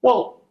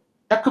 Well,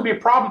 that could be a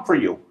problem for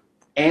you.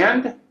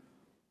 And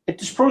it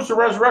disproves the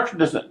resurrection,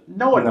 doesn't it?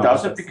 No, it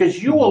doesn't,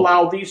 because you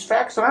allow these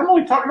facts, and I'm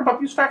only talking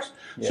about these facts.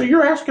 So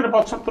you're asking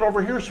about something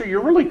over here, so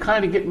you're really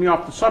kind of getting me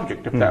off the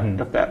subject, if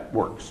that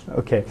works.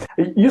 Okay.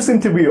 You seem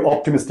to be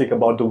optimistic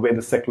about the way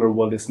the secular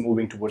world is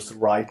moving towards the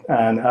right,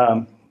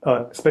 and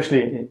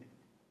especially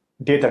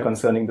data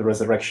concerning the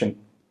resurrection.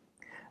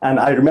 And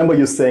I remember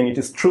you saying it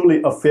is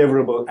truly a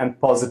favorable and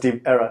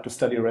positive era to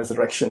study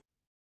resurrection.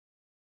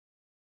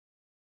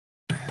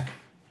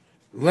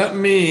 Let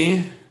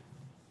me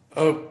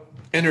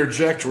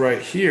interject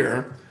right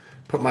here,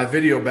 put my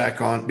video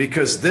back on,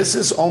 because this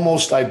is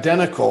almost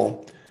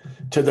identical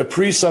to the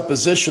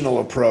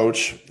presuppositional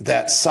approach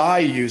that Sai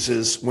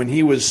uses when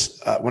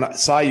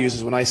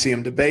I see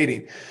him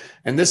debating.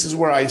 And this is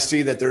where I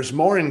see that there's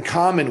more in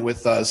common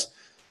with us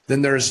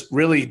than there's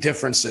really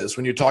differences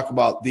when you talk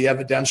about the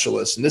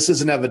evidentialists. And this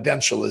is an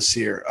evidentialist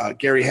here,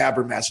 Gary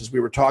Habermas, as we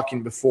were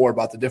talking before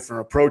about the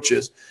different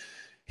approaches.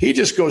 He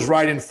just goes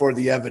right in for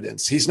the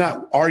evidence. He's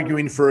not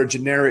arguing for a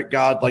generic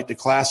God like the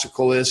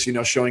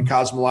classicalists, showing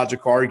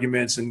cosmological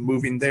arguments and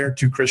moving there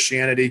to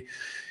Christianity.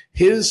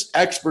 His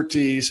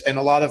expertise, and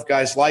a lot of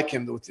guys like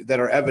him that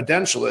are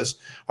evidentialists,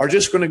 are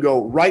just going to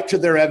go right to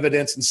their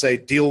evidence and say,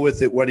 deal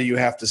with it. What do you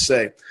have to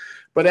say?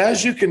 But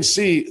as you can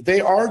see, they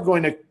are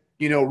going to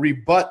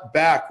rebut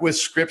back with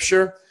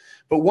scripture.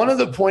 But one of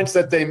the points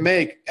that they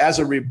make as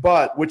a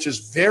rebut, which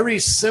is very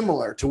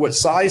similar to what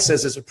Sai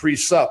says as a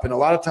presup, and a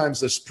lot of times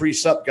the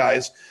presup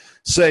guys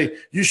say,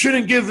 you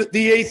shouldn't give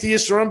the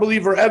atheist or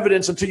unbeliever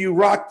evidence until you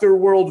rock their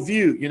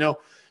worldview,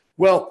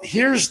 Well,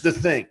 here's the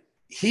thing.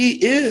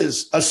 He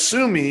is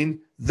assuming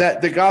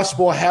that the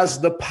gospel has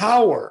the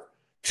power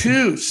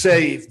to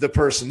save the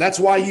person. That's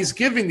why he's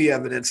giving the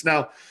evidence.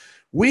 Now,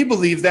 we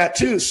believe that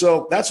too.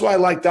 So that's why I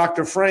like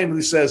Dr. Frame,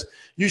 who says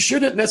you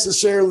shouldn't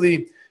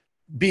necessarily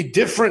be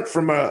different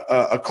from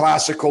a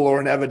classical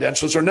or an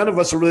evidentialist, or none of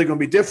us are really going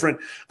to be different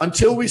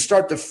until we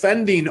start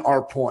defending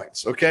our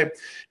points. Okay.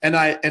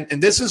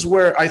 And this is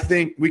where I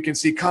think we can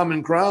see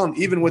common ground,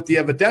 even with the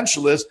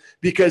evidentialist,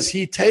 because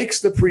he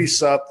takes the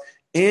precept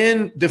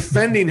in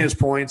defending his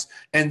points.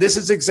 And this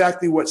is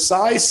exactly what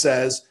Sai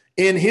says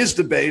in his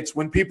debates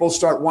when people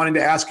start wanting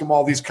to ask him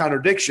all these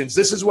contradictions.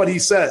 This is what he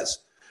says.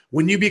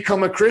 When you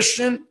become a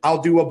Christian,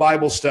 I'll do a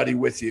Bible study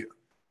with you.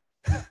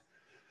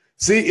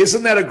 See,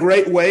 isn't that a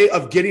great way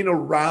of getting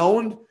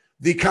around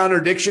the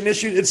contradiction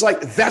issue? It's like,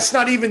 that's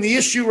not even the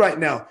issue right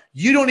now.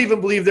 You don't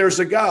even believe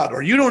there's a God,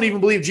 or you don't even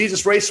believe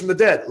Jesus raised from the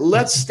dead.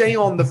 Let's stay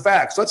on the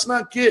facts. Let's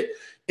not get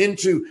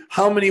into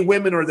how many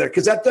women are there,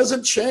 because that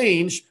doesn't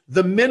change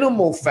the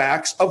minimal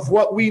facts of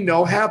what we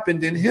know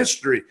happened in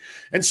history.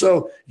 And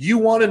so you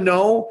want to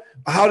know,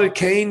 how did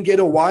Cain get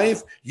a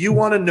wife? You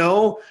want to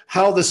know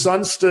how the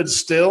sun stood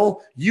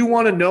still? You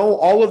want to know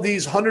all of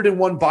these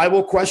 101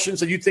 Bible questions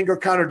that you think are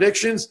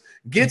contradictions?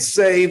 Get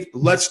saved.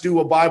 Let's do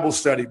a Bible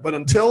study. But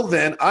until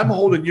then, I'm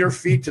holding your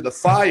feet to the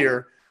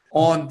fire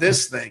on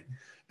this thing.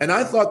 And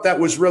I thought that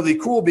was really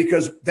cool,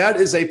 because that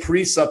is a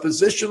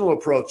presuppositional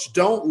approach.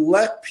 Don't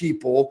let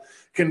people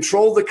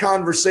control the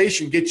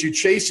conversation, get you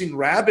chasing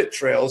rabbit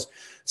trails.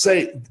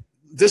 Say,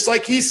 just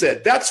like he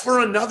said, that's for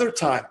another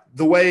time.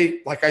 The way,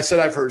 like I said,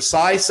 I've heard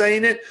Sai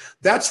saying it,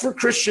 that's for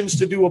Christians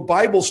to do a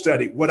Bible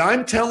study. What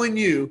I'm telling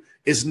you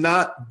is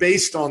not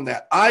based on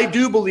that. I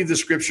do believe the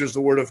scripture is the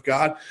word of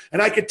God,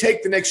 and I could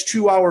take the next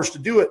 2 hours to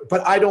do it,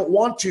 but I don't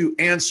want to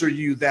answer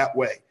you that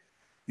way.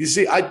 You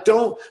see,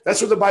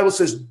 that's what the Bible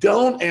says.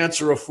 Don't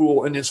answer a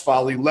fool in his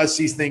folly, lest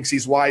he thinks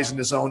he's wise in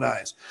his own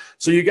eyes.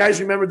 So you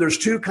guys remember there's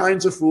two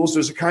kinds of fools.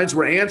 There's the kinds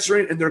we're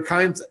answering and there are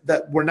kinds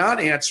that we're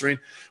not answering.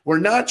 We're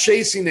not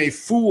chasing a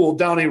fool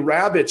down a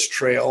rabbit's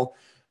trail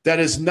that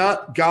is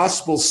not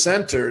gospel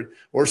centered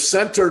or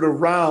centered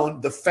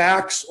around the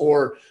facts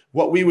or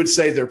what we would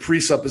say their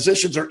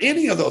presuppositions or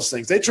any of those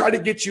things. They try to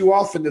get you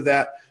off into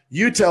that.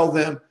 You tell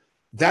them,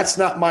 that's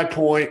not my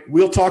point.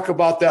 We'll talk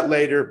about that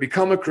later.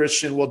 Become a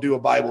Christian. We'll do a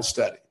Bible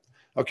study.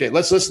 Okay,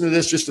 let's listen to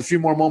this just a few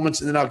more moments,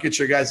 and then I'll get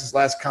your guys'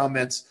 last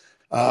comments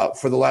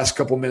for the last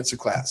couple minutes of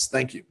class.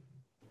 Thank you.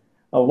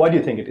 Why do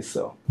you think it is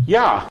so?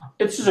 Yeah,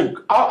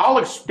 I'll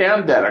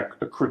extend that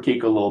a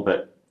critique a little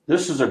bit.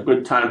 This is a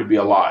good time to be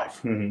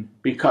alive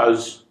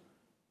because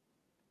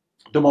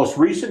the most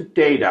recent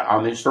data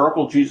on the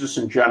historical Jesus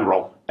in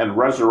general and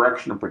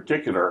resurrection in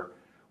particular,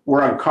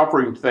 we're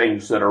uncovering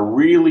things that are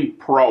really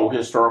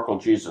pro-historical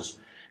Jesus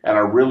and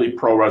are really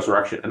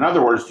pro-resurrection. In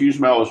other words, to use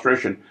my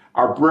illustration,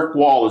 our brick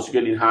wall is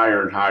getting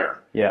higher and higher.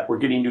 Yeah. We're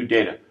getting new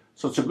data.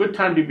 So it's a good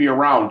time to be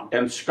around,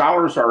 and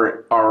scholars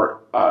are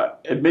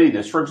admitting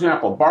this. For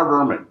example, Bart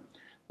Ehrman,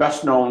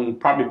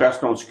 probably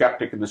best known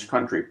skeptic in this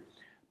country.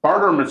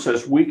 Bart Ehrman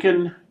says we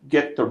can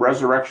get the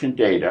resurrection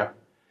data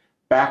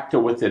back to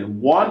within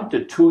 1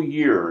 to 2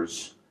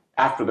 years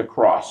after the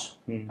cross.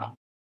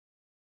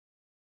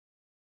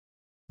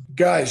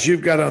 Guys,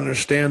 you've got to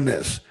understand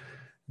this.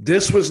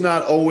 This was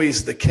not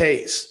always the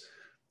case.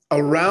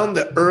 Around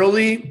the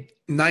late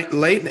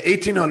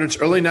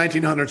 1800s, early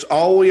 1900s,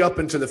 all the way up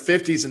into the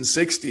 50s and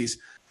 60s,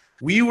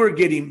 we were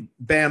getting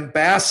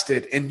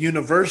bombasted in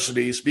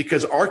universities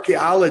because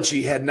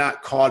archaeology had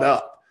not caught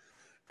up.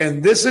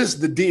 And this is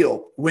the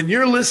deal. When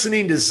you're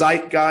listening to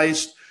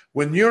Zeitgeist,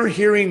 when you're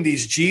hearing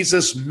these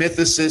Jesus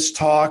mythicists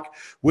talk,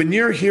 when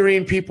you're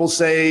hearing people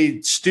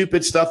say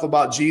stupid stuff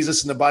about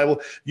Jesus in the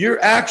Bible,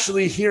 you're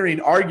actually hearing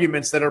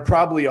arguments that are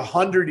probably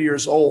 100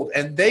 years old.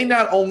 And they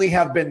not only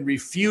have been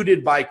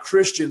refuted by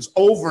Christians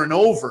over and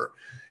over,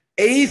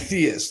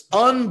 atheists,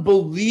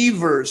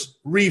 unbelievers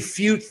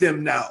refute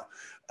them now.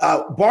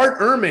 Bart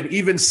Ehrman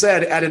even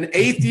said at an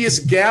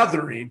atheist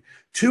gathering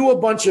to a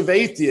bunch of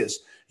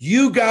atheists,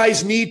 you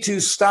guys need to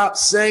stop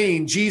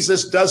saying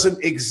Jesus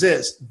doesn't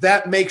exist.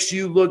 That makes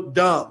you look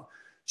dumb.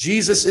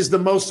 Jesus is the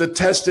most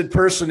attested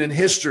person in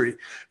history.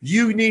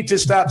 You need to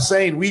stop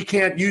saying we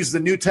can't use the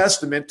New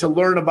Testament to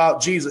learn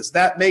about Jesus.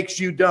 That makes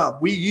you dumb.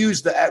 We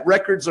use the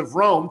records of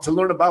Rome to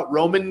learn about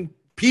Roman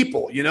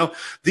people. You know,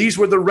 these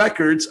were the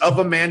records of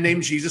a man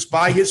named Jesus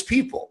by his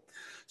people.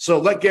 So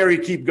let Gary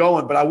keep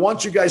going. But I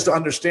want you guys to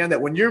understand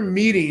that when you're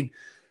meeting,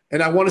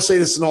 and I want to say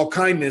this in all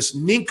kindness,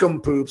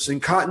 nincompoops and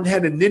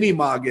cotton-headed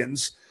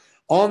ninnymoggins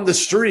on the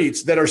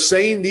streets that are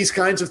saying these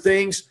kinds of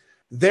things,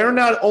 they're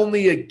not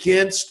only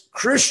against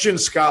Christian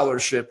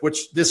scholarship,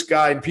 which this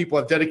guy and people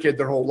have dedicated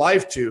their whole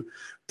life to,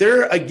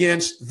 they're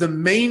against the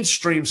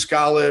mainstream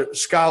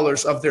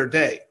scholars of their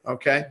day,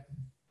 okay?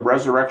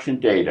 Resurrection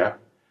data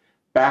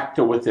back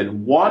to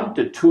within 1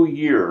 to 2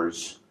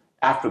 years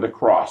after the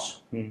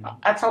cross.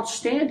 That's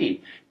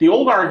outstanding. The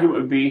old argument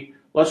would be,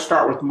 let's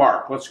start with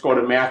Mark. Let's go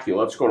to Matthew.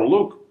 Let's go to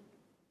Luke.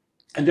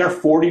 And they're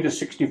 40 to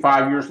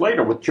 65 years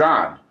later with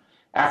John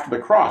after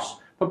the cross.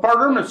 But Bart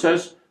Ehrman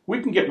says we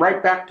can get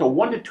right back to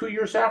 1 to 2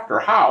 years after.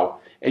 How?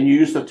 And you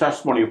use the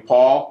testimony of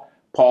Paul.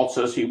 Paul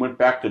says he went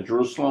back to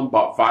Jerusalem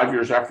about 5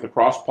 years after the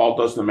cross. Paul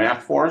does the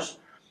math for us.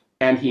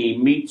 And he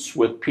meets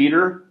with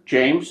Peter,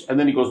 James, and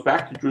then he goes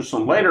back to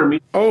Jerusalem later.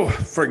 Oh,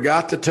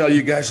 forgot to tell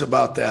you guys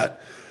about that.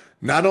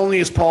 Not only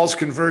is Paul's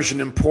conversion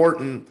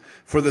important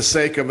for the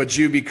sake of a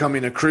Jew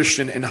becoming a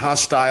Christian in a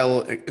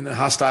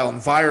hostile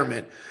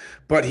environment,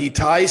 but he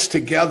ties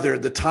together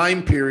the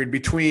time period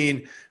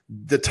between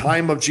the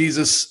time of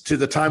Jesus to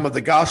the time of the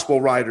gospel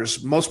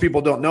writers. Most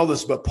people don't know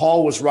this, but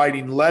Paul was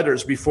writing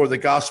letters before the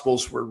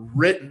gospels were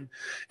written.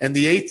 And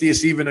the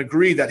atheists even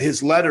agree that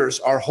his letters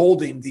are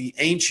holding the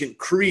ancient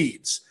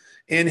creeds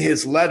in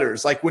his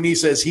letters. Like when he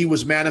says he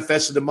was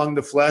manifested among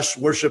the flesh,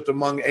 worshiped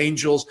among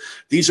angels.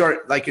 These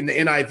are like in the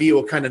NIV,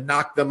 will kind of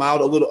knock them out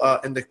a little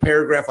in the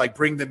paragraph, like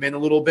bring them in a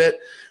little bit.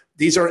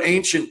 These are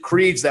ancient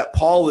creeds that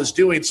Paul is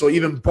doing. So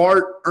even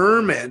Bart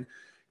Ehrman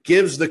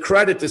gives the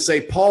credit to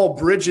say Paul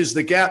bridges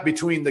the gap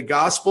between the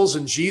Gospels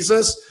and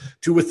Jesus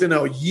to within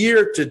a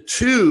year to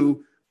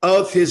two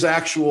of his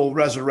actual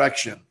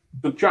resurrection.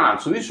 With John.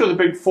 So these are the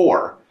big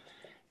four.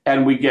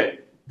 And we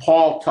get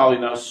Paul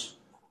telling us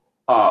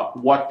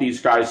what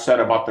these guys said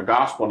about the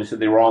gospel, and he said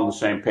they were all on the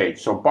same page.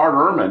 So Bart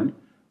Ehrman,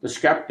 the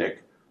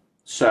skeptic,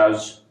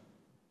 says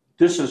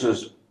this is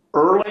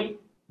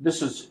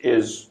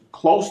as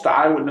close to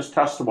eyewitness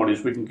testimony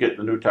as we can get in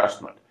the New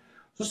Testament.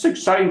 So it's an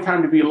exciting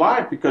time to be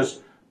alive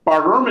because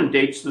Bart Ehrman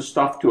dates this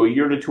stuff to a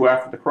year to two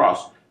after the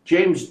cross.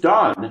 James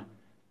Dunn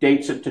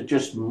dates it to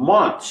just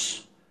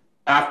months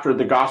after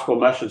the gospel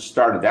message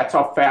started. That's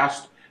how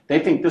fast they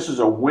think this is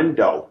a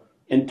window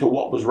into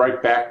what was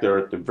right back there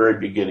at the very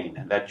beginning.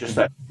 And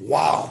that.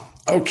 Wow.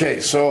 Okay.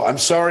 So I'm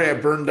sorry I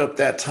burned up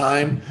that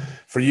time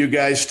for you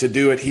guys to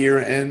do it here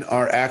in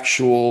our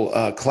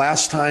actual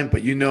class time,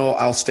 but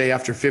I'll stay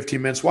after 15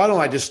 minutes. Why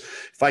don't I just,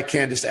 if I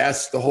can, just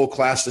ask the whole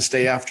class to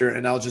stay after,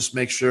 and I'll just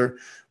make sure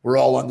we're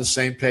all on the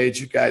same page.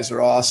 You guys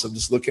are awesome.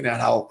 Just looking at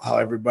how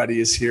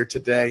everybody is here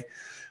today.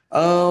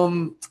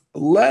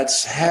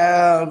 Let's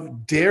have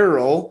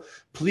Daryl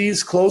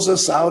please close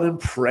us out in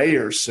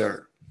prayer,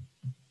 sir.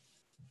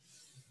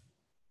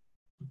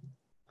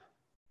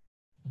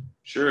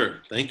 Sure.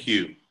 Thank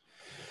you.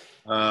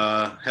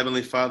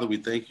 Heavenly Father, we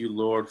thank you,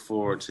 Lord,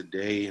 for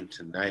today and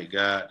tonight,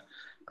 God.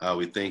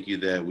 We thank you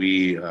that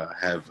we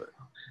have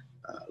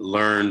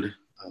learned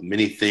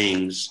many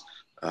things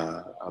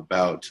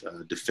about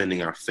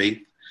defending our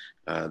faith,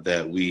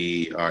 that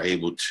we are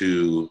able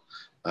to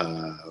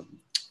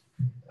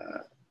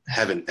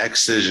have an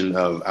excision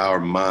of our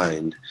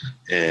mind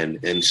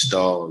and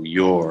install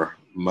your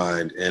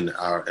mind in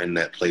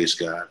that place,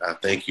 God. I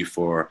thank you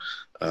for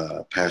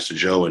Pastor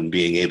Joe and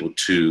being able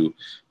to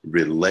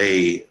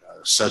relay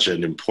such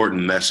an important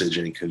message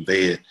and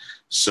convey it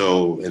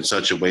in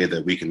such a way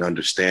that we can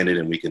understand it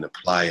and we can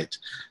apply it,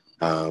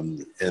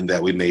 and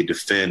that we may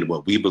defend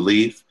what we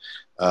believe,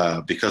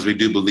 because we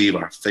do believe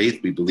our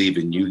faith. We believe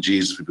in you,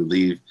 Jesus. We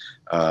believe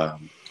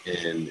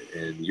in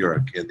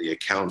the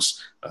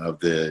accounts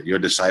of your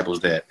disciples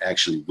that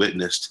actually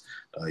witnessed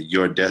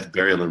your death,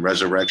 burial, and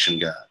resurrection,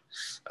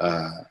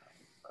 God.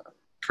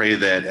 Pray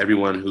that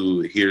everyone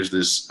who hears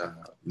this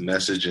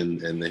message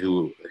and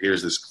who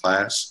hears this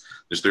class,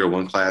 this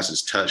 301 class,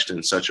 is touched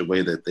in such a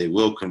way that they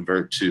will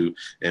convert to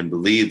and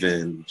believe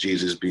in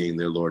Jesus being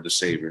their Lord and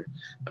Savior.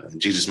 In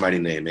Jesus' mighty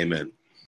name, amen.